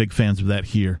 and we're big fans of that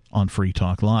here on Free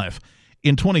Talk Live.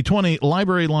 In 2020,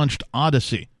 LBRY launched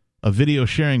Odysee, a video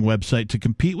sharing website to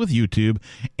compete with YouTube,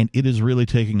 and it is really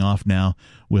taking off now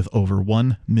with over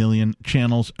 1 million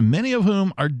channels, many of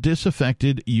whom are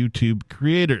disaffected YouTube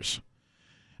creators.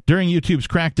 During YouTube's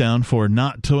crackdown for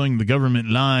not towing the government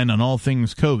line on all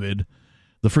things COVID,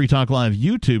 the Free Talk Live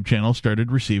YouTube channel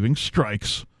started receiving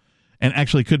strikes and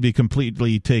actually could be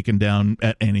completely taken down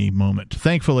at any moment.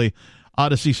 Thankfully,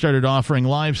 Odysee started offering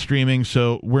live streaming,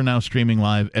 so we're now streaming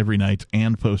live every night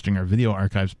and posting our video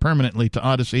archives permanently to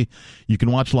Odysee. You can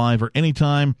watch live or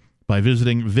anytime by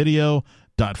visiting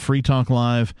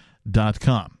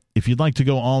video.freetalklive.com. If you'd like to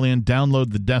go all in,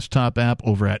 download the desktop app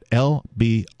over at lbry.com,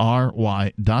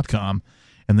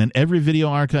 and then every video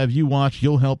archive you watch,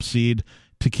 you'll help seed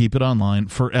to keep it online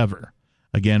forever.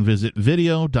 Again, visit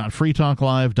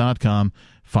video.freetalklive.com.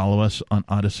 Follow us on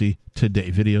Odysee today,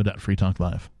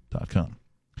 video.freetalklive.com.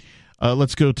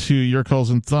 Let's go to your calls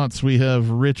and thoughts. We have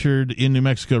Richard in New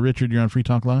Mexico. Richard, you're on Free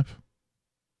Talk Live.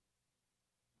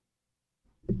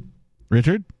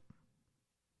 Richard?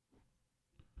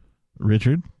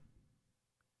 Richard?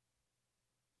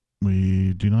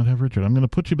 We do not have Richard. I'm going to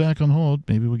put you back on hold.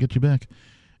 Maybe we'll get you back.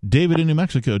 David in New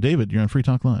Mexico. David, you're on Free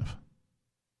Talk Live.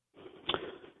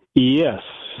 Yes.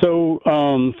 So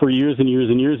for years and years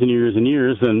and years and years and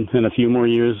years and a few more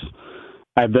years,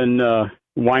 I've been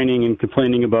whining and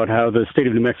complaining about how the state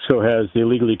of New Mexico has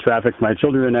illegally trafficked my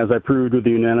children, as I proved with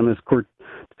the unanimous court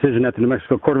decision at the New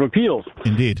Mexico Court of Appeals.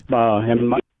 Indeed.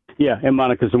 And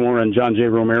Monica Zamora and John J.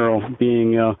 Romero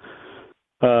being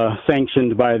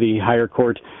sanctioned by the higher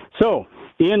court. So,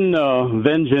 in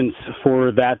vengeance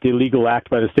for that illegal act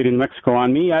by the state of New Mexico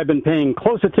on me, I've been paying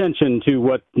close attention to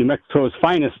what New Mexico's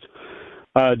finest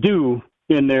do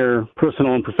in their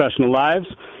personal and professional lives.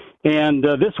 And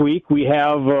this week we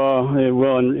have,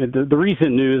 the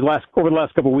recent news, over the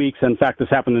last couple of weeks, in fact this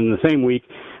happened in the same week,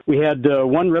 we had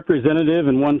one representative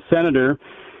and one senator,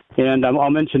 and I'll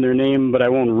mention their name, but I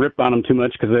won't rip on them too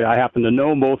much because I happen to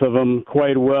know both of them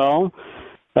quite well.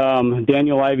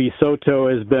 Daniel Ivy Soto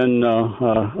has been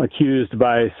accused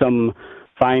by some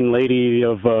fine lady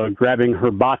of grabbing her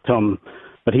bottom,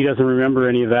 but he doesn't remember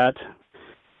any of that.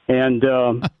 And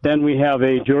then we have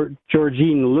a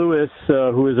Georgine Lewis,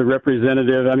 who is a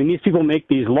representative. I mean, these people make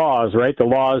these laws, right? The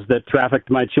laws that trafficked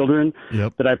my children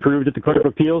that I proved at the Court of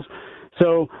Appeals.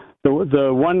 So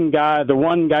the one guy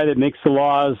that makes the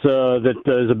laws that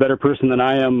is a better person than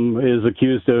I am is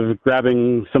accused of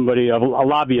grabbing somebody, a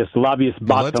lobbyist bottom.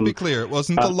 Well, let's be clear. It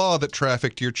wasn't the law that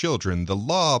trafficked your children. The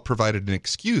law provided an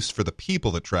excuse for the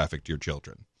people that trafficked your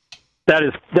children. That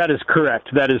is correct.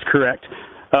 That is correct.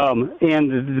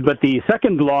 But the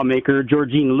second lawmaker,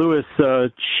 Georgine Lewis,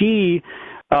 she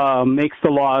makes the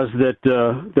laws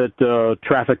that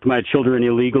trafficked my children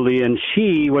illegally, and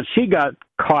what she got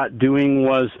caught doing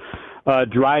was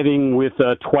driving with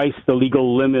twice the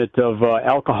legal limit of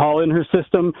alcohol in her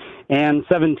system and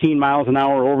 17 miles an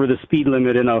hour over the speed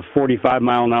limit in a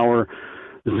 45-mile-an-hour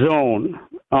zone.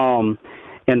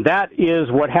 And that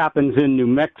is what happens in New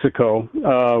Mexico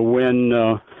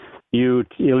when you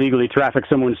illegally traffic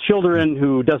someone's children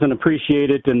who doesn't appreciate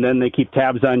it, and then they keep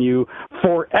tabs on you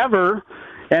forever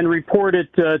and report it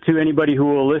to anybody who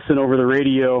will listen over the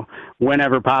radio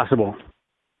whenever possible.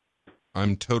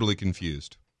 I'm totally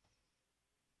confused.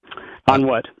 On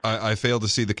what? I fail to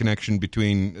see the connection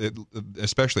between,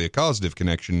 especially a causative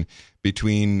connection,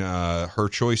 between her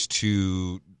choice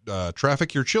to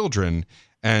traffic your children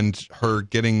and her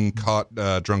getting caught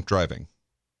drunk driving.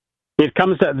 It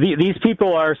comes to these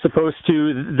people are supposed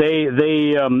to they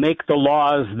make the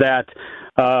laws that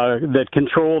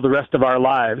control the rest of our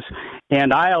lives,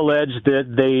 and I allege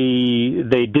that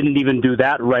they didn't even do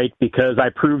that right, because I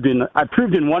proved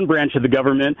in one branch of the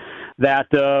government that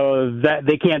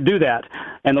they can't do that,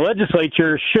 and the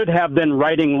legislature should have been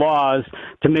writing laws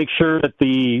to make sure that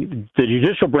the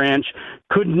judicial branch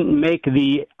couldn't make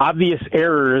the obvious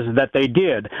errors that they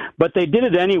did, but they did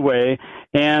it anyway,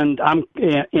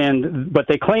 but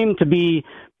they claim to be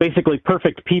basically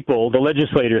perfect people, the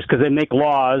legislators, because they make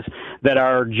laws that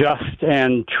are just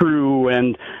and true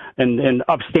and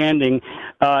upstanding,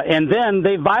 and then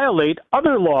they violate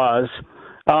other laws.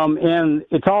 And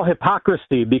it's all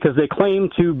hypocrisy, because they claim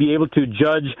to be able to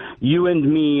judge you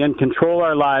and me and control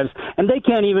our lives, and they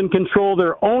can't even control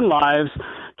their own lives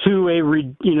to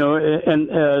any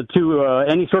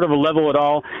sort of a level at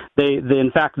all. They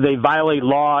in fact they violate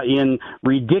law in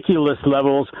ridiculous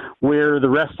levels, where the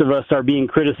rest of us are being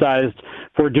criticized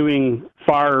for doing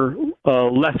far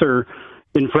lesser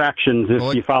infractions,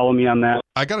 if you follow me on that.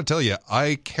 I got to tell you,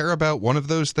 I care about one of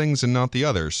those things and not the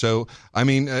other. So, I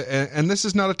mean, and this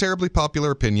is not a terribly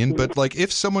popular opinion, but like,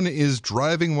 if someone is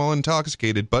driving while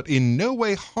intoxicated, but in no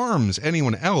way harms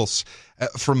anyone else,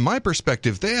 from my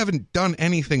perspective, they haven't done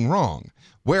anything wrong.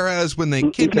 Whereas when they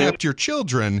kidnapped your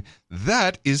children,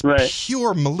 that is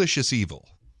pure malicious evil.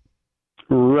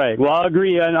 Right. Well, I'll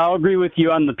agree with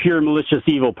you on the pure malicious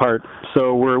evil part.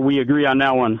 So we agree on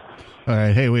that one. All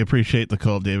right. Hey, we appreciate the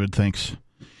call, David. Thanks.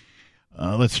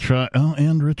 Let's try. Oh,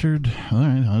 and Richard. All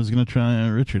right. I was going to try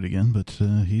Richard again, but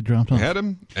he dropped off. We had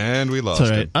him, and we lost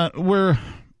him.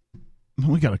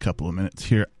 We got a couple of minutes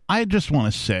here. I just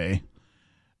want to say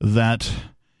that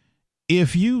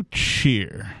if you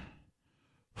cheer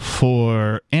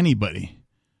for anybody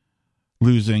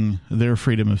losing their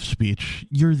freedom of speech,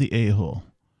 you're the a-hole.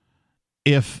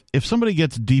 If somebody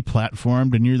gets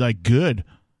deplatformed and you're like, good,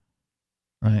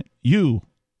 right? You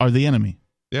are the enemy.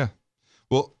 Yeah.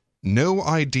 Well, no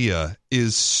idea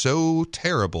is so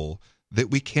terrible that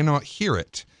we cannot hear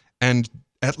it and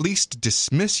at least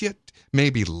dismiss it,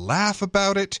 maybe laugh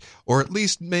about it, or at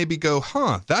least maybe go,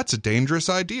 that's a dangerous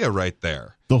idea right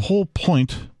there. The whole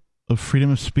point of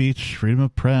freedom of speech, freedom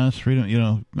of press,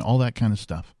 freedom, all that kind of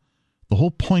stuff. The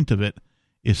whole point of it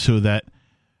is so that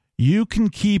you can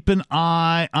keep an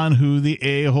eye on who the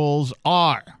a-holes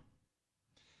are.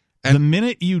 And the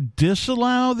minute you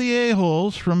disallow the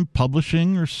a-holes from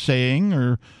publishing or saying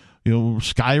or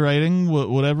skywriting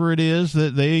whatever it is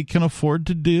that they can afford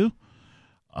to do,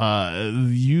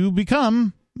 you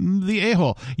become the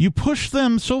a-hole. You push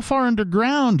them so far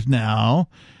underground now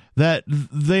that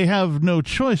they have no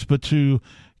choice but to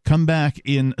come back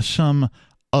in some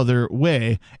other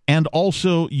way, and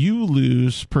also you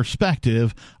lose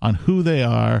perspective on who they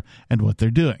are and what they're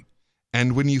doing.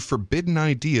 And when you forbid an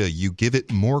idea, you give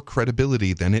it more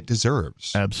credibility than it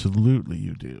deserves. Absolutely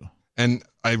you do. And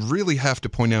I really have to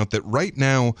point out that right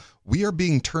now we are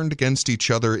being turned against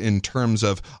each other in terms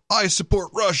of, I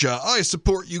support Russia, I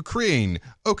support Ukraine.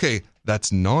 Okay,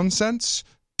 that's nonsense.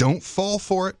 Don't fall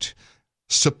for it.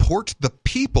 Support the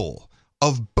people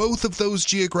of both of those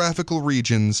geographical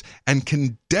regions and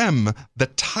condemn the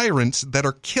tyrants that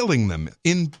are killing them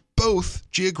in both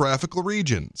geographical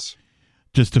regions.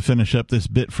 Just to finish up this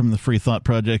bit from the Free Thought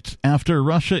Project, after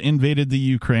Russia invaded the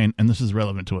Ukraine, and this is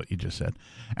relevant to what you just said,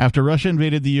 after Russia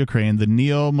invaded the Ukraine, the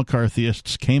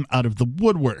neo-McCarthyists came out of the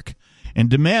woodwork and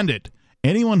demanded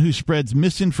anyone who spreads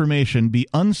misinformation be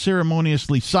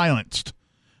unceremoniously silenced.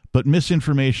 But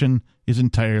misinformation is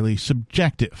entirely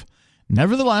subjective.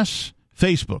 Nevertheless,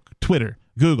 Facebook, Twitter,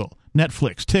 Google,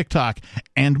 Netflix, TikTok,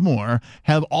 and more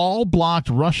have all blocked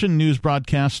Russian news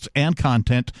broadcasts and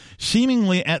content,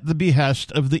 seemingly at the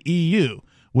behest of the EU,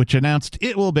 which announced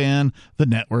it will ban the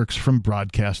networks from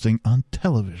broadcasting on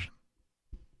television.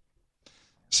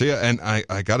 So yeah, and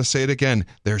I got to say it again,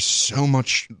 there's so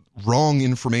much wrong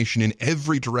information in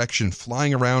every direction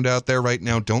flying around out there right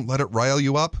now. Don't let it rile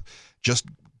you up. Just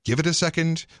give it a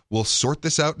second. We'll sort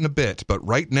this out in a bit. But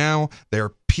right now, there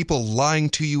are people lying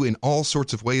to you in all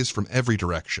sorts of ways from every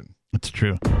direction. It's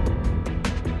true.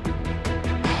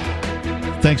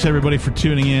 Thanks, everybody, for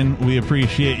tuning in. We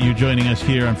appreciate you joining us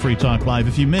here on Free Talk Live.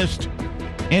 If you missed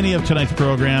any of tonight's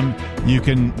program, you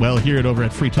can, hear it over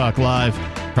at Free Talk Live,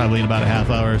 probably in about a half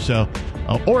hour or so,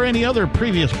 or any other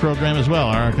previous program as well.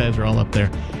 Our archives are all up there.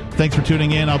 Thanks for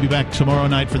tuning in. I'll be back tomorrow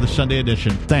night for the Sunday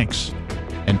edition. Thanks,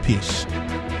 and peace.